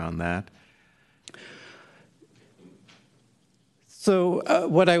benchmark around that? So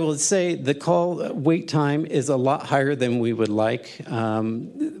what I will say, the call wait time is a lot higher than we would like.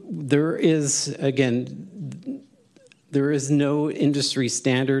 There is no industry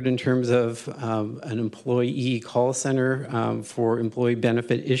standard in terms of an employee call center for employee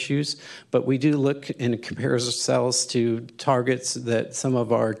benefit issues, but we do look and compare ourselves to targets that some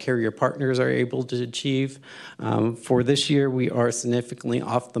of our carrier partners are able to achieve. For this year, we are significantly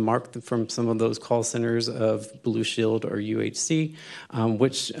off the mark from some of those call centers of Blue Shield or UHC,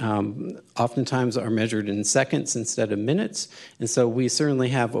 which oftentimes are measured in seconds instead of minutes. And so we certainly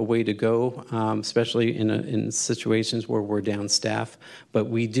have a way to go, especially in situations where we're down staff, but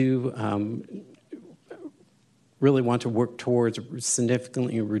we do really want to work towards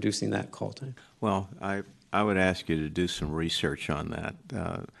significantly reducing that call time. Well, I would ask you to do some research on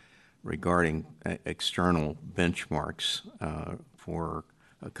that regarding external benchmarks for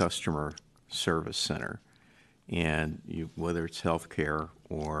a customer service center, and whether it's healthcare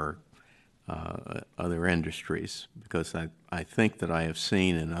or other industries, because I think that I have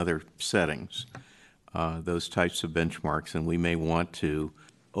seen in other settings those types of benchmarks, and we may want to,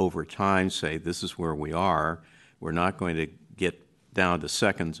 over time, say this is where we are. We're not going to get down to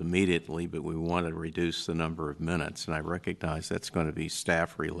seconds immediately, but we want to reduce the number of minutes, and I recognize that's going to be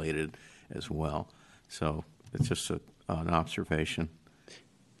staff-related as well. So it's just an observation.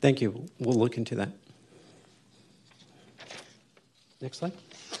 Thank you. We'll look into that. Next slide.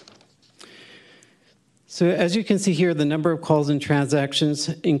 So as you can see here, the number of calls and transactions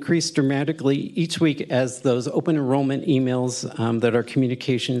increased dramatically each week as those open enrollment emails that our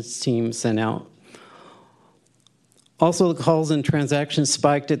communications team sent out. Also, the calls and transactions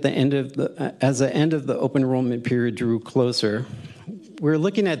spiked at the end of as the end of the open enrollment period drew closer. We're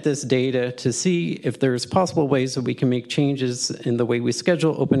looking at this data to see if there's possible ways that we can make changes in the way we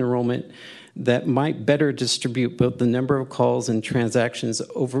schedule open enrollment that might better distribute both the number of calls and transactions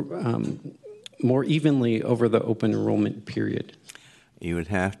over more evenly over the open enrollment period. You would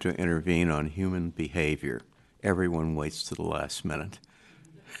have to intervene on human behavior. Everyone waits to the last minute.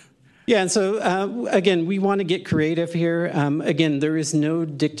 Yeah, and so again, we want to get creative here. Again, there is no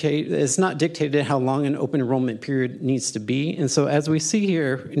dictate. It's not dictated how long an open enrollment period needs to be. And so, as we see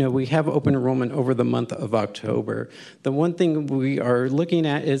here, we have open enrollment over the month of October. The one thing we are looking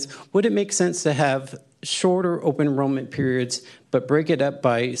at is, would it make sense to have shorter open enrollment periods, but break it up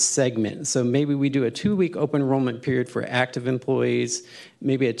by segment? So maybe we do a 2-week open enrollment period for active employees,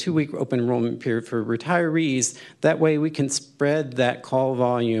 maybe a 2-week open enrollment period for retirees. That way we can spread that call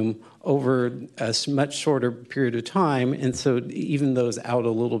volume over a much shorter period of time, and so even those out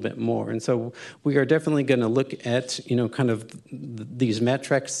a little bit more. And so we are definitely going to look at, kind of these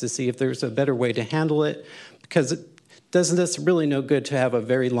metrics to see if there's a better way to handle it, because it doesn't us really no good to have a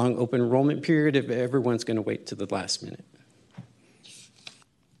very long open enrollment period if everyone's going to wait to the last minute.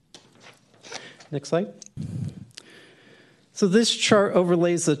 Next slide. So this chart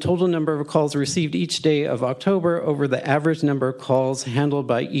overlays the total number of calls received each day of October over the average number of calls handled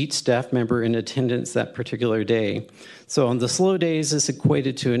by each staff member in attendance that particular day. So on the slow days, this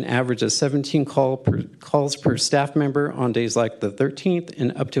equated to an average of 17 calls per staff member on days like the 13th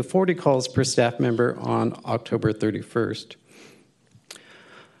and up to 40 calls per staff member on October 31st.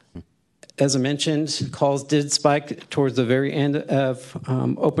 As I mentioned, calls did spike towards the very end of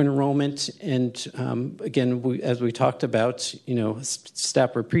open enrollment, and again, as we talked about,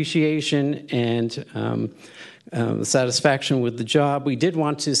 staff appreciation and satisfaction with the job, we did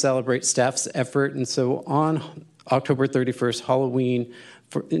want to celebrate staff's effort, and so on October 31st, Halloween,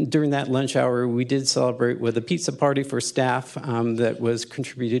 during that lunch hour, we did celebrate with a pizza party for staff that was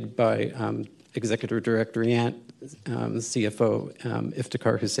contributed by Executive Director Yant, CFO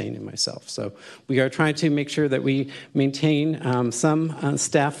Iftikhar Hussain, and myself. So we are trying to make sure that we maintain some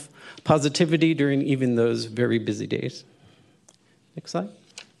staff positivity during even those very busy days. Next slide.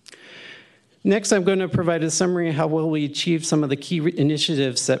 Next, I'm going to provide a summary of how well we achieved some of the key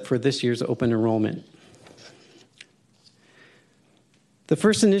initiatives set for this year's open enrollment. The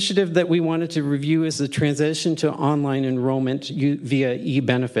first initiative that we wanted to review is the transition to online enrollment via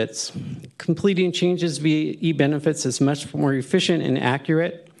e-benefits. Completing changes via e-benefits is much more efficient and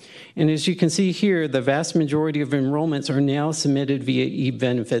accurate. And as you can see here, the vast majority of enrollments are now submitted via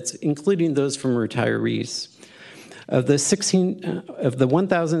e-benefits, including those from retirees. Of the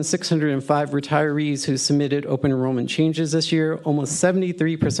 1,605 retirees who submitted open enrollment changes this year, almost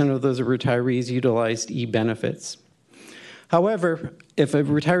 73% of those retirees utilized e-benefits. However, if a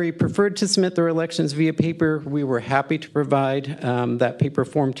retiree preferred to submit their elections via paper, we were happy to provide that paper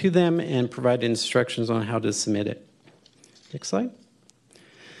form to them and provide instructions on how to submit it. Next slide.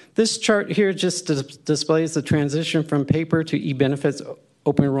 This chart here just displays the transition from paper to e-benefits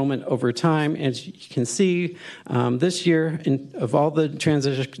open enrollment over time. As you can see, this year, of all the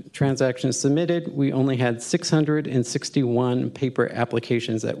transactions submitted, we only had 661 paper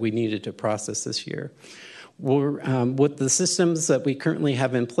applications that we needed to process this year. With the systems that we currently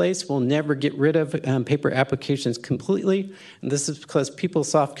have in place, we'll never get rid of paper applications completely. And this is because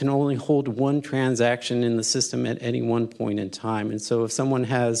PeopleSoft can only hold one transaction in the system at any one point in time. And so if someone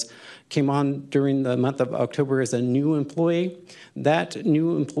came on during the month of October as a new employee, that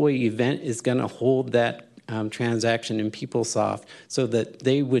new employee event is going to hold that transaction in PeopleSoft so that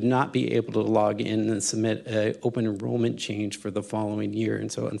they would not be able to log in and submit an open enrollment change for the following year.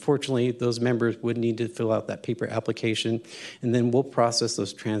 And so unfortunately, those members would need to fill out that paper application, and then we'll process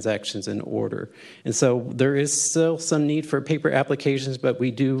those transactions in order. And so there is still some need for paper applications, but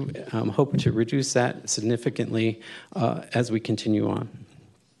we do hope to reduce that significantly as we continue on.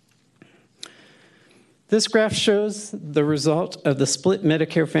 This graph shows the result of the split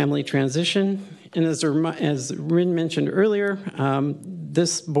Medicare family transition. And as Rin mentioned earlier,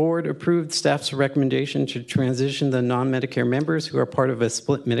 this board approved staff's recommendation to transition the non-Medicare members who are part of a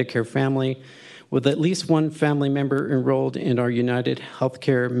split Medicare family with at least one family member enrolled in our United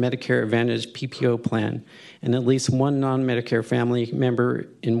Healthcare Medicare Advantage PPO plan and at least one non-Medicare family member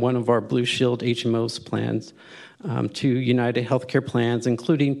in one of our Blue Shield HMOs plans. To United Healthcare plans,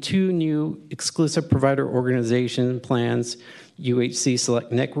 including 2 new exclusive provider organization plans, UHC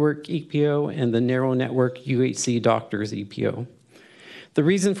Select Network EPO and the Narrow Network UHC Doctors EPO. The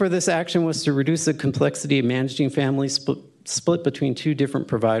reason for this action was to reduce the complexity of managing families split between two different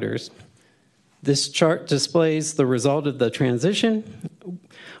providers. This chart displays the result of the transition.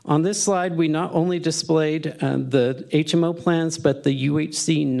 On this slide, we not only displayed the HMO plans, but the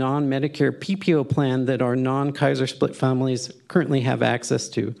UHC non-Medicare PPO plan that our non-Kaiser split families currently have access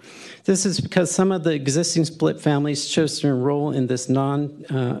to. This is because some of the existing split families chose to enroll in this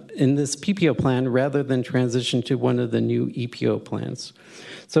PPO plan rather than transition to one of the new EPO plans.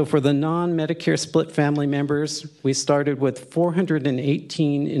 So for the non-Medicare split family members, we started with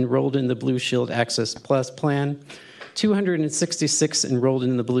 418 enrolled in the Blue Shield Access Plus plan, 266 enrolled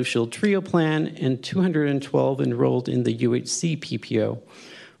in the Blue Shield Trio plan, and 212 enrolled in the UHC PPO.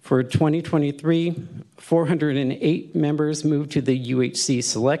 For 2023, 408 members moved to the UHC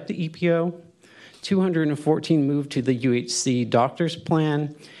Select EPO, 214 moved to the UHC Doctors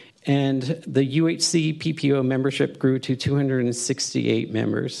Plan, and the UHC PPO membership grew to 268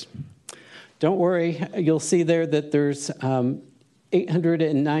 members. Don't worry, you'll see there that there's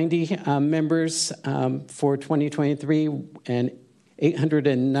 890 members for 2023 and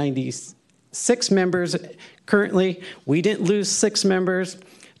 896 members currently. We didn't lose 6 members.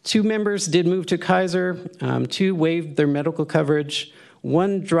 2 members did move to Kaiser, 2 waived their medical coverage,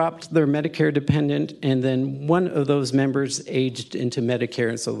 1 dropped their Medicare dependent, and then 1 of those members aged into Medicare,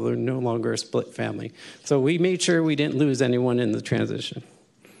 and so they're no longer a split family. So we made sure we didn't lose anyone in the transition.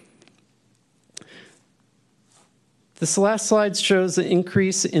 This last slide shows the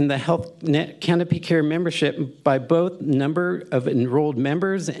increase in the Health Net Canopy Care membership by both number of enrolled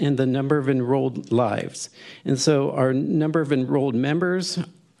members and the number of enrolled lives. And so our number of enrolled members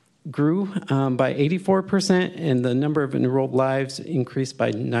grew by 84%, and the number of enrolled lives increased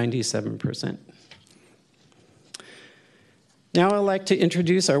by 97%. Now I'd like to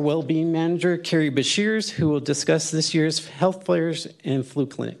introduce our Wellbeing Manager, Carrie Bashirs, who will discuss this year's health fairs and flu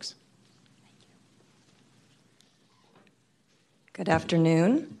clinics. Good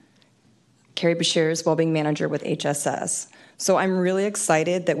afternoon. Carrie Bashirs, Wellbeing Manager with HSS. So I'm really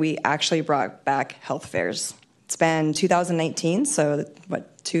excited that we actually brought back health fairs. It's been 2019, so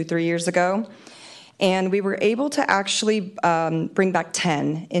 2-3 years ago. And we were able to actually bring back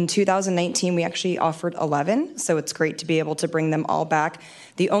 10. In 2019, we actually offered 11, so it's great to be able to bring them all back.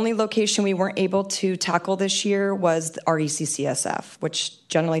 The only location we weren't able to tackle this year was RECCSF, which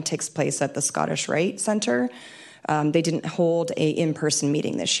generally takes place at the Scottish Rite Center. They didn't hold an in-person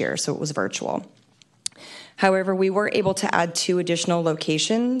meeting this year, so it was virtual. However, we were able to add 2 additional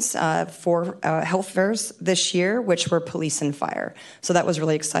locations for health fairs this year, which were police and fire. So that was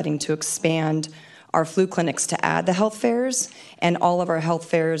really exciting to expand our flu clinics to add the health fairs, and all of our health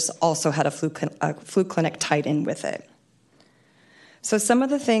fairs also had a flu clinic tied in with it. So some of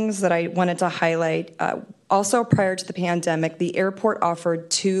the things that I wanted to highlight, also prior to the pandemic, the airport offered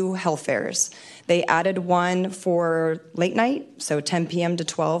 2 health fairs. They added one for late night, so 10 p.m. to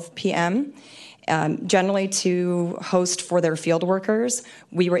 12 p.m., generally to host for their field workers.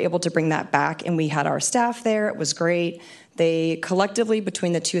 We were able to bring that back, and we had our staff there. It was great. They collectively,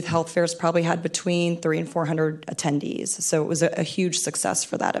 between the 2 health fairs, probably had between 300 and 400 attendees. So it was a huge success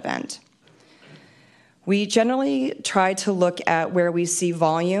for that event. We generally try to look at where we see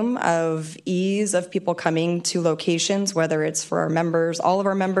volume of ease of people coming to locations, whether it's for our members, all of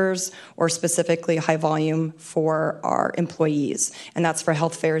our members, or specifically high volume for our employees. And that's for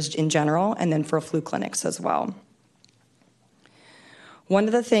health fairs in general, and then for flu clinics as well. One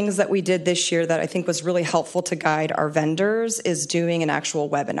of the things that we did this year that I think was really helpful to guide our vendors is doing an actual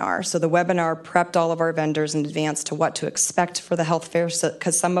webinar. So the webinar prepped all of our vendors in advance to what to expect for the health fair,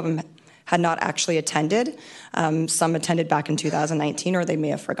 because some of them had not actually attended. Some attended back in 2019, or they may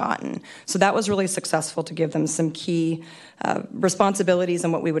have forgotten. So that was really successful to give them some key responsibilities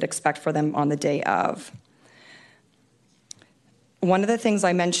and what we would expect for them on the day of. One of the things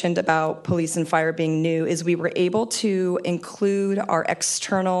I mentioned about police and fire being new is we were able to include our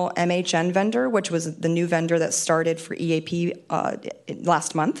external MHN vendor, which was the new vendor that started for EAP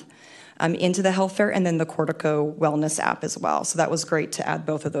last month, into the health fair, and then the Cortico Wellness app as well. So that was great to add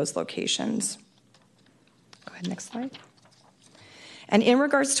both of those locations. Go ahead, next slide. And in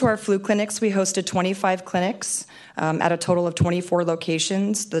regards to our flu clinics, we hosted 25 clinics at a total of 24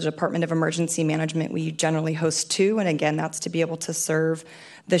 locations. The Department of Emergency Management, we generally host 2, and again, that's to be able to serve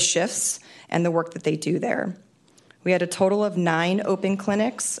the shifts and the work that they do there. We had a total of 9 open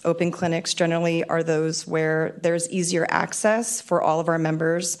clinics. Open clinics generally are those where there's easier access for all of our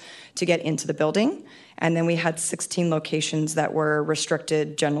members to get into the building. And then we had 16 locations that were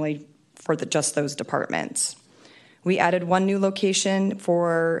restricted generally for just those departments. We added one new location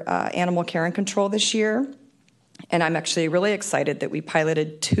for animal care and control this year. And I'm actually really excited that we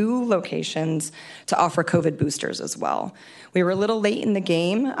piloted 2 locations to offer COVID boosters as well. We were a little late in the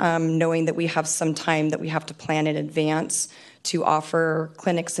game, knowing that we have some time that we have to plan in advance to offer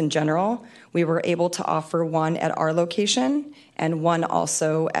clinics in general. We were able to offer one at our location and one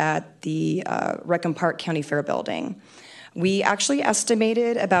also at the Reckham Park County Fair building. We actually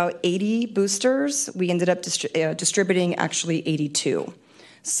estimated about 80 boosters. We ended up distributing actually 82.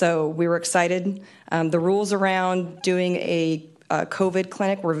 So we were excited. The rules around doing a COVID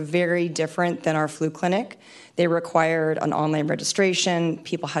clinic were very different than our flu clinic. They required an online registration.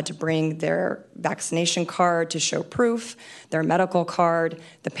 People had to bring their vaccination card to show proof, their medical card.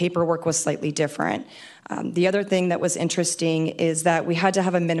 The paperwork was slightly different. The other thing that was interesting is that we had to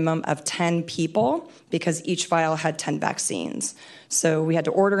have a minimum of 10 people because each vial had 10 vaccines. So we had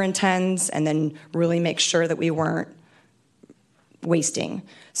to order in 10s and then really make sure that we weren't wasting.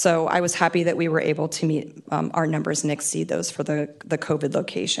 So I was happy that we were able to meet our numbers and exceed those for the COVID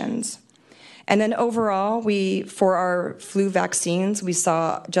locations. And then overall, for our flu vaccines, we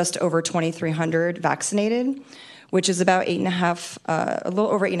saw just over 2,300 vaccinated, which is about a little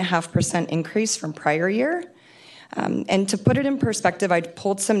over 8.5% increase from prior year. And to put it in perspective, I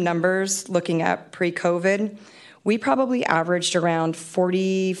pulled some numbers looking at pre-COVID. We probably averaged around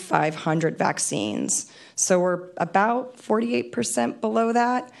 4,500 vaccines. So we're about 48% below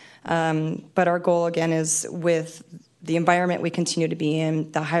that. But our goal, again, is with the environment we continue to be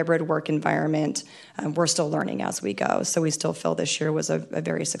in, the hybrid work environment, we're still learning as we go. So we still feel this year was a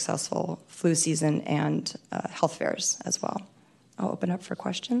very successful flu season and health fairs as well. I'll open up for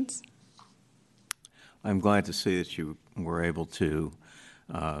questions. I'm glad to see that you were able to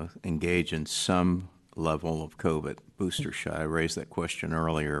engage in some level of COVID booster shot. I raised that question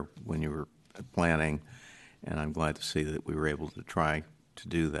earlier when you were planning, and I'm glad to see that we were able to try to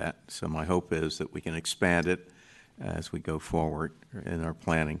do that. So my hope is that we can expand it as we go forward in our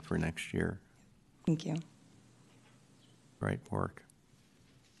planning for next year. Thank you. Great work.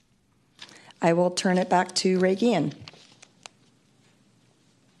 I will turn it back to Ray Guillen.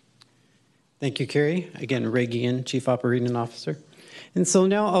 Thank you, Carrie. Again, Ray Guillen, Chief Operating Officer. And so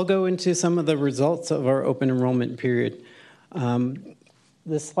now I'll go into some of the results of our open enrollment period.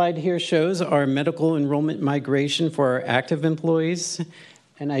 This slide here shows our medical enrollment migration for our active employees.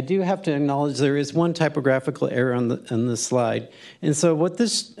 And I do have to acknowledge there is one typographical error on the slide. And so what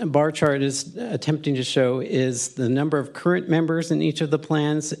this bar chart is attempting to show is the number of current members in each of the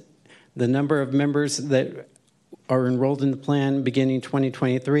plans, the number of members that are enrolled in the plan beginning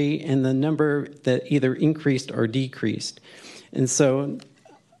 2023, and the number that either increased or decreased. And so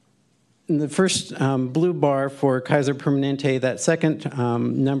in the first blue bar for Kaiser Permanente, that second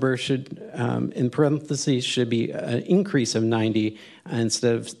number should, in parentheses, should be an increase of 90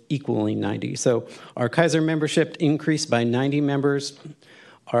 instead of equaling 90. So our Kaiser membership increased by 90 members.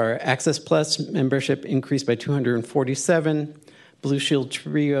 Our Access Plus membership increased by 247. Blue Shield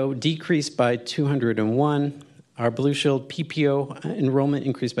Trio decreased by 201. Our Blue Shield PPO enrollment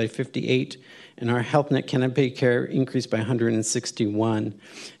increased by 58. And our HealthNet Canopy Care increased by 161.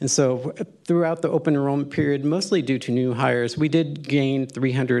 And so throughout the open enrollment period, mostly due to new hires, we did gain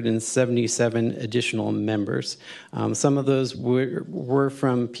 377 additional members. Some of those were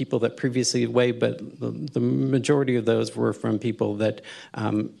from people that previously waived, but the majority of those were from people that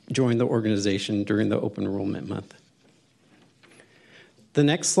joined the organization during the open enrollment month. The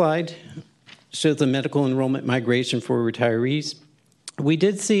next slide shows the medical enrollment migration for retirees. We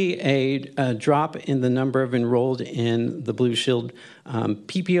did see a drop in the number of enrolled in the Blue Shield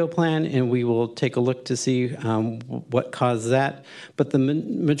PPO plan, and we will take a look to see what caused that. But the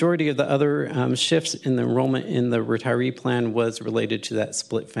majority of the other shifts in the enrollment in the retiree plan was related to that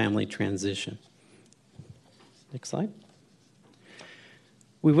split family transition. Next slide.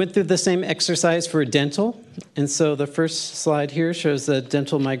 We went through the same exercise for dental, and so the first slide here shows the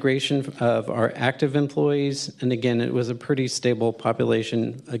dental migration of our active employees, and again, it was a pretty stable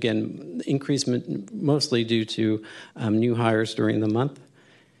population, again, increase mostly due to new hires during the month.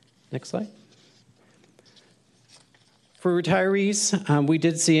 Next slide. For retirees, we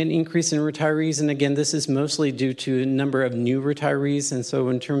did see an increase in retirees, and again, this is mostly due to a number of new retirees, and so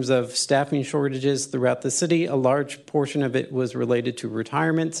in terms of staffing shortages throughout the city, a large portion of it was related to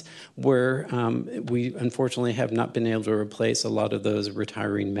retirements, where we unfortunately have not been able to replace a lot of those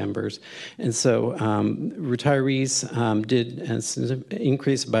retiring members. And so retirees did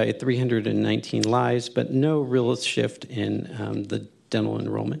increase by 319 lives, but no real shift in the dental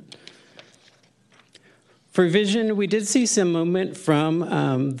enrollment. For vision, we did see some movement from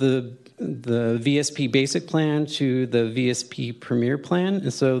the the VSP Basic Plan to the VSP Premier Plan.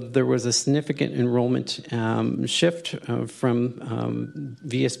 And so there was a significant enrollment shift from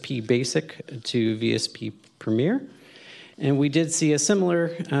VSP Basic to VSP Premier. And we did see a similar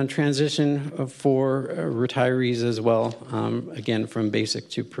transition for retirees as well, again, from basic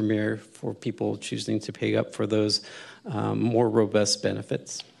to premier for people choosing to pay up for those more robust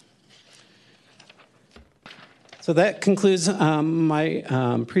benefits. So that concludes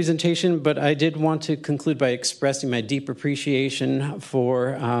my presentation, but I did want to conclude by expressing my deep appreciation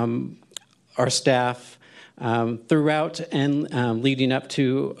for our staff throughout and leading up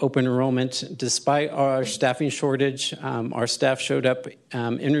to open enrollment. Despite our staffing shortage, our staff showed up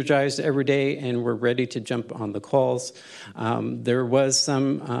energized every day and were ready to jump on the calls. There was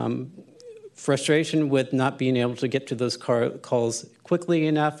some frustration with not being able to get to those calls quickly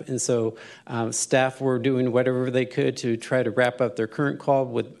enough, and so staff were doing whatever they could to try to wrap up their current call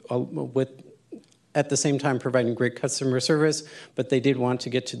with at the same time providing great customer service, but they did want to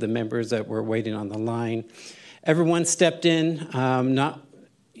get to the members that were waiting on the line. Everyone stepped in, not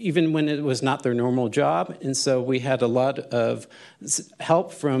even when it was not their normal job, and so we had a lot of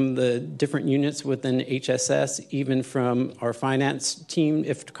help from the different units within HSS, even from our finance team,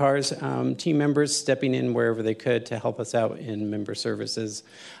 IFTCAR's team members stepping in wherever they could to help us out in member services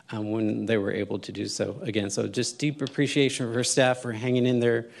when they were able to do so. Again, so just deep appreciation for staff for hanging in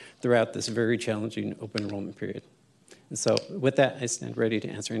there throughout this very challenging open enrollment period. And so with that, I stand ready to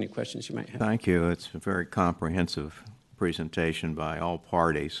answer any questions you might have. Thank you. It's a very comprehensive presentation by all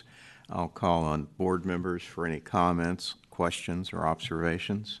parties. I'll call on board members for any comments, questions, or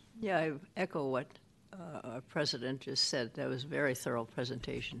observations. Yeah, I echo what our president just said. That was a very thorough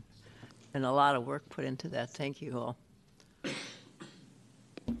presentation and a lot of work put into that. Thank you all.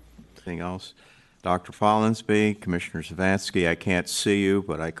 Anything else? Dr. Follansbee, Commissioner Zavansky, I can't see you,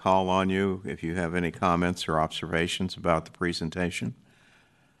 but I call on you if you have any comments or observations about the presentation.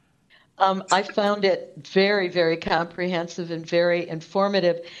 I found it very, very comprehensive and very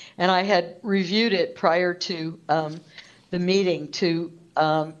informative, and I had reviewed it prior to the meeting to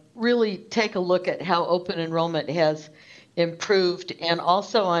really take a look at how open enrollment has improved. And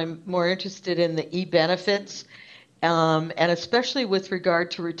also I'm more interested in the e-benefits, and especially with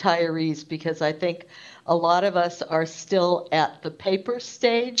regard to retirees, because I think a lot of us are still at the paper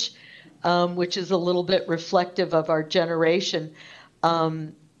stage, which is a little bit reflective of our generation.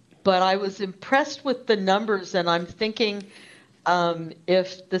 But I was impressed with the numbers, and I'm thinking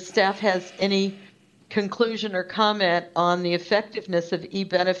if the staff has any conclusion or comment on the effectiveness of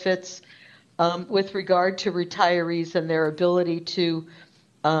e-benefits with regard to retirees and their ability to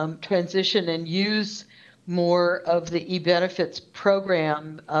transition and use more of the e-benefits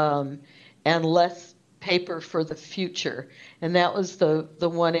program and less paper for the future. And that was the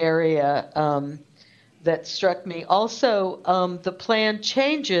one area that struck me. Also, the plan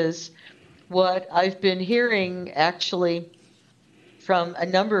changes what I've been hearing actually from a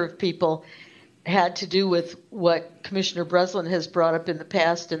number of people had to do with what Commissioner Breslin has brought up in the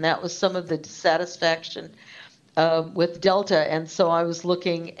past, and that was some of the dissatisfaction with Delta. And so I was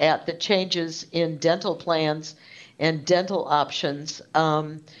looking at the changes in dental plans and dental options.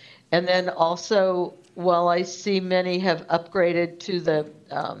 And then also, while I see many have upgraded to the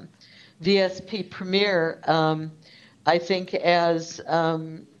VSP Premier, I think as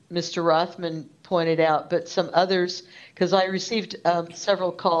Mr. Rothman pointed out, but some others, because I received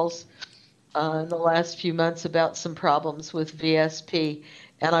several calls in the last few months about some problems with VSP,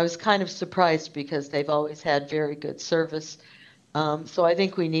 and I was kind of surprised because they've always had very good service. So I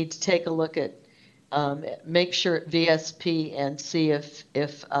think we need to take a look at, make sure at VSP and see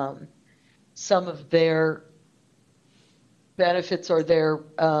if some of their benefits or their,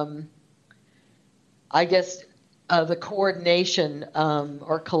 I guess, the coordination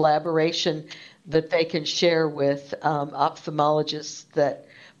or collaboration that they can share with ophthalmologists that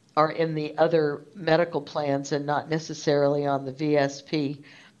are in the other medical plans and not necessarily on the VSP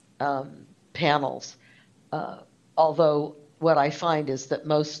panels. Although what I find is that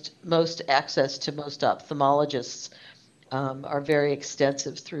most access to most ophthalmologists are very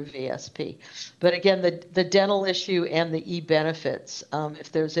extensive through VSP. But again, the dental issue and the e-benefits,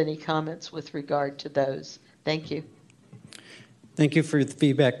 if there's any comments with regard to those. Thank you. Thank you for the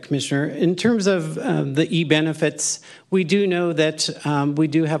feedback, Commissioner. In terms of the e-benefits, we do know that we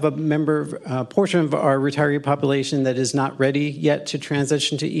do have a portion of our retiree population that is not ready yet to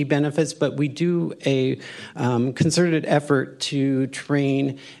transition to e-benefits, but we do a concerted effort to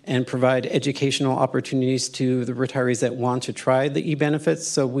train and provide educational opportunities to the retirees that want to try the e-benefits.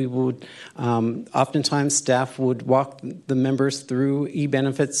 So we would, oftentimes staff would walk the members through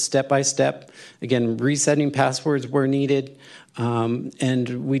e-benefits step by step, again, resetting passwords where needed.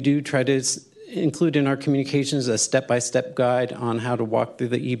 And we do try to include in our communications a step-by-step guide on how to walk through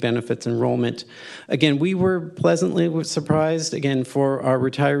the e-benefits enrollment. Again, we were pleasantly surprised. Again, for our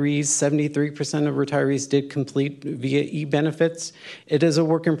retirees, 73% of retirees did complete via e-benefits. It is a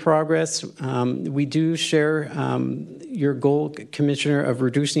work in progress. We do share your goal, Commissioner, of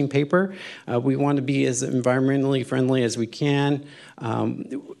reducing paper. We want to be as environmentally friendly as we can.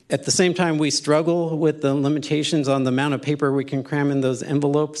 At the same time, we struggle with the limitations on the amount of paper we can cram in those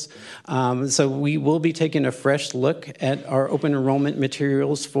envelopes. So we will be taking a fresh look at our open enrollment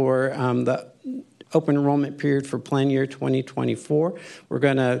materials for the open enrollment period for plan year 2024. We're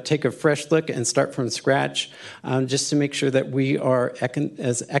going to take a fresh look and start from scratch just to make sure that we are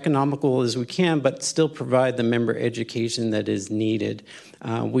as economical as we can, but still provide the member education that is needed.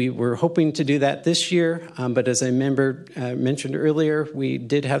 We were hoping to do that this year, but as a member mentioned earlier, we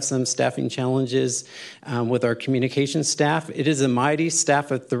did have some staffing challenges with our communications staff. It is a mighty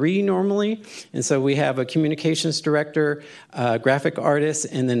staff of 3 normally, and so we have a communications director, a graphic artist,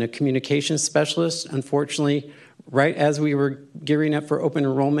 and then a communications specialist. Unfortunately, right as we were gearing up for open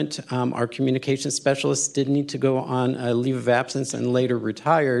enrollment, our communications specialist did need to go on a leave of absence and later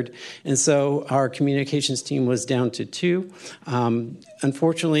retired. And so our communications team was down to 2.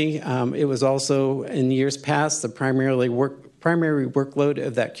 Unfortunately, it was also in years past the primary workload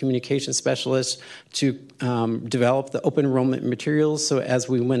of that communication specialist to develop the open enrollment materials. So as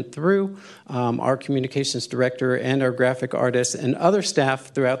we went through, our communications director and our graphic artists and other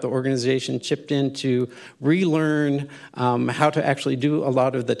staff throughout the organization chipped in to relearn how to actually do a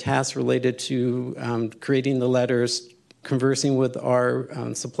lot of the tasks related to creating the letters, conversing with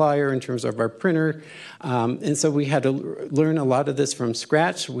our supplier in terms of our printer. And so we had to learn a lot of this from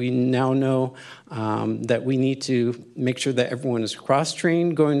scratch. We now know that we need to make sure that everyone is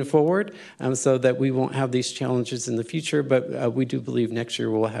cross-trained going forward so that we won't have these challenges in the future. But we do believe next year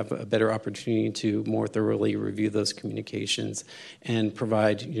we'll have a better opportunity to more thoroughly review those communications and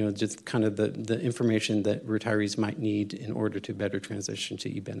provide, just kind of the information that retirees might need in order to better transition to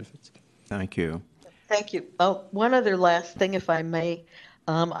e-benefits. Thank you. Thank you. One other last thing, if I may.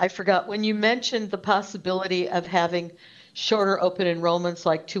 I forgot, when you mentioned the possibility of having shorter open enrollments,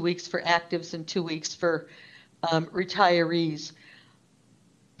 like 2 weeks for actives and 2 weeks for retirees,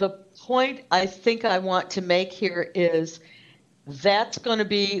 the point I think I want to make here is that's going to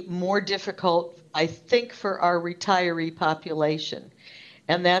be more difficult, I think, for our retiree population.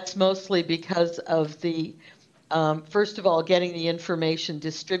 And that's mostly because of the, first of all, getting the information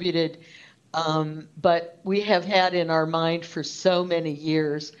distributed. But we have had in our mind for so many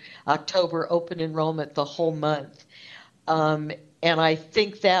years October open enrollment the whole month. And I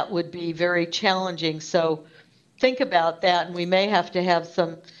think that would be very challenging. So think about that, and we may have to have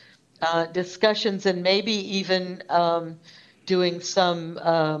some discussions and maybe even doing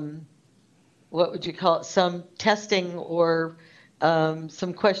some, what would you call it, some testing or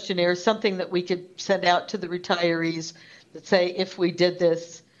some questionnaires, something that we could send out to the retirees that say, if we did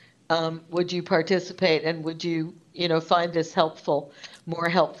this, would you participate, and would you, find this helpful, more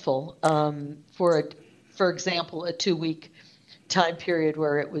helpful for example, a 2-week time period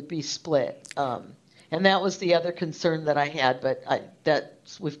where it would be split. And that was the other concern that I had, but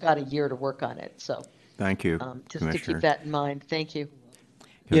we've got a year to work on it. So thank you, just to keep that in mind. Thank you.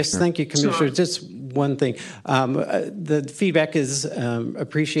 Yes, thank you, Commissioner. Just one thing. The feedback is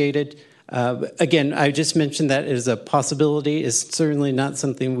appreciated. Again, I just mentioned that as a possibility. It's certainly not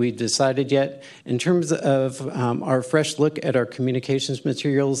something we decided yet. In terms of our fresh look at our communications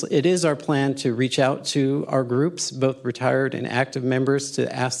materials, it is our plan to reach out to our groups, both retired and active members,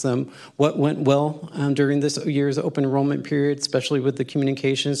 to ask them what went well during this year's open enrollment period, especially with the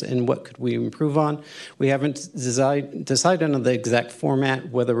communications, and what could we improve on. We haven't decided on the exact format,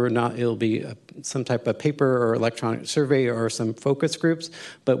 whether or not it'll be some type of paper or electronic survey or some focus groups,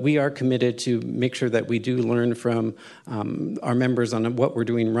 but we are committed to make sure that we do learn from our members on what we're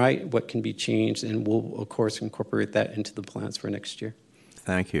doing right, what can be changed, and we'll, of course, incorporate that into the plans for next year.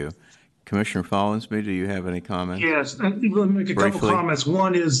 Thank you. Commissioner Follinsby, do you have any comments? Yes, let me make a couple Briefly. comments.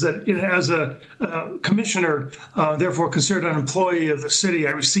 One is that as a commissioner, therefore considered an employee of the city,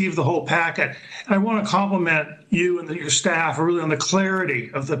 I received the whole packet. And I want to compliment you and your staff really on the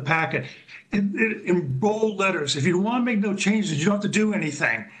clarity of the packet. In bold letters, if you want to make no changes, you don't have to do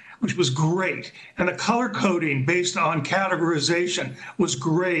anything, which was great. And the color coding based on categorization was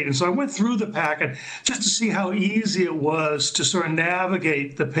great. And so I went through the packet just to see how easy it was to sort of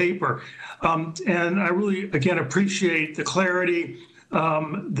navigate the paper. And I really, again, appreciate the clarity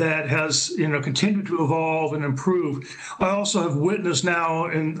that has, continued to evolve and improve. I also have witnessed now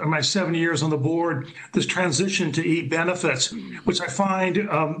in my 7 years on the board, this transition to e-benefits, which I find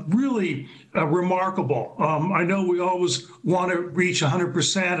really remarkable. I know we always want to reach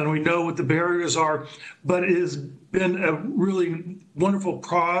 100% and we know what the barriers are, but it has been a really wonderful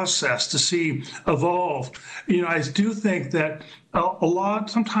process to see evolve. I do think that a lot,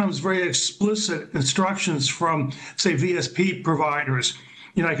 sometimes very explicit instructions from, say, VSP providers.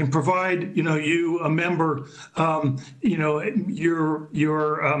 I can provide, you, a member, your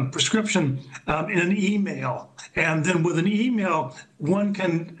prescription in an email. And then with an email, one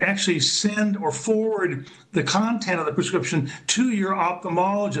can actually send or forward the content of the prescription to your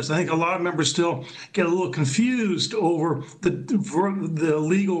ophthalmologist. I think a lot of members still get a little confused over the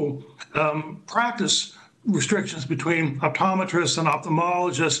legal practice restrictions between optometrists and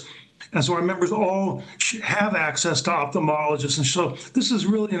ophthalmologists. And so our members all have access to ophthalmologists. And so this is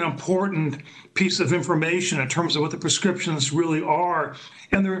really an important piece of information in terms of what the prescriptions really are.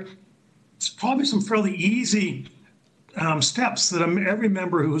 And there's probably some fairly easy steps that every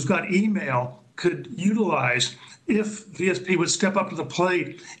member who's got email could utilize if VSP would step up to the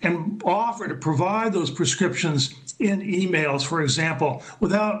plate and offer to provide those prescriptions in emails, for example,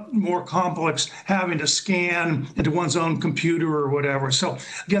 without more complex having to scan into one's own computer or whatever. So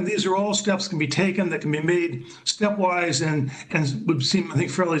again, these are all steps that can be taken that can be made stepwise and would seem, I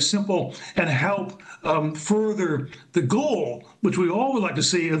think, fairly simple and help further the goal, which we all would like to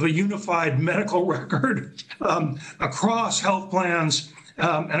see, of a unified medical record across health plans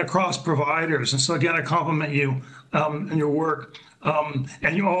and across providers. And so again, I compliment you and your work.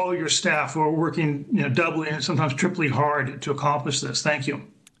 And all your staff who are working doubly and sometimes triply hard to accomplish this. Thank you.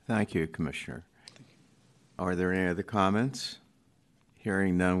 Thank you, Commissioner. Are there any other comments?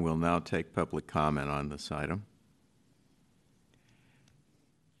 Hearing none, we'll now take public comment on this item.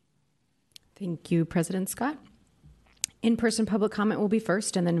 Thank you, President Scott. In-person public comment will be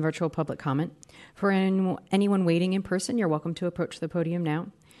first and then virtual public comment. For anyone waiting in person, you're welcome to approach the podium now.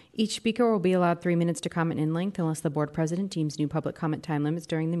 Each speaker will be allowed 3 minutes to comment in length unless the board president deems new public comment time limits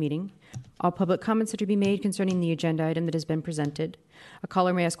during the meeting. All public comments are to be made concerning the agenda item that has been presented. A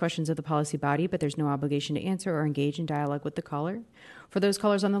caller may ask questions of the policy body, but there's no obligation to answer or engage in dialogue with the caller. For those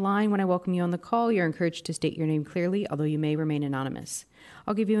callers on the line, when I welcome you on the call, you're encouraged to state your name clearly, although you may remain anonymous.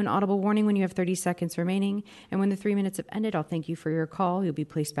 I'll give you an audible warning when you have 30 seconds remaining, and when the 3 minutes have ended, I'll thank you for your call. You'll be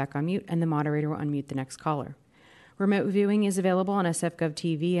placed back on mute, and the moderator will unmute the next caller. Remote viewing is available on SF.gov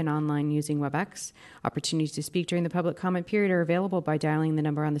TV and online using WebEx. Opportunities to speak during the public comment period are available by dialing the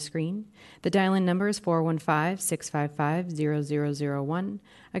number on the screen. The dial-in number is 415-655-0001.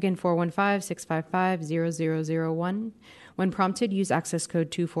 Again, 415-655-0001. When prompted, use access code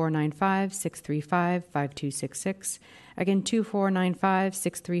 2495-635-5266. Again,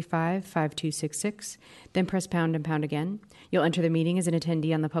 2495-635-5266. Then press pound and pound again. You'll enter the meeting as an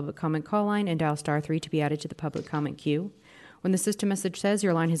attendee on the public comment call line and dial *3 to be added to the public comment queue. When the system message says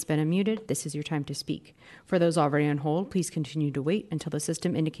your line has been unmuted, this is your time to speak. For those already on hold, please continue to wait until the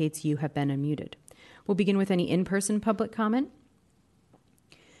system indicates you have been unmuted. We'll begin with any in-person public comment.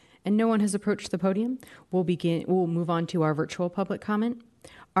 And no one has approached the podium. We'll move on to our virtual public comment.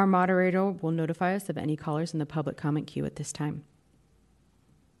 Our moderator will notify us of any callers in the public comment queue at this time.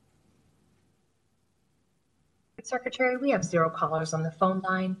 Secretary, we have 0 callers on the phone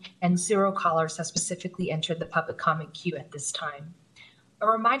line and 0 callers have specifically entered the public comment queue at this time. A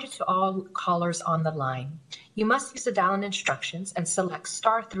reminder to all callers on the line, you must use the dial-in instructions and select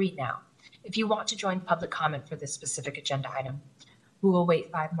 *3 now if you want to join public comment for this specific agenda item. We will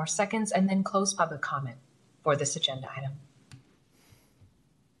wait 5 more seconds and then close public comment for this agenda item.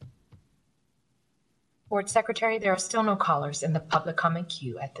 Board Secretary, there are still no callers in the public comment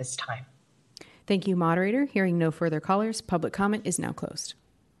queue at this time. Thank you, moderator. Hearing no further callers, public comment is now closed.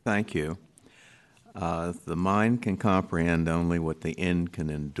 Thank you. The mind can comprehend only what the end can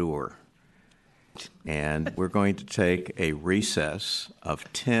endure. And we're going to take a recess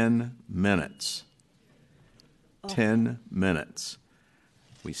of 10 minutes. 10 minutes.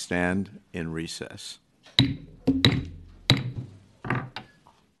 We stand in recess.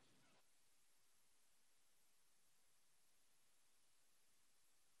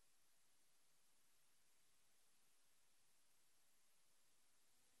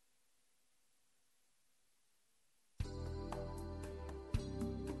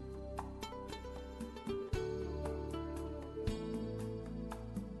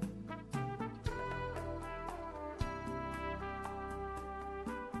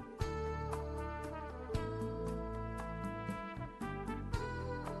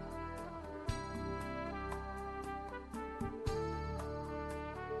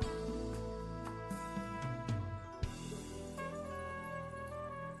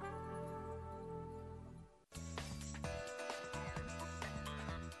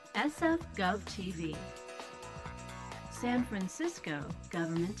 SF Gov TV, San Francisco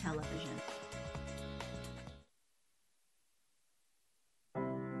Government Television.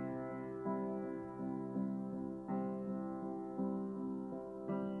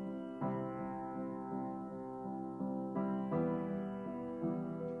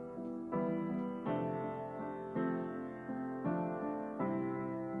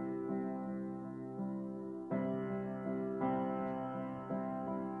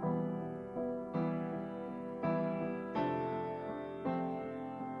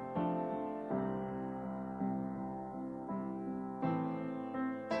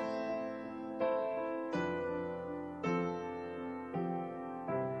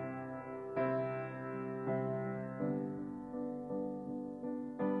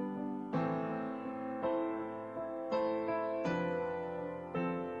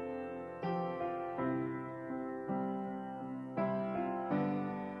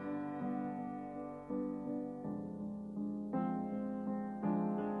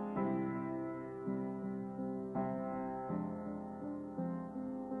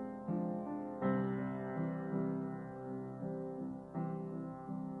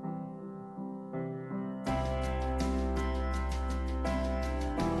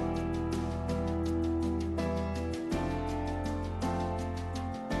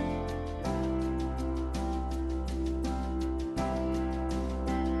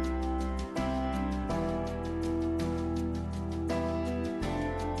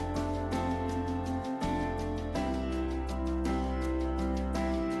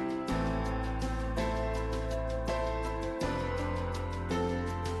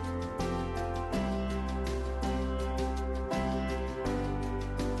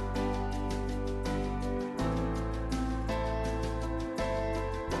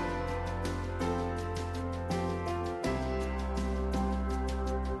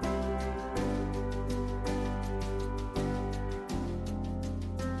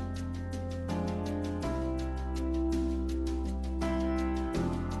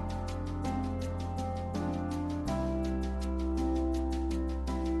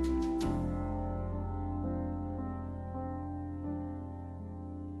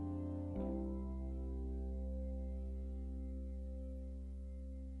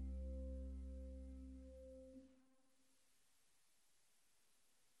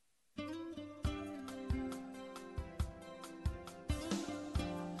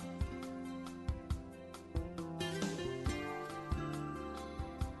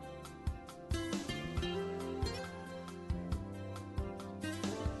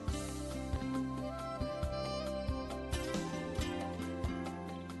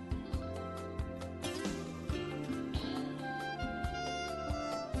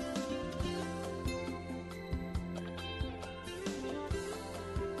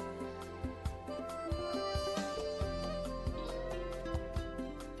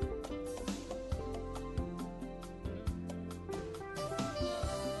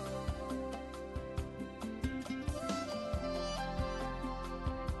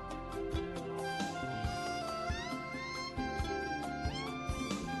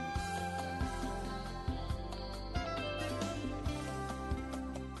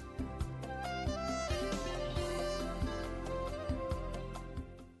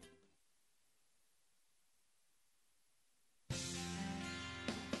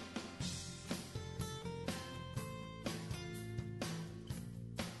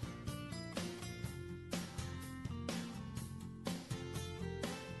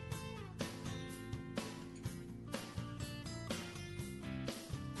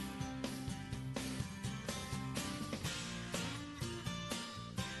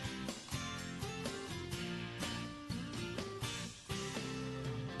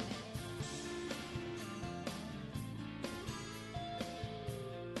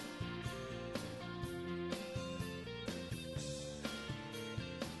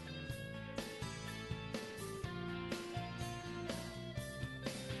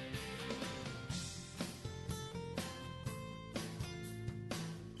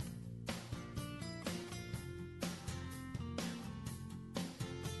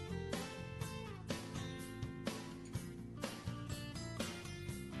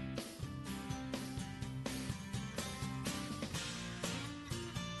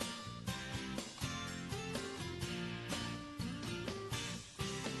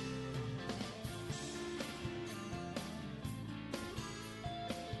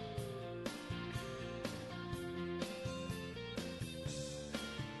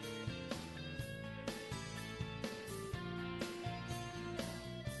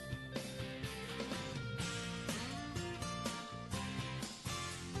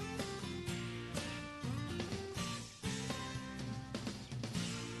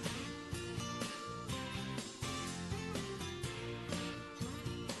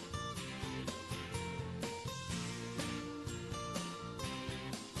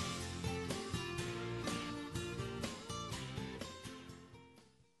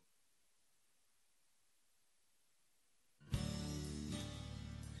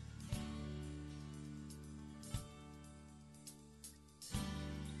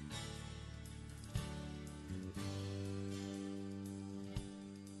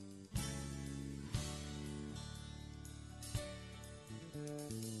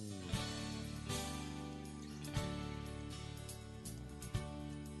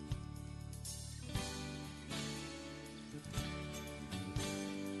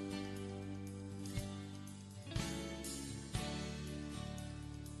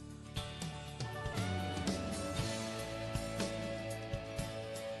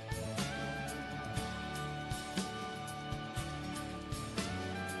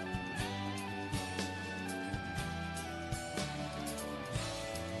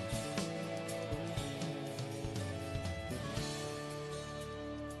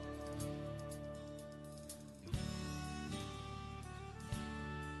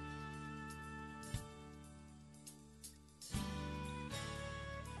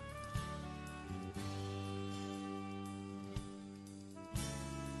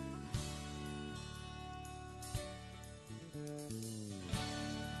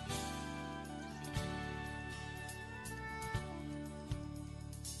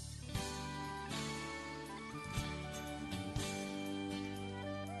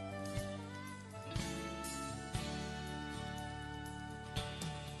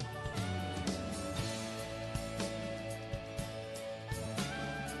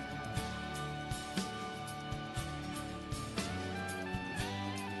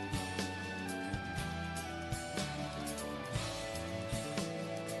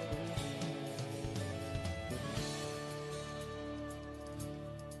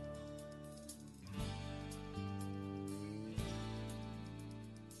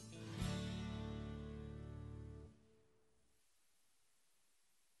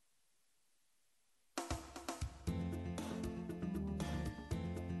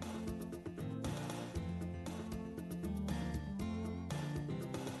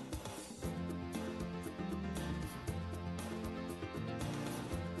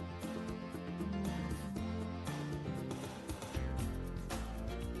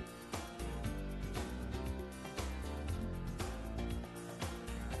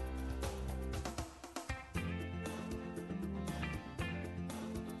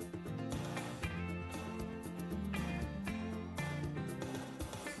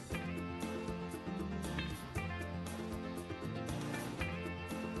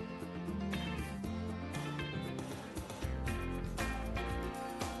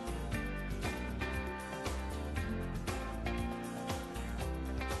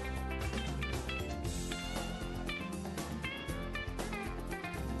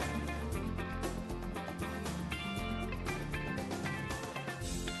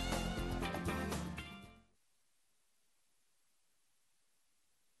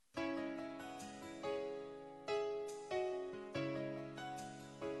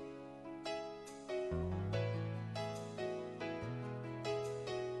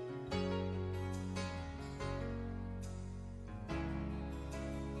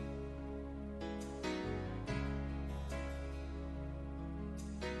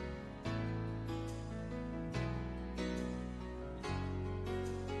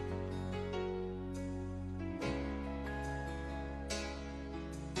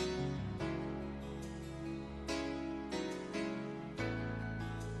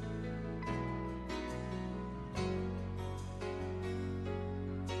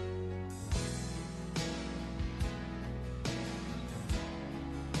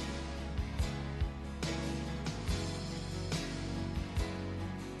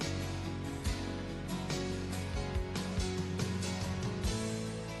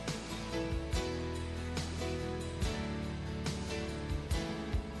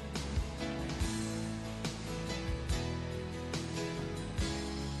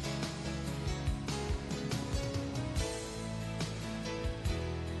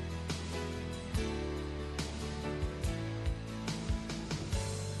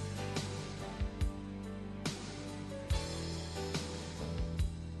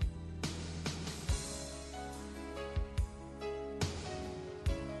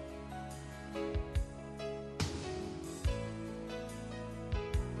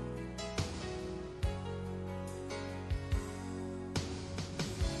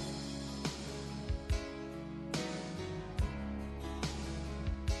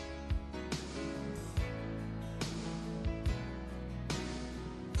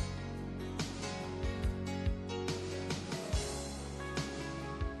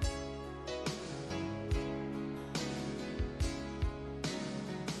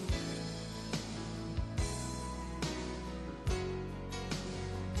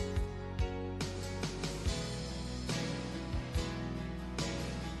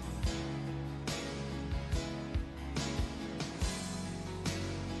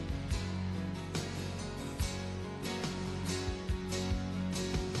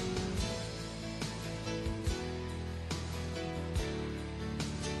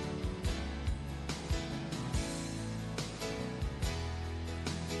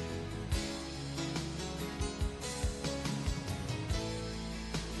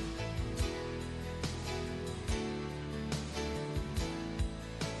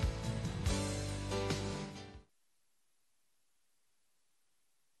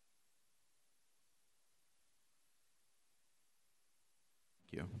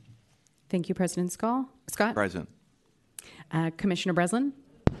 you. Thank you, President Scott. Present. Commissioner Breslin.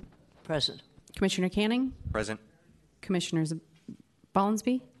 Present. Commissioner Canning. Present. Commissioners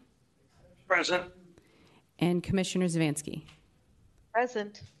Follansby. Present. And Commissioner Zavansky.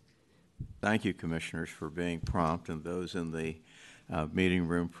 Present. Thank you, Commissioners, for being prompt, and those in the meeting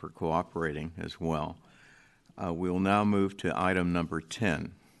room for cooperating as well. We will now move to item number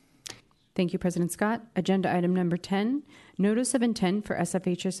 10. Thank you, President Scott. Agenda item number 10, notice of intent for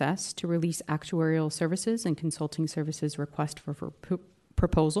SFHSS to release actuarial services and consulting services request for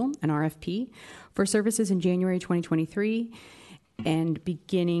proposal, an RFP, for services in January 2023 and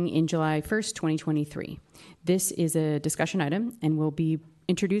beginning in July 1st, 2023. This is a discussion item and will be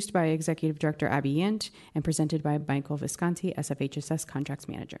introduced by Executive Director Abby Yant and presented by Michael Visconti, SFHSS Contracts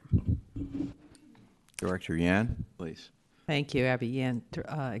Manager. Director Yan, please. Thank you, Abby Yant,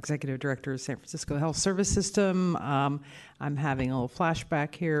 Executive Director of San Francisco Health Service System. I'm having a little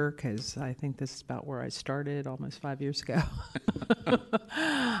flashback here because I think this is about where I started almost 5 years ago.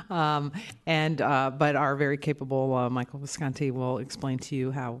 But our very capable Michael Visconti will explain to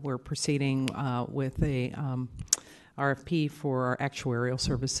you how we're proceeding with a RFP for our actuarial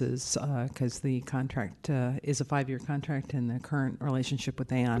services because the contract is a 5-year contract and the current relationship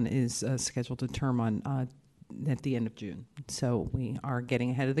with Aon is scheduled to term on at the end of June. So we are getting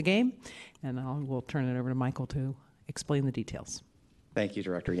ahead of the game, and we'll turn it over to Michael to explain the details. Thank you,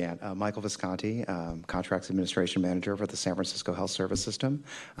 Director Yant. Michael Visconti, Contracts Administration Manager for the San Francisco Health Service System.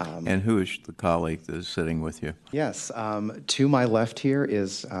 And who is the colleague that is sitting with you? Yes, to my left here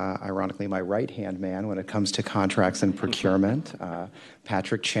is, ironically, my right-hand man when it comes to contracts and procurement.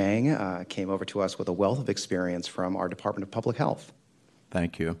 Patrick Chang came over to us with a wealth of experience from our Department of Public Health.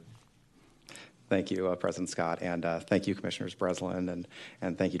 Thank you. Thank you, President Scott, and thank you, Commissioners Breslin,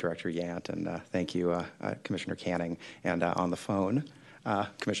 and thank you, Director Yant, and thank you, Commissioner Canning, and on the phone,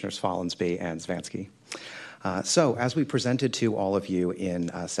 Commissioners Follansby and Zavansky. So, as we presented to all of you in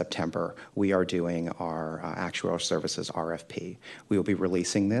September, we are doing our actuarial services RFP. We will be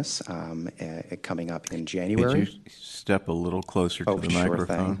releasing this coming up in January. Could you step a little closer to the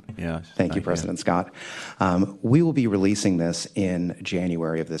microphone? Thing. Yes. Thank you, President Scott. We will be releasing this in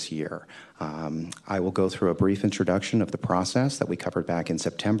January of this year. I will go through a brief introduction of the process that we covered back in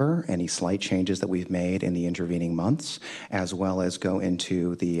September, any slight changes that we've made in the intervening months, as well as go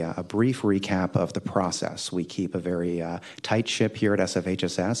into a brief recap of the process. We keep a very tight ship here at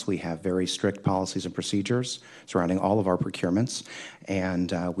SFHSS. We have very strict policies and procedures surrounding all of our procurements,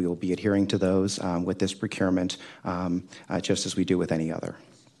 and we will be adhering to those with this procurement just as we do with any other.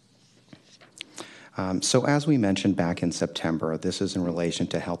 So as we mentioned back in September, this is in relation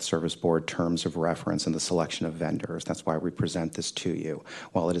to Health Service Board terms of reference and the selection of vendors. That's why we present this to you.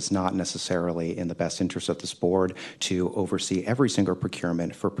 While it is not necessarily in the best interest of this board to oversee every single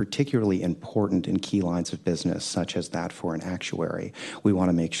procurement for particularly important and key lines of business, such as that for an actuary, we want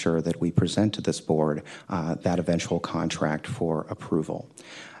to make sure that we present to this board that eventual contract for approval.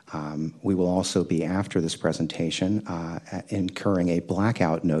 We will also be, after this presentation, incurring a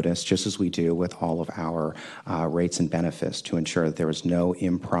blackout notice, just as we do with all of our rates and benefits, to ensure that there is no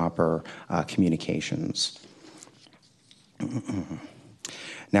improper communications.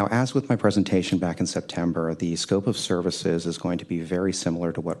 Now, as with my presentation back in September, the scope of services is going to be very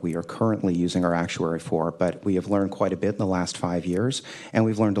similar to what we are currently using our actuary for, but we have learned quite a bit in the last 5 years, and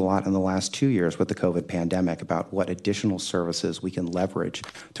we've learned a lot in the last 2 years with the COVID pandemic about what additional services we can leverage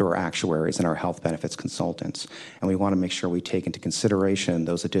through our actuaries and our health benefits consultants. And we want to make sure we take into consideration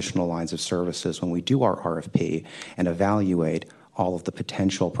those additional lines of services when we do our RFP and evaluate all of the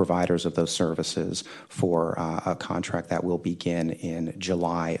potential providers of those services for a contract that will begin in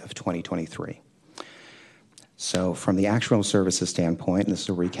July of 2023. So from the actuarial services standpoint, and this is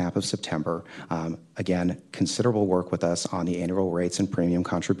a recap of September, again, considerable work with us on the annual rates and premium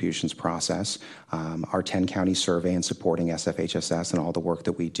contributions process, our 10-county survey and supporting SFHSS and all the work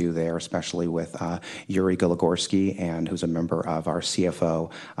that we do there, especially with Yuri Goligorsky, and who's a member of our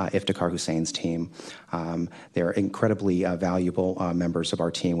CFO, Iftikhar Hussein's team. They're incredibly valuable members of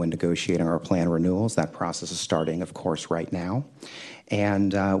our team when negotiating our plan renewals. That process is starting, of course, right now.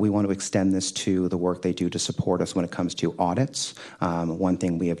 And we want to extend this to the work they do to support us when it comes to audits. One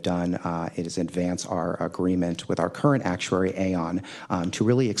thing we have done is advance our agreement with our current actuary, Aon, to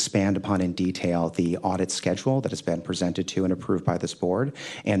really expand upon in detail the audit schedule that has been presented to and approved by this board,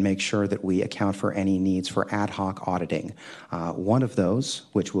 and make sure that we account for any needs for ad hoc auditing. One of those,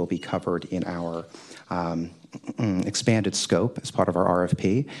 which will be covered in our expanded scope as part of our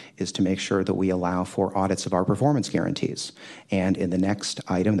RFP is to make sure that we allow for audits of our performance guarantees. And in the next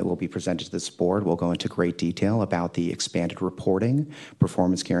item that will be presented to this board, we'll go into great detail about the expanded reporting,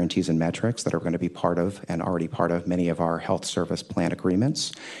 performance guarantees and metrics that are going to be part of and already part of many of our health service plan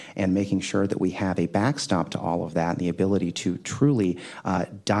agreements, and making sure that we have a backstop to all of that and the ability to truly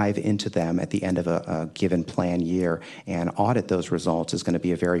dive into them at the end of a given plan year and audit those results is going to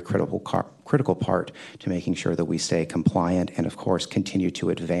be a very critical part to making sure that we stay compliant and, of course, continue to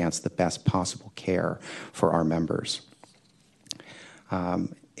advance the best possible care for our members.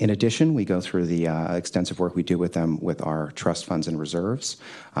 In addition, we go through the extensive work we do with them with our trust funds and reserves,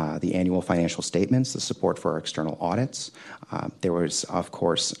 the annual financial statements, the support for our external audits. There was, of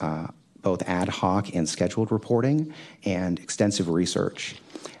course, both ad hoc and scheduled reporting and extensive research.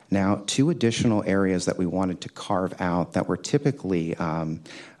 Now, two additional areas that we wanted to carve out that were typically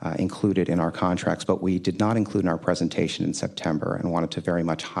included in our contracts, but we did not include in our presentation in September and wanted to very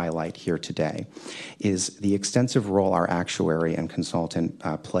much highlight here today, is the extensive role our actuary and consultant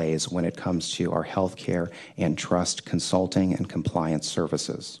plays when it comes to our healthcare and trust consulting and compliance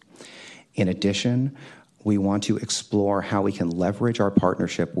services. In addition, we want to explore how we can leverage our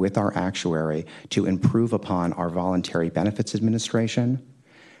partnership with our actuary to improve upon our voluntary benefits administration,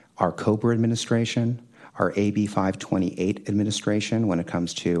 our COBRA administration, our AB 528 administration when it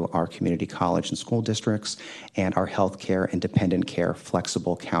comes to our community college and school districts, and our healthcare and dependent care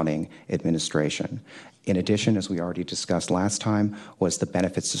flexible counting administration. In addition, as we already discussed last time, was the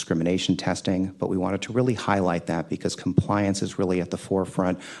benefits discrimination testing, but we wanted to really highlight that because compliance is really at the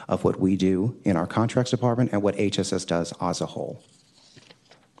forefront of what we do in our contracts department and what HSS does as a whole.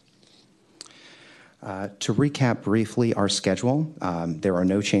 To recap briefly our schedule, there are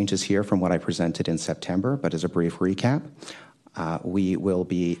no changes here from what I presented in September, but as a brief recap, we will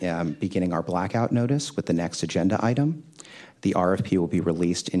be beginning our blackout notice with the next agenda item. The RFP will be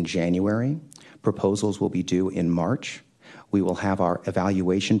released in January. Proposals will be due in March. We will have our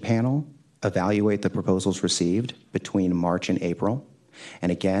evaluation panel evaluate the proposals received between March and April.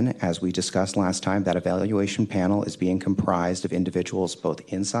 And again, as we discussed last time, that evaluation panel is being comprised of individuals both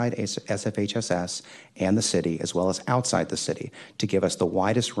inside SFHSS and the city, as well as outside the city, to give us the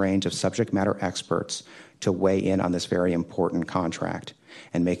widest range of subject matter experts to weigh in on this very important contract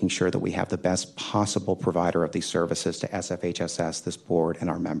and making sure that we have the best possible provider of these services to SFHSS, this board, and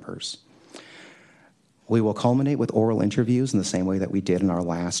our members. We will culminate with oral interviews in the same way that we did in our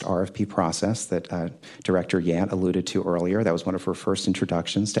last RFP process that Director Yant alluded to earlier. That was one of her first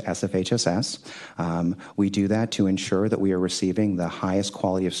introductions to SFHSS. We do that to ensure that we are receiving the highest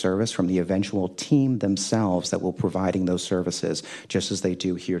quality of service from the eventual team themselves that will be providing those services, just as they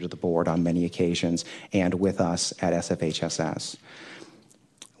do here to the board on many occasions and with us at SFHSS.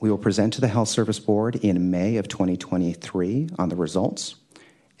 We will present to the Health Service Board in May of 2023 on the results.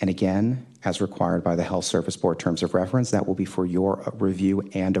 And again, as required by the Health Service Board Terms of Reference, that will be for your review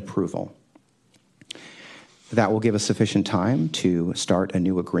and approval. That will give us sufficient time to start a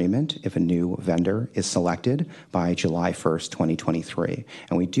new agreement if a new vendor is selected by July 1st, 2023.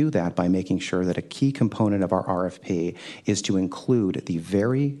 And we do that by making sure that a key component of our RFP is to include the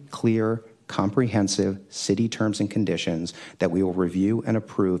very clear, comprehensive city terms and conditions that we will review and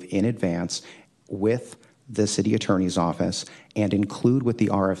approve in advance with the city attorney's office and include with the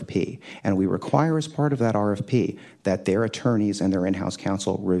RFP. And we require as part of that RFP that their attorneys and their in-house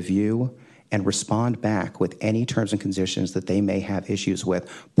counsel review and respond back with any terms and conditions that they may have issues with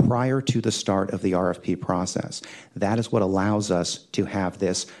prior to the start of the RFP process. That is what allows us to have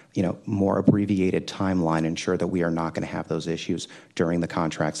this, more abbreviated timeline, ensure that we are not going to have those issues during the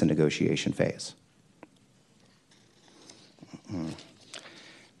contracts and negotiation phase.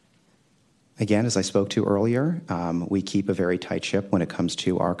 Again, as I spoke to earlier, we keep a very tight ship when it comes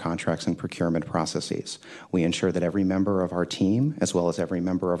to our contracts and procurement processes. We ensure that every member of our team, as well as every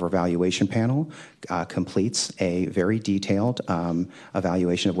member of our evaluation panel, completes a very detailed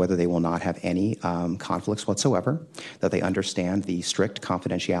evaluation of whether they will not have any conflicts whatsoever, that they understand the strict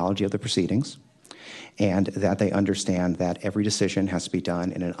confidentiality of the proceedings, and that they understand that every decision has to be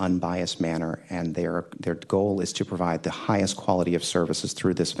done in an unbiased manner, and their goal is to provide the highest quality of services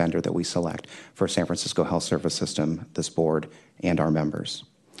through this vendor that we select for San Francisco Health Service System, this board, and our members.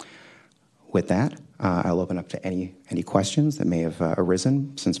 With that, I'll open up to any questions that may have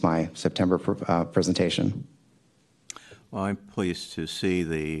arisen since my September presentation. Well, I'm pleased to see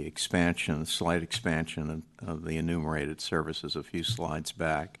the expansion, slight expansion of the enumerated services a few slides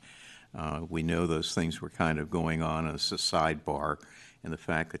back. We know those things were kind of going on as a sidebar, and the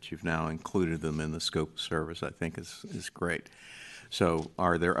fact that you've now included them in the scope of service, I think, is great. So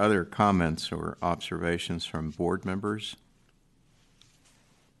are there other comments or observations from board members?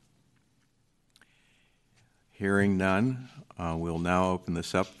 Hearing none, we'll now open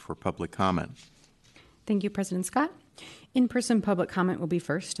this up for public comment. Thank you, President Scott. In-person public comment will be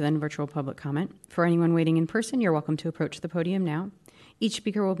first, then virtual public comment. For anyone waiting in person, you're welcome to approach the podium now. Each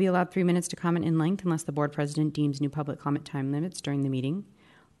speaker will be allowed 3 minutes to comment in length unless the board president deems new public comment time limits during the meeting.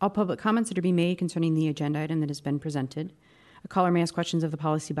 All public comments are to be made concerning the agenda item that has been presented. A caller may ask questions of the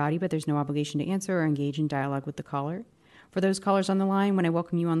policy body, but there's no obligation to answer or engage in dialogue with the caller. For those callers on the line, when I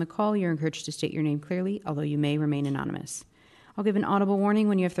welcome you on the call, you're encouraged to state your name clearly, although you may remain anonymous. I'll give an audible warning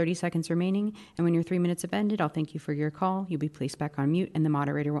when you have 30 seconds remaining, and when your 3 minutes have ended, I'll thank you for your call. You'll be placed back on mute, and the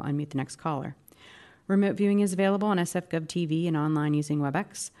moderator will unmute the next caller. Remote viewing is available on SF.gov TV and online using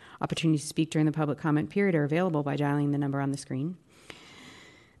WebEx. Opportunities to speak during the public comment period are available by dialing the number on the screen.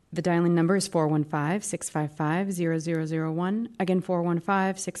 The dialing number is 415-655-0001. Again,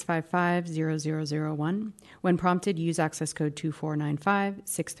 415-655-0001. When prompted, use access code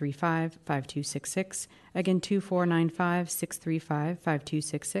 2495-635-5266. Again,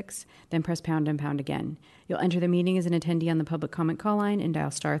 2495-635-5266. Then press pound and pound again. You'll enter the meeting as an attendee on the public comment call line and dial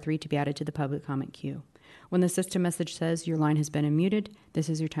 *3 to be added to the public comment queue. When the system message says your line has been unmuted, this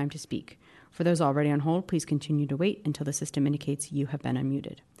is your time to speak. For those already on hold, please continue to wait until the system indicates you have been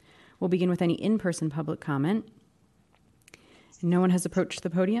unmuted. We'll begin with any in-person public comment. No one has approached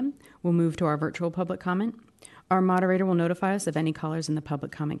the podium. We'll move to our virtual public comment. Our moderator will notify us of any callers in the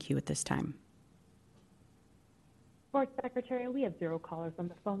public comment queue at this time. Board Secretary, we have 0 callers on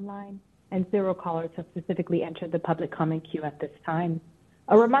the phone line, and 0 callers have specifically entered the public comment queue at this time.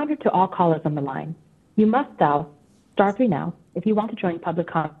 A reminder to all callers on the line, you must dial *3 now if you want to join public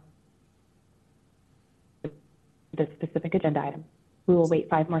comment for this specific agenda item. We will wait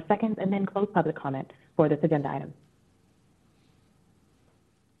 5 more seconds and then close public comment for this agenda item.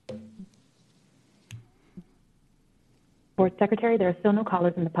 Board Secretary, there are still no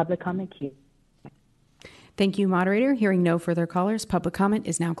callers in the public comment queue. Thank you, moderator. Hearing no further callers, public comment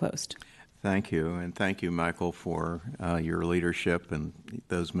is now closed. Thank you, and thank you, Michael, for your leadership and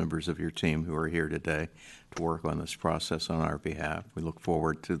those members of your team who are here today to work on this process on our behalf. We look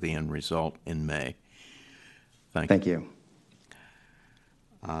forward to the end result in May. Thank you.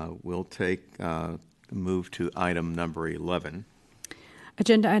 We'll move to item number 11.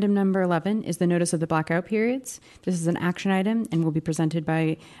 Agenda item number 11 is the notice of the blackout periods. This is an action item and will be presented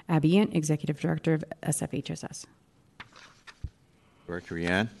by Abby Yant, Executive Director of SFHSS. Director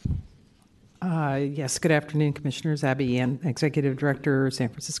Yan. Yes, good afternoon, Commissioners. Abby Yant, Executive Director, San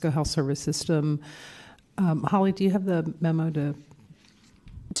Francisco Health Service System. Holly, do you have the memo to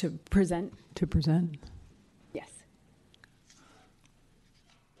present? Yes.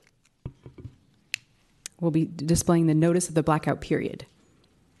 We'll be displaying the notice of the blackout period.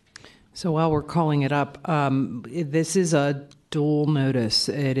 So while we're calling it up, this is a dual notice.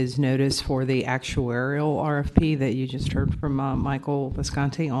 It is notice for the actuarial RFP that you just heard from Michael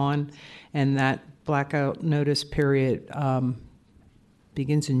Visconti on, and that blackout notice period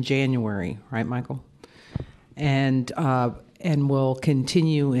begins in January, right, Michael? And will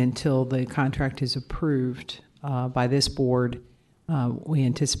continue until the contract is approved by this board. We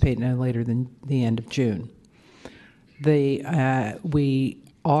anticipate no later than the end of June. We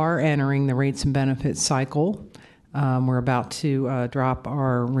are entering the rates and benefits cycle. We're about to drop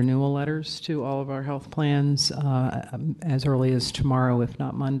our renewal letters to all of our health plans as early as tomorrow, if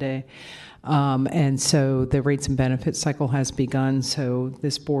not Monday. And so the rates and benefits cycle has begun. So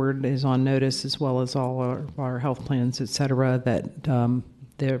this board is on notice, as well as all our health plans, et cetera, that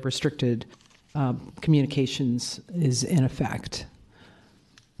the restricted communications is in effect.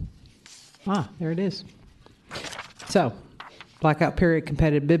 There it is. So, blackout period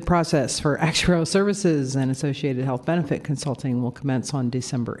competitive bid process for actuarial services and associated health benefit consulting will commence on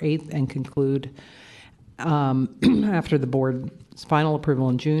December 8th and conclude after the board's final approval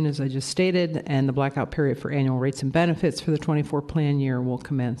in June, as I just stated, and the blackout period for annual rates and benefits for the 24 plan year will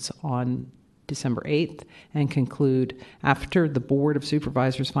commence on December 8th and conclude after the Board of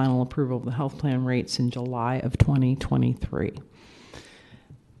Supervisors' final approval of the health plan rates in July of 2023.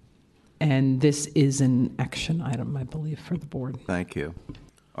 And this is an action item, I believe, for the board. Thank you.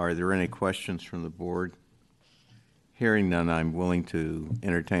 Are there any questions from the board? Hearing none, I'm willing to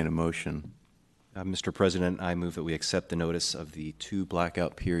entertain a motion. Mr. President, I move that we accept the notice of the 2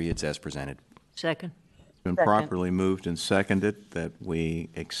 blackout periods as presented. Second. It's been properly moved and seconded that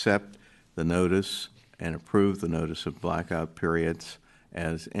we accept the notice and approve the notice of blackout periods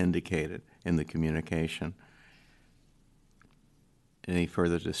as indicated in the communication. Any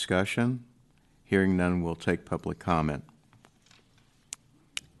further discussion? Hearing none, we'll take public comment.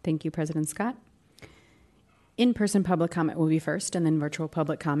 Thank you, President Scott. In-person public comment will be first, and then virtual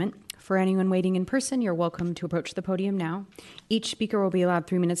public comment. For anyone waiting in person, you're welcome to approach the podium now. Each speaker will be allowed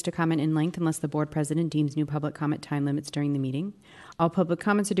 3 minutes to comment in length unless the board president deems new public comment time limits during the meeting. All public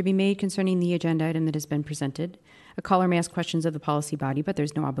comments are to be made concerning the agenda item that has been presented. A caller may ask questions of the policy body, but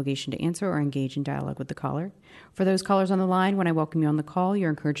there's no obligation to answer or engage in dialogue with the caller. For those callers on the line, when I welcome you on the call, you're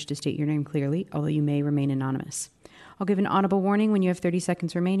encouraged to state your name clearly, although you may remain anonymous. I'll give an audible warning when you have 30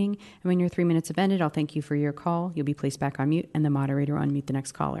 seconds remaining, and when your 3 minutes have ended, I'll thank you for your call. You'll be placed back on mute, and the moderator will unmute the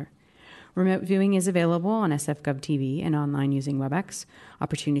next caller. Remote viewing is available on SF Gov TV and online using WebEx.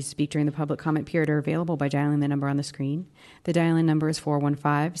 Opportunities to speak during the public comment period are available by dialing the number on the screen. The dial-in number is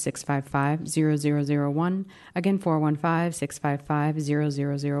 415-655-0001. Again,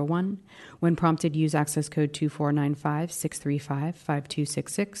 415-655-0001. When prompted, use access code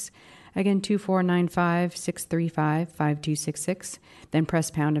 2495-635-5266. Again, 2495-635-5266. Then press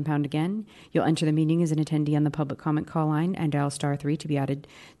pound and pound again. You'll enter the meeting as an attendee on the public comment call line and dial *3 to be added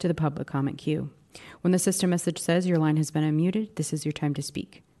to the public comment queue. When the system message says your line has been unmuted, this is your time to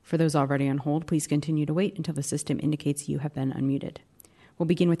speak. For those already on hold, please continue to wait until the system indicates you have been unmuted. We'll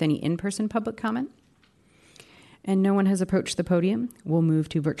begin with any in-person public comment. And no one has approached the podium. We'll move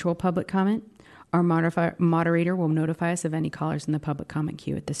to virtual public comment. Our moderator will notify us of any callers in the public comment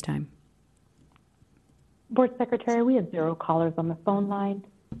queue at this time. Board Secretary, we have 0 callers on the phone line.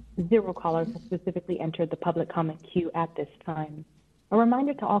 0 callers have specifically entered the public comment queue at this time. A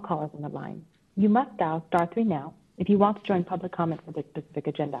reminder to all callers on the line, you must dial *3 now if you want to join public comment for this specific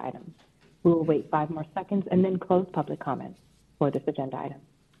agenda item. We will wait 5 more seconds and then close public comment for this agenda item.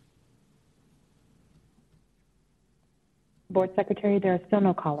 Board Secretary, there are still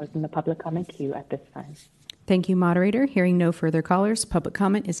no callers in the public comment queue at this time. Thank you, moderator. Hearing no further callers, public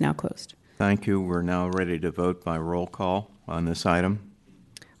comment is now closed. Thank you. We're now ready to vote by roll call on this item.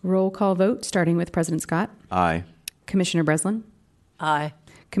 Roll call vote, starting with President Scott. Aye. Commissioner Breslin. Aye.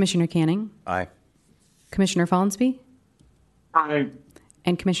 Commissioner Canning. Aye. Commissioner Follansbee. Aye.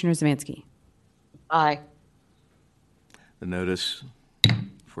 And Commissioner Zavansky. Aye. The notice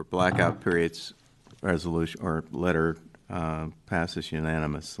for blackout periods resolution or letter passes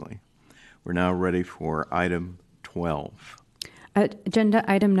unanimously. We're now ready for item 12. Agenda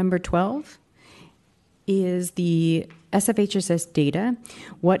item number 12 is the SFHSS data,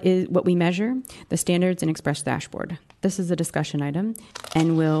 what we measure, the standards and express dashboard. This is a discussion item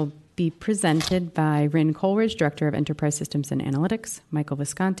and will be presented by Ryn Coleridge, Director of Enterprise Systems and Analytics, Michael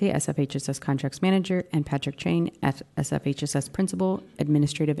Visconti, SFHSS Contracts Manager, and Patrick Chain, SFHSS Principal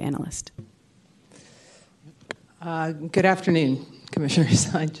Administrative Analyst. Good afternoon,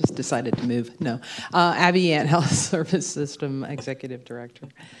 Commissioners. I just decided to move. No. Abby Yant, Health Service System Executive Director.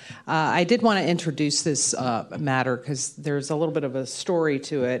 I did want to introduce this matter because there's a little bit of a story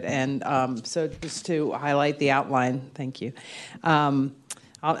to it. And so just to highlight the outline, thank you.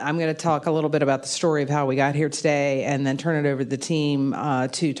 I'm going to talk a little bit about the story of how we got here today and then turn it over to the team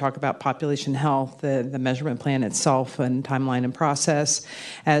to talk about population health, the measurement plan itself and timeline and process,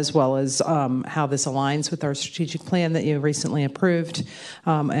 as well as how this aligns with our strategic plan that you recently approved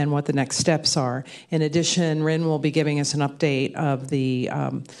and what the next steps are. In addition, Ryn will be giving us an update of the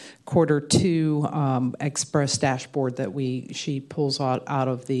Q2 Express dashboard that she pulls out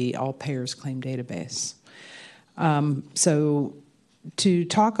of the All Payers Claim database. So to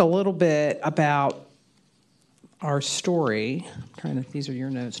talk a little bit about our story, these are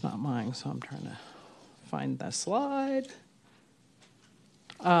your notes, not mine, so I'm trying to find the slide.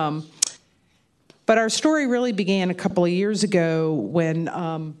 But our story really began a couple of years ago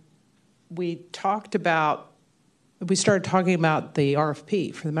when we started talking about the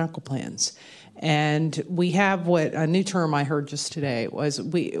RFP for the medical plans. And we have what a new term I heard just today was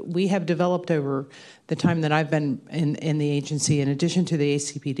we have developed over the time that I've been in the agency, in addition to the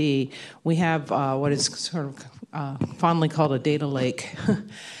ACPD, we have what is sort of fondly called a data lake,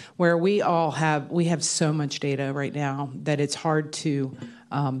 where we have so much data right now that it's hard to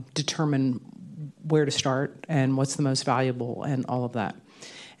determine where to start and what's the most valuable and all of that.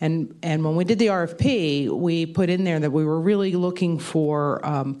 And when we did the RFP, we put in there that we were really looking for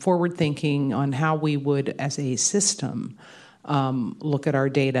forward thinking on how we would, as a system, look at our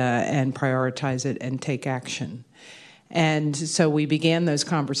data and prioritize it and take action. And so we began those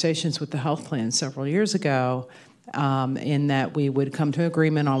conversations with the health plan several years ago in that we would come to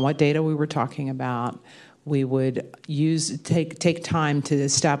agreement on what data we were talking about. We would take time to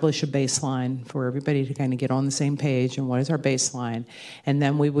establish a baseline for everybody to kind of get on the same page and what is our baseline. And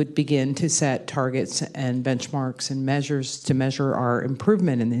then we would begin to set targets and benchmarks and measures to measure our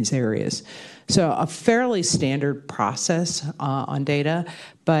improvement in these areas. So a fairly standard process on data,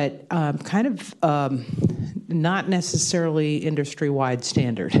 but kind of not necessarily industry-wide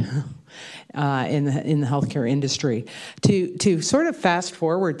standard. In the healthcare industry. To sort of fast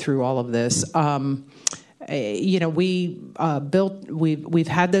forward through all of this, we've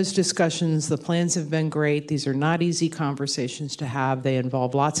had those discussions. The plans have been great. These are not easy conversations to have. They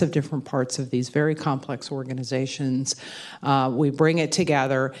involve lots of different parts of these very complex organizations. We bring it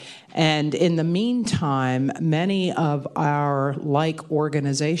together. And in the meantime, many of our like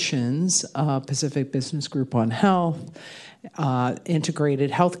organizations, Pacific Business Group on Health, Integrated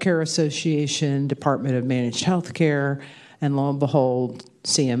Healthcare Association, Department of Managed Healthcare, and lo and behold,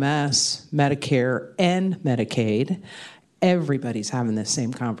 CMS, Medicare, and Medicaid, everybody's having the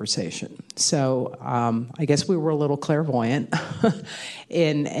same conversation. So I guess we were a little clairvoyant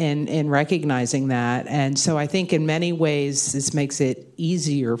in recognizing that. And so I think in many ways this makes it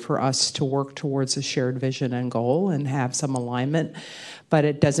easier for us to work towards a shared vision and goal and have some alignment. But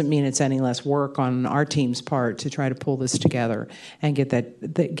it doesn't mean it's any less work on our team's part to try to pull this together and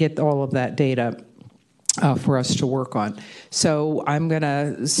get all of that data for us to work on. So I'm going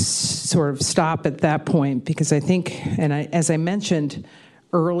to sort of stop at that point because I think, and as I mentioned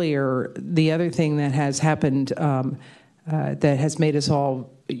earlier, the other thing that has happened that has made us all,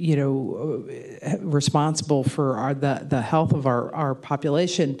 responsible for the health of our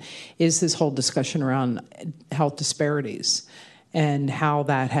population is this whole discussion around health disparities and how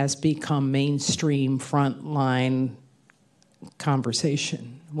that has become mainstream frontline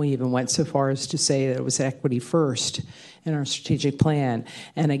conversation. We even went so far as to say that it was equity first in our strategic plan.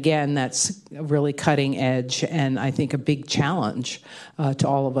 And again, that's really cutting edge, and I think a big challenge to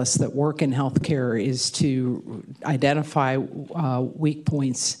all of us that work in healthcare is to identify weak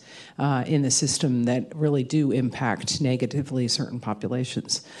points in the system that really do impact negatively certain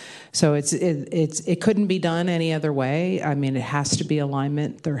populations. So it couldn't be done any other way. I mean, it has to be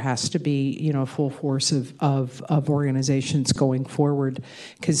alignment. There has to be a full force of organizations going forward,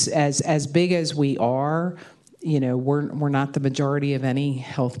 because as big as we are, we're not the majority of any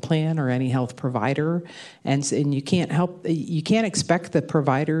health plan or any health provider, and you can't expect the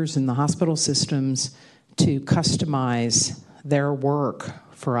providers and the hospital systems to customize their work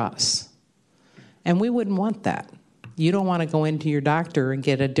for us, and we wouldn't want that. You don't want to go into your doctor and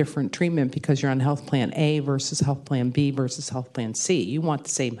get a different treatment because you're on health plan A versus health plan B versus health plan C. You want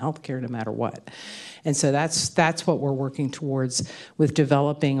the same health care no matter what. And so that's what we're working towards with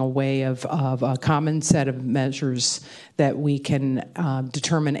developing a way of a common set of measures that we can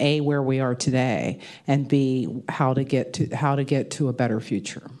determine A, where we are today, and B, how to get to a better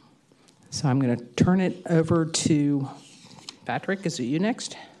future. So I'm going to turn it over to Patrick. Is it you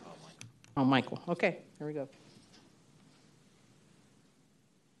next? Oh, Michael. Okay, here we go.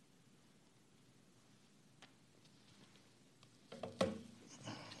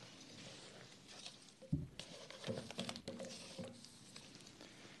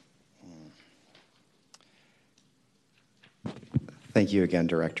 Thank you again,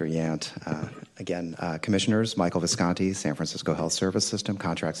 Director Yant. Commissioners, Michael Visconti, San Francisco Health Service System,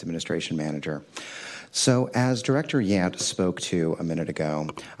 Contracts Administration Manager. So as Director Yant spoke to a minute ago,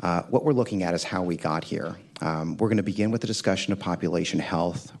 what we're looking at is how we got here. We're going to begin with a discussion of population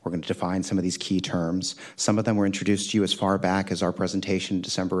health. We're going to define some of these key terms. Some of them were introduced to you as far back as our presentation in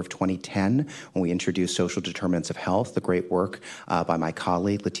December of 2010 when we introduced social determinants of health, the great work by my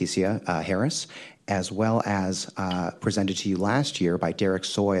colleague, Leticia Harris, as well as presented to you last year by Derek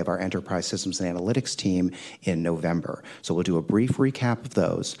Soy of our Enterprise Systems and Analytics team in November. So we'll do a brief recap of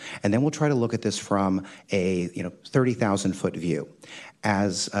those, and then we'll try to look at this from a 30,000-foot view.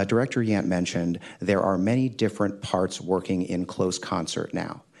 As Director Yant mentioned, there are many different parts working in close concert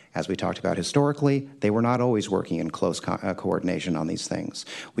now. As we talked about historically, they were not always working in close coordination on these things.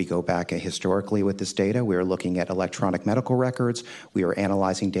 We go back historically with this data. We are looking at electronic medical records. We are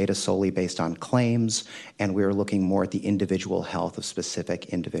analyzing data solely based on claims, and we are looking more at the individual health of specific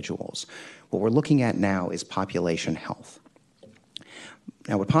individuals. What we're looking at now is population health.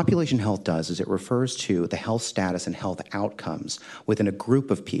 Now, what population health does is it refers to the health status and health outcomes within a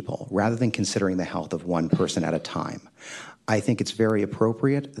group of people rather than considering the health of one person at a time. I think it's very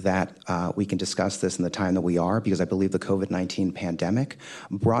appropriate that we can discuss this in the time that we are, because I believe the COVID-19 pandemic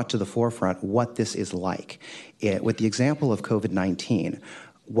brought to the forefront what this is like. With the example of COVID-19,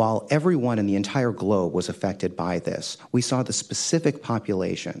 while everyone in the entire globe was affected by this, we saw the specific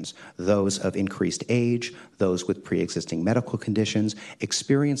populations, those of increased age, those with pre-existing medical conditions,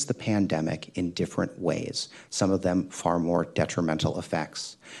 experience the pandemic in different ways, some of them far more detrimental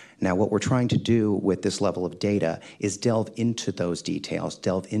effects. Now, what we're trying to do with this level of data is delve into those details,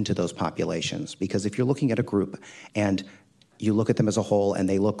 delve into those populations, because if you're looking at a group and you look at them as a whole and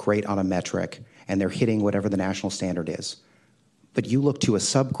they look great on a metric and they're hitting whatever the national standard is, but you look to a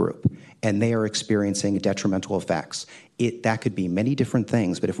subgroup and they are experiencing detrimental effects. That could be many different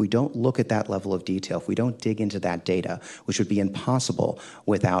things, but if we don't look at that level of detail, if we don't dig into that data, which would be impossible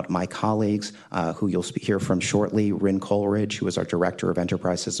without my colleagues, who you'll hear from shortly, Ryn Coleridge, who is our Director of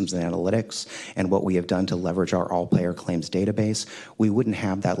Enterprise Systems and Analytics, and what we have done to leverage our all-payer claims database, we wouldn't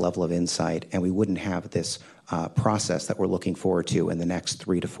have that level of insight and we wouldn't have this process that we're looking forward to in the next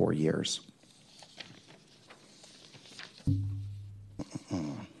 3 to 4 years.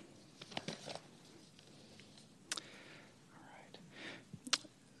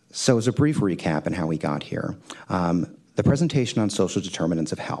 So as a brief recap on how we got here, the presentation on social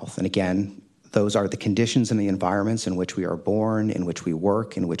determinants of health, and again, those are the conditions and the environments in which we are born, in which we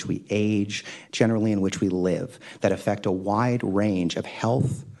work, in which we age, generally in which we live, that affect a wide range of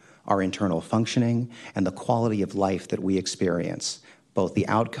health, our internal functioning, and the quality of life that we experience, both the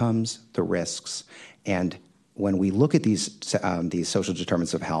outcomes, the risks, and when we look at these social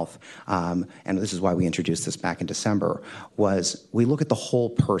determinants of health, and this is why we introduced this back in December, was we look at the whole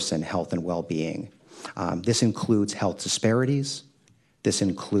person health and well-being. This includes health disparities. This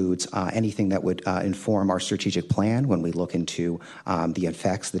includes anything that would inform our strategic plan when we look into the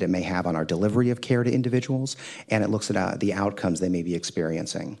effects that it may have on our delivery of care to individuals, and it looks at the outcomes they may be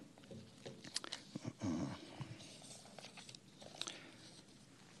experiencing.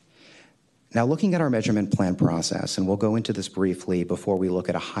 Now, looking at our measurement plan process, and we'll go into this briefly before we look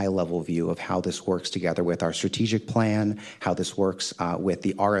at a high-level view of how this works together with our strategic plan, how this works with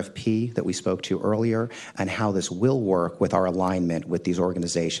the RFP that we spoke to earlier, and how this will work with our alignment with these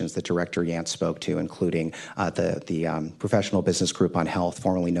organizations that Director Yant spoke to, including the Professional Business Group on Health,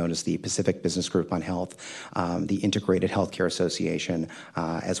 formerly known as the Pacific Business Group on Health, the Integrated Healthcare Association,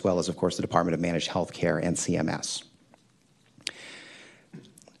 as well as, of course, the Department of Managed Healthcare and CMS.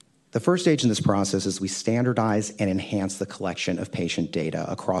 The first stage in this process is we standardize and enhance the collection of patient data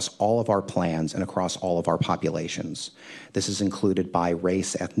across all of our plans and across all of our populations. This is included by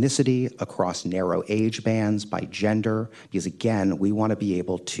race, ethnicity, across narrow age bands, by gender, because again, we want to be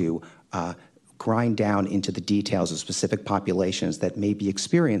able to grind down into the details of specific populations that may be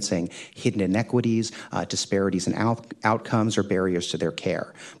experiencing hidden inequities, disparities in outcomes, or barriers to their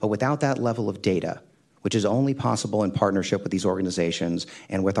care. But without that level of data, which is only possible in partnership with these organizations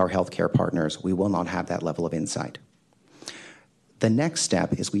and with our healthcare partners, we will not have that level of insight. The next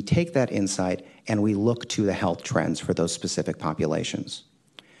step is we take that insight and we look to the health trends for those specific populations.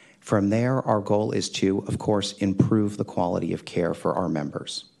 From there, our goal is to, of course, improve the quality of care for our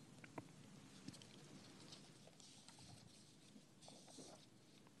members.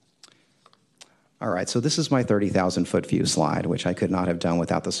 All right, so this is my 30,000-foot view slide, which I could not have done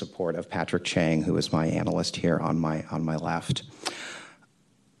without the support of Patrick Chang, who is my analyst here on my left.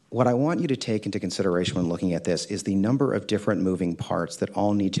 What I want you to take into consideration when looking at this is the number of different moving parts that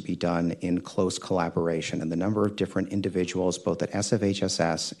all need to be done in close collaboration, and the number of different individuals, both at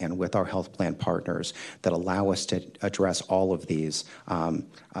SFHSS and with our health plan partners, that allow us to address all of these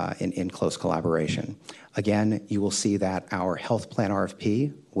in close collaboration. Again, you will see that our health plan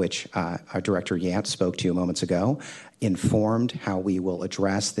RFP, which our Director Yant spoke to moments ago, informed how we will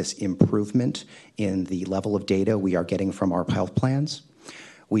address this improvement in the level of data we are getting from our health plans.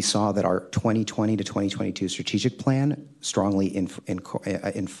 We saw that our 2020 to 2022 strategic plan strongly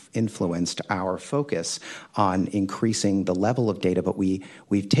influenced our focus on increasing the level of data, but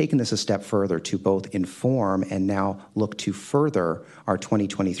we've taken this a step further to both inform and now look to further our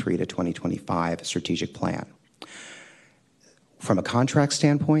 2023 to 2025 strategic plan. From a contract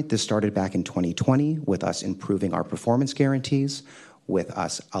standpoint, this started back in 2020 with us improving our performance guarantees, with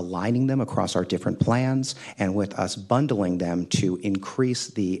us aligning them across our different plans, and with us bundling them to increase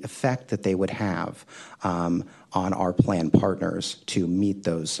the effect that they would have on our plan partners to meet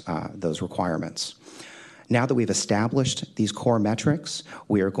those requirements. Now that we've established these core metrics,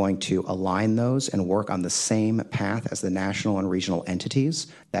 we are going to align those and work on the same path as the national and regional entities.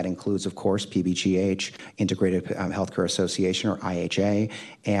 That includes, of course, PBGH, Integrated Healthcare Association, or IHA,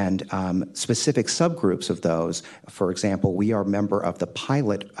 and specific subgroups of those. For example, we are a member of the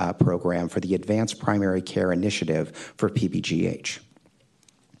pilot program for the Advanced Primary Care Initiative for PBGH.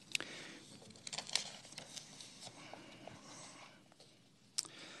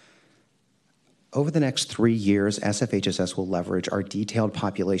 Over the next 3 years, SFHSS will leverage our detailed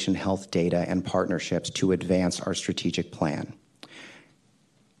population health data and partnerships to advance our strategic plan.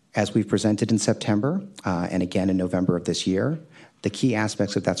 As we've presented in September and again in November of this year, the key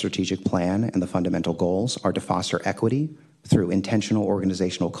aspects of that strategic plan and the fundamental goals are to foster equity through intentional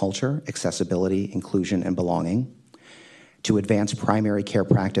organizational culture, accessibility, inclusion, and belonging, to advance primary care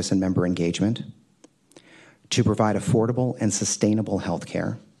practice and member engagement, to provide affordable and sustainable health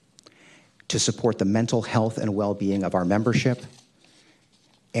care, to support the mental health and well-being of our membership,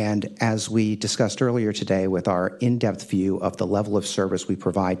 and as we discussed earlier today with our in-depth view of the level of service we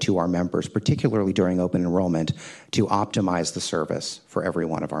provide to our members, particularly during open enrollment, to optimize the service for every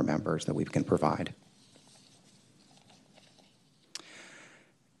one of our members that we can provide.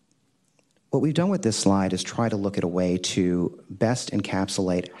 What we've done with this slide is try to look at a way to best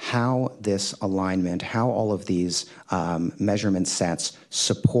encapsulate how this alignment, how all of these measurement sets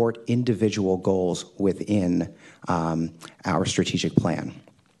support individual goals within our strategic plan.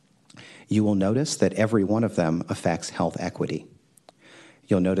 You will notice that every one of them affects health equity.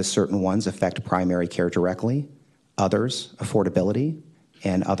 You'll notice certain ones affect primary care directly, others affordability,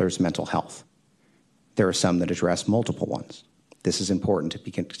 and others mental health. There are some that address multiple ones. This is important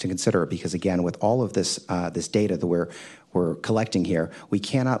to consider because, again, with all of this, this data that we're collecting here, we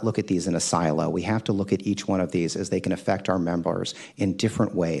cannot look at these in a silo. We have to look at each one of these as they can affect our members in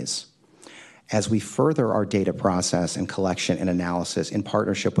different ways. As we further our data process and collection and analysis in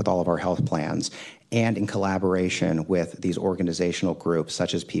partnership with all of our health plans and in collaboration with these organizational groups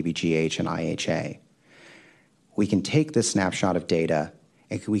such as PBGH and IHA, we can take this snapshot of data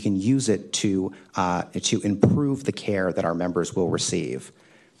and we can use it to improve the care that our members will receive.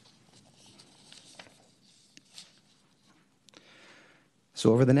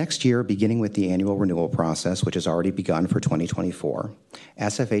 So over the next year, beginning with the annual renewal process, which has already begun for 2024,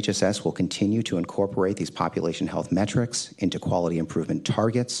 SFHSS will continue to incorporate these population health metrics into quality improvement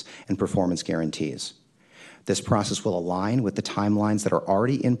targets and performance guarantees. This process will align with the timelines that are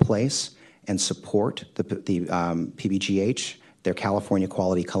already in place and support the PBGH, their California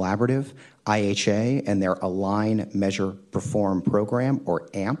Quality Collaborative, IHA, and their Align, Measure, Perform program, or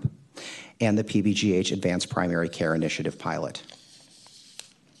AMP, and the PBGH Advanced Primary Care Initiative pilot.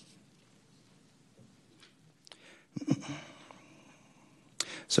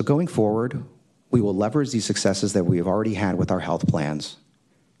 So going forward, we will leverage these successes that we have already had with our health plans.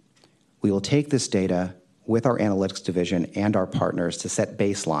 We will take this data with our analytics division and our partners to set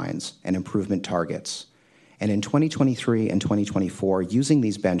baselines and improvement targets. And in 2023 and 2024, using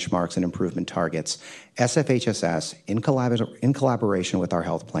these benchmarks and improvement targets, SFHSS, in collaboration with our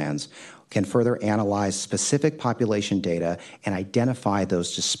health plans, can further analyze specific population data and identify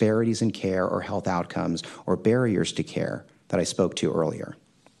those disparities in care or health outcomes or barriers to care that I spoke to earlier.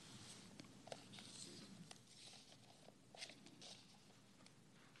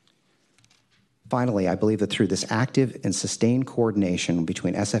 Finally, I believe that through this active and sustained coordination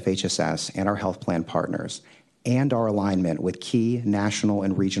between SFHSS and our health plan partners and our alignment with key national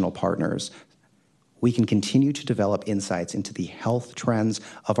and regional partners, we can continue to develop insights into the health trends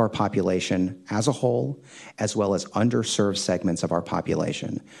of our population as a whole, as well as underserved segments of our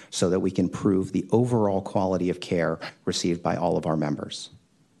population, so that we can improve the overall quality of care received by all of our members.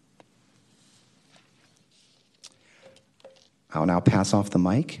 I'll now pass off the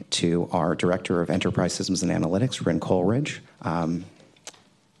mic to our Director of Enterprise Systems and Analytics, Ryn Coleridge, for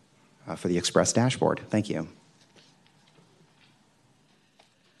the Express dashboard. Thank you.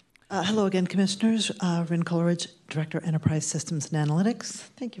 Hello again, Commissioners. Ryn Coleridge, Director of Enterprise Systems and Analytics.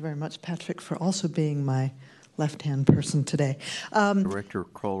 Thank you very much, Patrick, for also being my left-hand person today. Director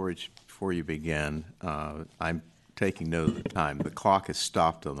Coleridge, before you begin, I'm taking note of the time. The clock is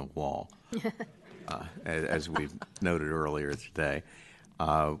stopped on the wall. As we noted earlier today,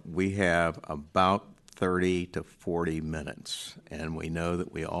 we have about 30 to 40 minutes, and we know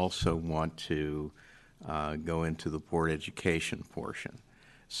that we also want to go into the board education portion.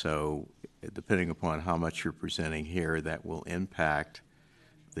 So depending upon how much you're presenting here, that will impact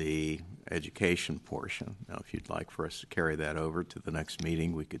the education portion. Now, if you'd like for us to carry that over to the next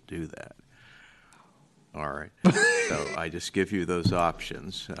meeting, we could do that. All right. So I just give you those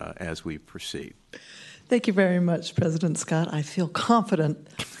options as we proceed. Thank you very much, President Scott. I feel confident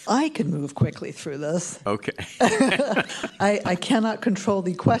I can move quickly through this. Okay. I cannot control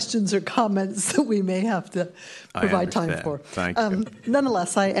the questions or comments that we may have to provide time for. Thank you.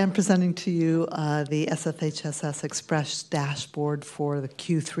 Nonetheless, I am presenting to you the SFHSS Express dashboard for the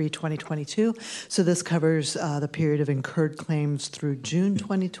Q3 2022. So this covers the period of incurred claims through June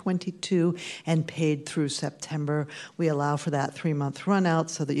 2022 and paid through September. We allow for that 3-month run out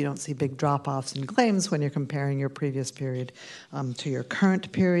so that you don't see big drop-offs in claims when you're comparing your previous period to your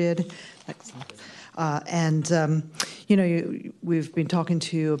current period. Excellent. We've been talking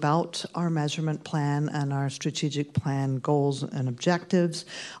to you about our measurement plan and our strategic plan goals and objectives.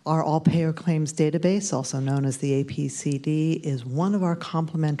 Our all-payer claims database, also known as the APCD, is one of our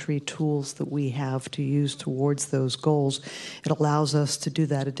complementary tools that we have to use towards those goals. It allows us to do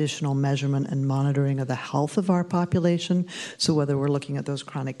that additional measurement and monitoring of the health of our population. So whether we're looking at those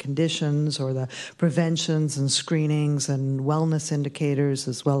chronic conditions or the preventions and screenings and wellness indicators,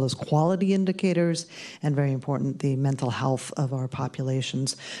 as well as quality indicators, and very important, the mental health of our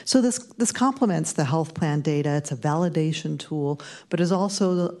populations. So this complements the health plan data. It's a validation tool, but it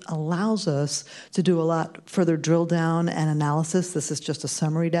also allows us to do a lot further drill down and analysis. This is just a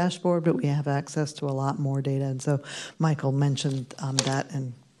summary dashboard, but we have access to a lot more data. And so Michael mentioned that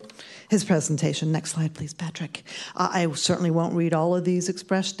in his presentation. Next slide, please, Patrick. I certainly won't read all of these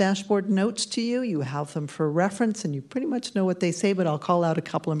Express dashboard notes to you. You have them for reference, and you pretty much know what they say, but I'll call out a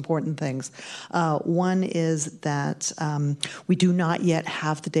couple important things. One is that we do not yet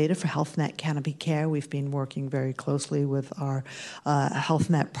have the data for HealthNet Canopy Care. We've been working very closely with our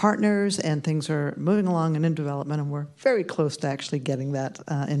HealthNet partners, and things are moving along and in development, and we're very close to actually getting that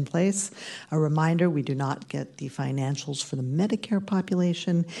in place. A reminder, we do not get the financials for the Medicare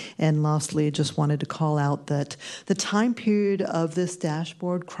population. And lastly, just wanted to call out that the time period of this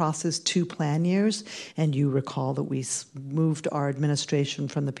dashboard crosses 2 plan years, and you recall that we moved our administration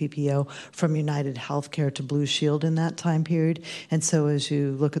from the PPO from United Healthcare to Blue Shield in that time period. And so as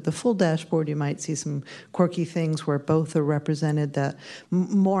you look at the full dashboard, you might see some quirky things where both are represented, that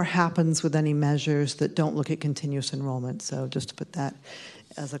more happens with any measures that don't look at continuous enrollment. So just to put that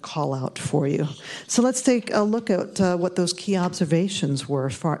as a call out for you. So let's take a look at what those key observations were,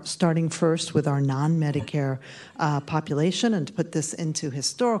 starting first with our non-Medicare population. And to put this into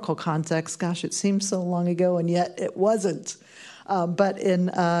historical context, gosh, it seems so long ago, and yet it wasn't. But in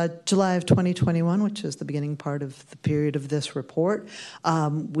July of 2021, which is the beginning part of the period of this report,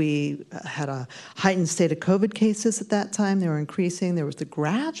 we had a heightened state of COVID cases at that time. They were increasing. There was the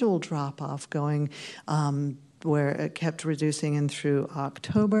gradual drop-off going where it kept reducing in through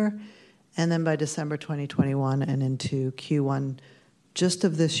October, and then by December 2021 and into Q1 just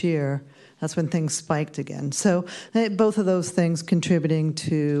of this year, that's when things spiked again. So both of those things contributing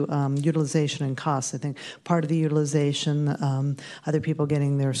to utilization and costs. I think part of the utilization, other people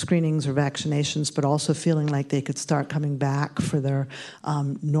getting their screenings or vaccinations, but also feeling like they could start coming back for their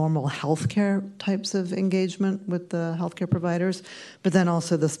normal healthcare types of engagement with the healthcare providers, but then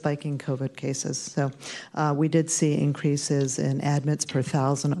also the spiking COVID cases. So we did see increases in admits per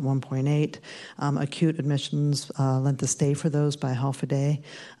 1,000 at 1.8, acute admissions, length of stay for those by half a day,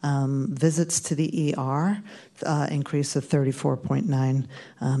 visits to the ER increase of 34.9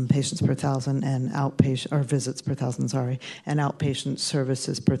 patients per 1,000, and outpatient, or visits per 1,000, sorry, and outpatient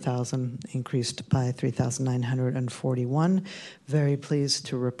services per 1,000 increased by 3,941. Very pleased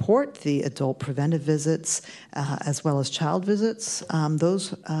to report the adult preventive visits as well as child visits.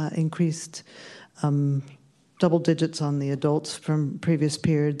 Those increased double digits on the adults from previous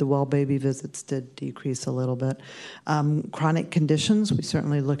period. The well baby visits did decrease a little bit. Chronic conditions, we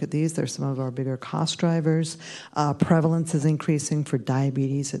certainly look at these. They're some of our bigger cost drivers. Prevalence is increasing for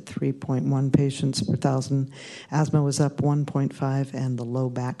diabetes at 3.1 patients per 1,000. Asthma was up 1.5, and the low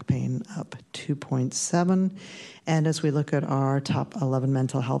back pain up 2.7. And as we look at our top 11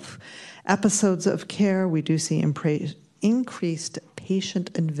 mental health episodes of care, we do see increased patient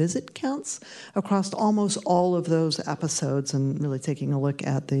and visit counts across almost all of those episodes, and really taking a look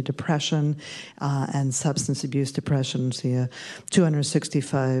at the depression and substance abuse depression, see a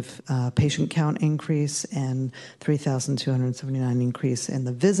 265 patient count increase and 3,279 increase in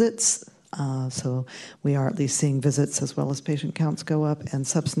the visits. So we are at least seeing visits as well as patient counts go up, and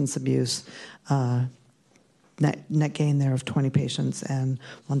substance abuse net gain there of 20 patients and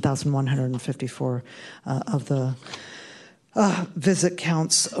 1,154 of the visit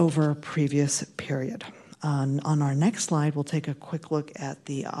counts over a previous period. On our next slide, we'll take a quick look at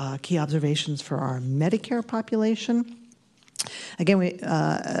the key observations for our Medicare population. Again,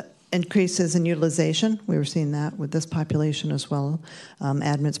 increases in utilization. We were seeing that with this population as well.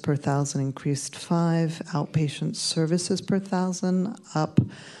 Admits per 1,000 increased 5. Outpatient services per 1,000 up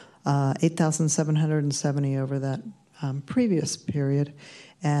 8,770 over that previous period,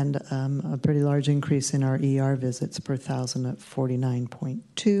 and a pretty large increase in our ER visits per 1,000 at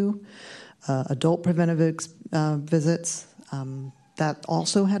 49.2. Adult preventive visits, that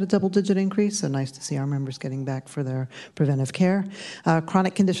also had a double-digit increase, so nice to see our members getting back for their preventive care.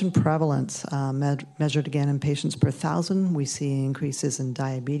 Chronic condition prevalence, measured again in patients per 1,000, we see increases in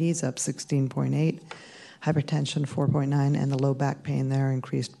diabetes up 16.8, hypertension 4.9, and the low back pain there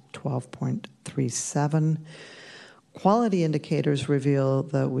increased 12.37. Quality indicators reveal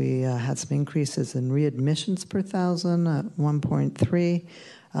that we had some increases in readmissions per 1,000 at 1.3.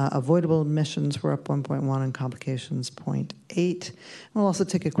 Avoidable admissions were up 1.1 and complications 0.8. We'll also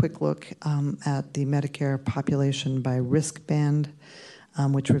take a quick look at the Medicare population by risk band,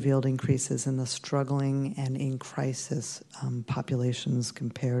 which revealed increases in the struggling and in crisis populations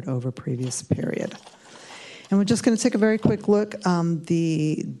compared over previous period. And we're just going to take a very quick look on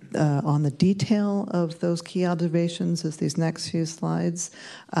the detail of those key observations as these next few slides.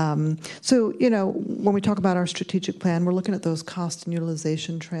 So, you know, when we talk about our strategic plan, we're looking at those cost and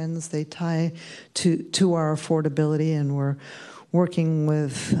utilization trends. They tie to our affordability, and we're working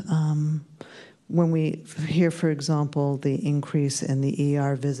with when we hear, for example, the increase in the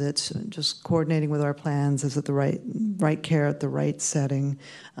ER visits, just coordinating with our plans, is it the right care at the right setting?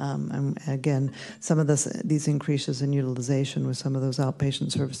 And again, some of these increases in utilization with some of those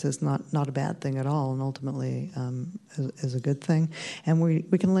outpatient services, not a bad thing at all, and ultimately is a good thing. And we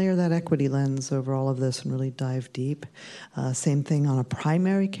can layer that equity lens over all of this and really dive deep. Same thing on a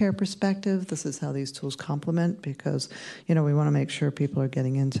primary care perspective. This is how these tools complement, because, you know, we want to make sure people are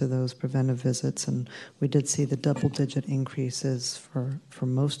getting into those preventive visits, and we did see the double-digit increases for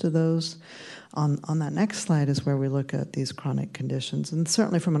most of those. On that next slide is where we look at these chronic conditions, and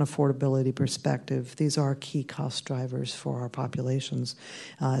certainly from an affordability perspective, these are key cost drivers for our populations,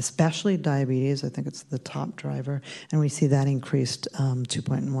 especially diabetes. I think it's the top driver, and we see that increased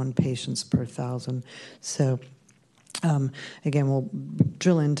 2.1 patients per 1,000. So again, we'll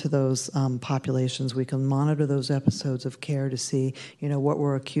drill into those populations. We can monitor those episodes of care to see, you know, what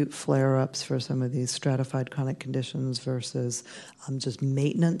were acute flare-ups for some of these stratified chronic conditions versus just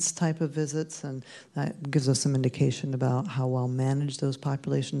maintenance type of visits, and that gives us some indication about how well managed those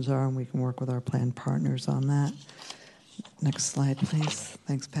populations are, and we can work with our plan partners on that. Next slide, please.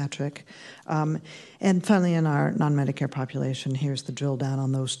 Thanks, Patrick. And finally, in our non-Medicare population, here's the drill down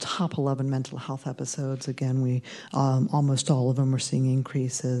on those top 11 mental health episodes. Again, we almost all of them are seeing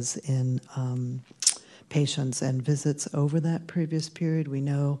increases in patients and visits over that previous period. We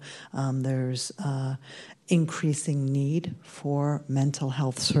know there's increasing need for mental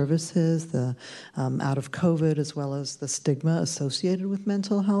health services, out of COVID, as well as the stigma associated with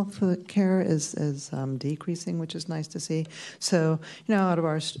mental health care is decreasing, which is nice to see. So, you know, out of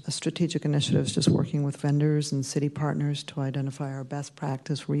our strategic initiatives, just working with vendors and city partners to identify our best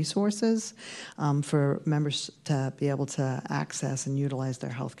practice resources for members to be able to access and utilize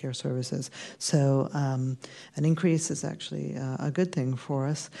their healthcare services. So an increase is actually a good thing for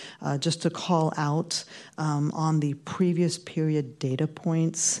us. Just to call out on the previous period data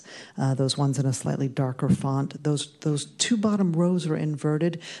points, those ones in a slightly darker font, those two bottom rows are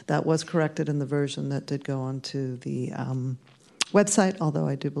inverted. That was corrected in the version that did go onto the website, although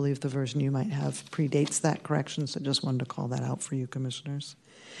I do believe the version you might have predates that correction, so just wanted to call that out for you, commissioners.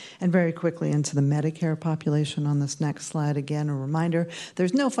 And very quickly into the Medicare population on this next slide. Again, a reminder,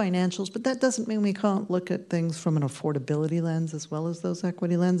 there's no financials, but that doesn't mean we can't look at things from an affordability lens as well as those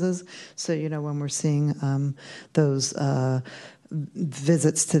equity lenses. So, you know, when we're seeing those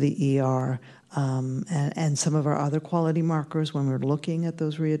visits to the ER, and some of our other quality markers, when we're looking at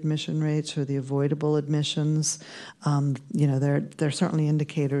those readmission rates or the avoidable admissions, you know, they're certainly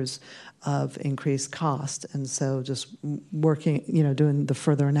indicators of increased cost. And so just working, you know, doing the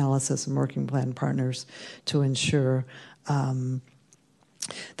further analysis and working plan partners to ensure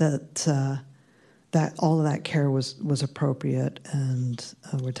that all of that care was appropriate, and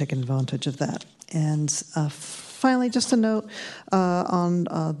we're taking advantage of that. And finally, just a note on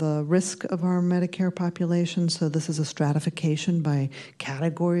the risk of our Medicare population. So this is a stratification by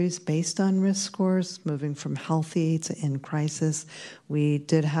categories based on risk scores, moving from healthy to in crisis. We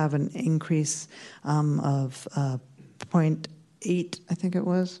did have an increase of 0.8, I think it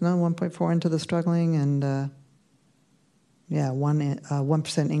was, no, 1.4 into the struggling, and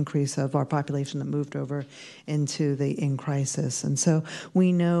 1% increase of our population that moved over into the in crisis. And so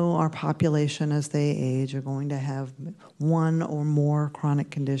we know our population as they age are going to have one or more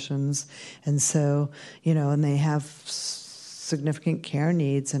chronic conditions. And so, and they have significant care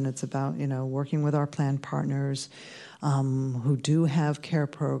needs, and it's about, working with our plan partners who do have care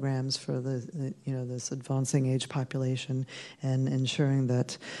programs for this advancing age population, and ensuring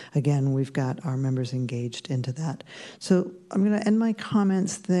that, again, we've got our members engaged into that. So I'm going to end my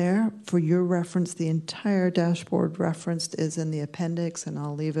comments there. For your reference, the entire dashboard referenced is in the appendix, and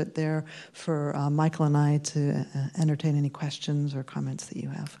I'll leave it there for Michael and I to entertain any questions or comments that you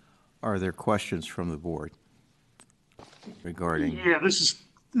have. Are there questions from the board regarding? Yeah, this is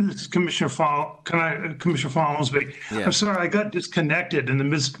Commissioner Follansbee. Yeah. I'm sorry, I got disconnected in the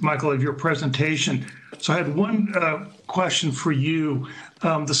midst, Michael, of your presentation. So I had one question for you.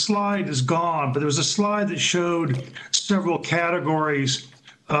 The slide is gone, but there was a slide that showed several categories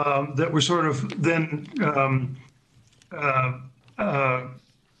that were sort of then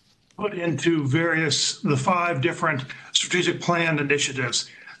put into the 5 different strategic plan initiatives.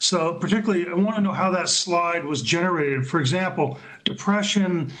 So particularly, I want to know how that slide was generated. For example,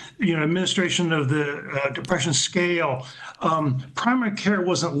 depression, administration of the depression scale. Primary care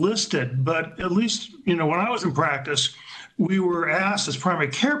wasn't listed, but at least, when I was in practice, we were asked as primary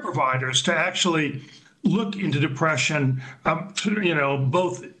care providers to actually look into depression,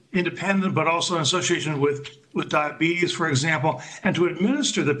 both independent, but also in association with diabetes, for example, and to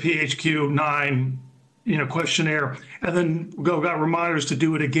administer the PHQ-9 questionnaire, and then got reminders to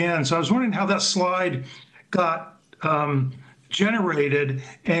do it again. So I was wondering how that slide got generated,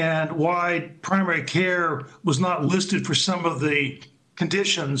 and why primary care was not listed for some of the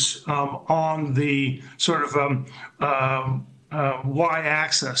conditions on the sort of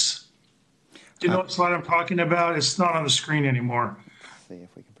y-axis. Do you know what slide I'm talking about? It's not on the screen anymore. Let's see if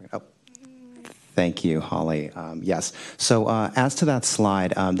we can bring it up. Thank you, Holly. Yes. So as to that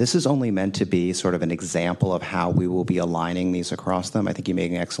slide, this is only meant to be sort of an example of how we will be aligning these across them. I think you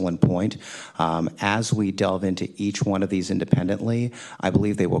make an excellent point. As we delve into each one of these independently, I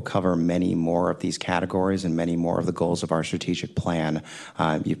believe they will cover many more of these categories and many more of the goals of our strategic plan.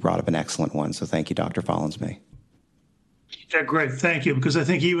 You've brought up an excellent one, so thank you, Dr. Follansbee. Yeah, great. Thank you. Because I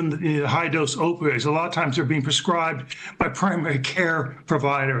think even the high-dose opioids, a lot of times they're being prescribed by primary care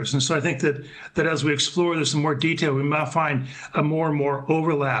providers. And so I think that as we explore this in more detail, we might find more and more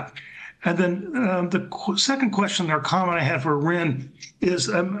overlap. And then the second question or comment I had for Rin is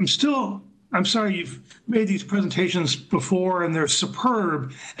I'm sorry, you've made these presentations before, and they're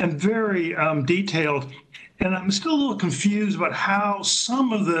superb and very detailed. And I'm still a little confused about how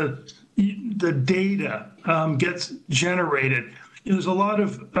some of the data gets generated. There's a lot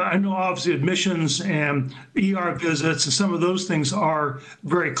of, I know obviously admissions and ER visits, and some of those things are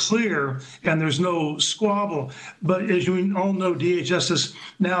very clear, and there's no squabble. But as you all know, DHS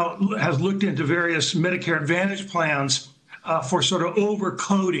has looked into various Medicare Advantage plans for sort of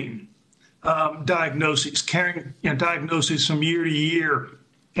over-coding diagnoses, carrying diagnoses from year to year.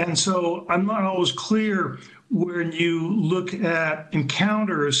 And so I'm not always clear when you look at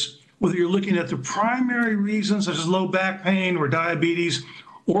encounters, whether you're looking at the primary reasons, such as low back pain or diabetes,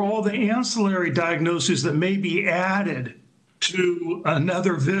 or all the ancillary diagnoses that may be added to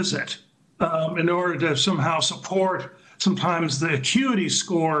another visit in order to somehow support sometimes the acuity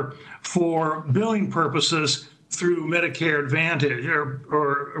score for billing purposes through Medicare Advantage,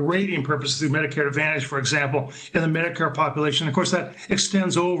 or rating purposes through Medicare Advantage, for example, in the Medicare population. Of course, that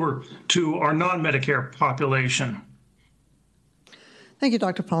extends over to our non-Medicare population. Thank you,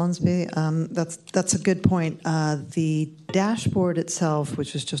 Dr. Follansbee. That's a good point. The dashboard itself,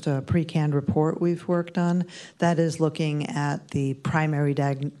 which is just a pre-canned report we've worked on, that is looking at the primary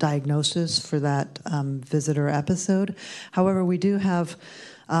diagnosis for that visitor episode. However, we do have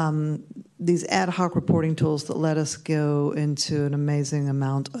these ad hoc reporting tools that let us go into an amazing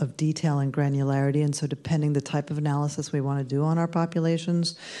amount of detail and granularity. And so depending the type of analysis we want to do on our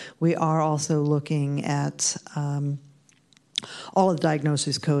populations, we are also looking at all of the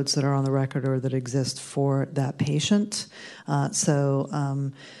diagnosis codes that are on the record or that exist for that patient.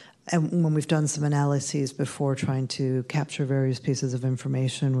 And when we've done some analyses before trying to capture various pieces of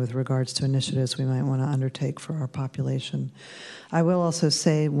information with regards to initiatives we might want to undertake for our population. I will also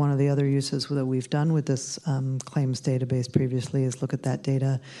say one of the other uses that we've done with this claims database previously is look at that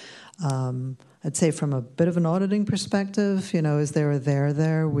data. I'd say from a bit of an auditing perspective, is there a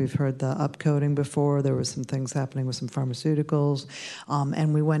there? We've heard the upcoding before. There were some things happening with some pharmaceuticals.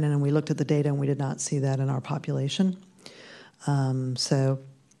 And we went in and we looked at the data and we did not see that in our population. So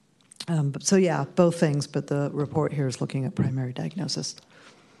So yeah, both things, but the report here is looking at primary diagnosis.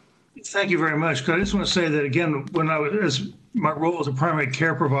 Thank you very much. 'Cause I just want to say that again, when I was, as my role as a primary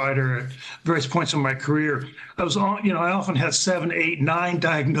care provider at various points in my career, I was on, I often had 7, 8, 9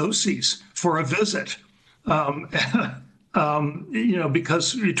 diagnoses for a visit.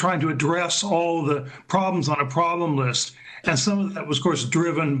 Because you're trying to address all the problems on a problem list. And some of that was, of course,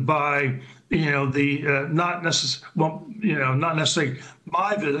 driven by, not necessarily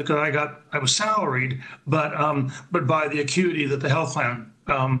my visit, because I was salaried, but by the acuity that the health plan,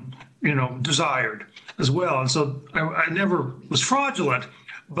 desired as well. And so I never was fraudulent,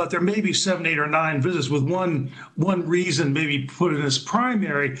 but there may be 7, 8, or 9 visits with one reason maybe put in as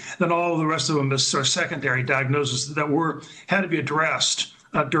primary, then all of the rest of them as secondary diagnoses that had to be addressed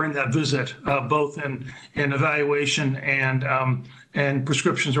during that visit, both in evaluation and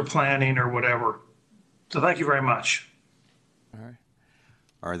prescriptions or planning or whatever. So thank you very much. All right.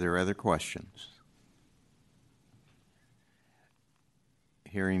 Are there other questions?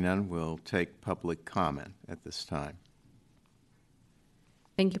 Hearing none, we'll take public comment at this time.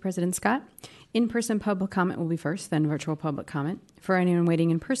 Thank you, President Scott. In-person public comment will be first, then virtual public comment. For anyone waiting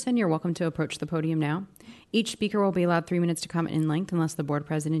in person, you're welcome to approach the podium now. Each speaker will be allowed 3 minutes to comment in length unless the board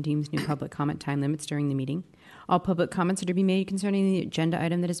president deems new public comment time limits during the meeting. All public comments are to be made concerning the agenda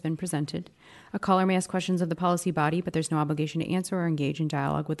item that has been presented. A caller may ask questions of the policy body, but there's no obligation to answer or engage in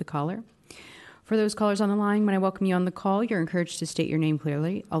dialogue with the caller. For those callers on the line, when I welcome you on the call, you're encouraged to state your name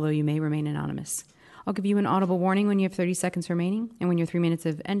clearly, although you may remain anonymous. I'll give you an audible warning when you have 30 seconds remaining, and when your 3 minutes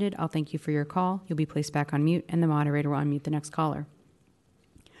have ended, I'll thank you for your call. You'll be placed back on mute, and the moderator will unmute the next caller.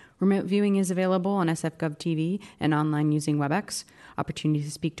 Remote viewing is available on SF.gov TV and online using WebEx. Opportunities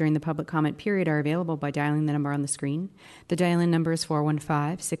to speak during the public comment period are available by dialing the number on the screen. The dial-in number is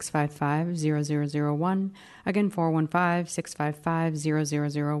 415-655-0001. Again,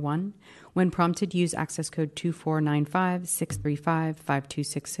 415-655-0001. When prompted, use access code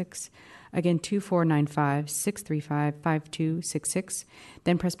 2495-635-5266. Again, 2495-635-5266.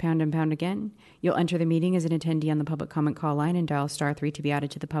 Then press pound and pound again. You'll enter the meeting as an attendee on the public comment call line and dial *3 to be added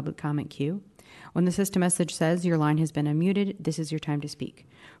to the public comment queue. When the system message says your line has been unmuted, this is your time to speak.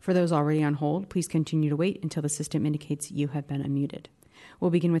 For those already on hold, please continue to wait until the system indicates you have been unmuted.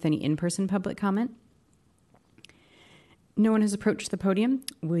 We'll begin with any in-person public comment. No one has approached the podium.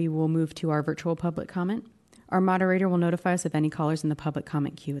 We will move to our virtual public comment. Our moderator will notify us of any callers in the public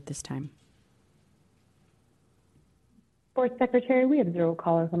comment queue at this time. Board Secretary, we have 0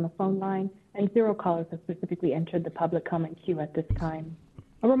 callers on the phone line, and 0 callers have specifically entered the public comment queue at this time.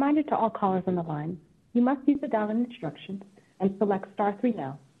 A reminder to all callers on the line, you must use the dial-in instructions and select *3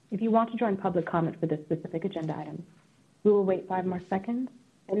 now if you want to join public comment for this specific agenda item. We will wait 5 more seconds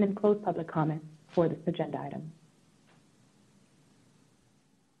and then close public comment for this agenda item.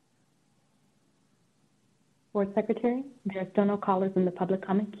 Board Secretary, there are still no callers in the public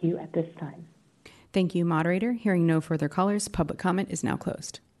comment queue at this time. Thank you, moderator. Hearing no further callers, public comment is now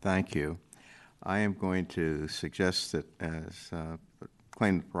closed. Thank you. I am going to suggest that as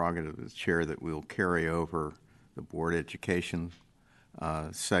claim the prerogative of the chair that we'll carry over the board education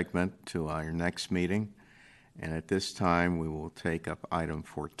segment to our next meeting. And at this time, we will take up item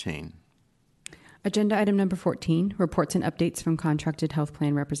 14. Agenda item number 14, reports and updates from contracted health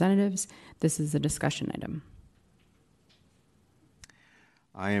plan representatives. This is a discussion item.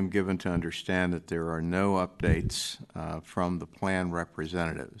 I am given to understand that there are no updates from the plan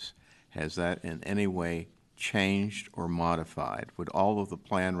representatives. Has that in any way changed or modified? Would all of the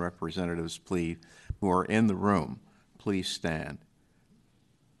plan representatives, please, who are in the room, please stand?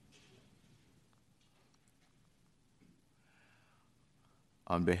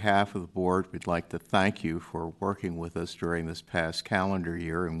 On behalf of the board, we'd like to thank you for working with us during this past calendar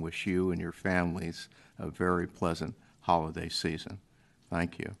year and wish you and your families a very pleasant holiday season.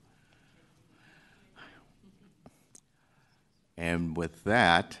 Thank you. And with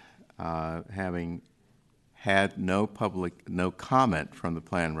that, having had no comment from the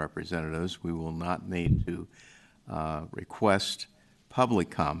plan representatives, we will not need to request public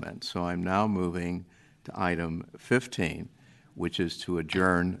comment. So I'm now moving to item 15, which is to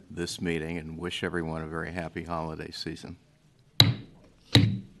adjourn this meeting and wish everyone a very happy holiday season.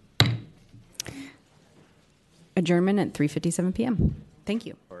 Adjournment at 3:57 p.m. Thank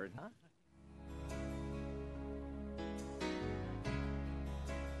you.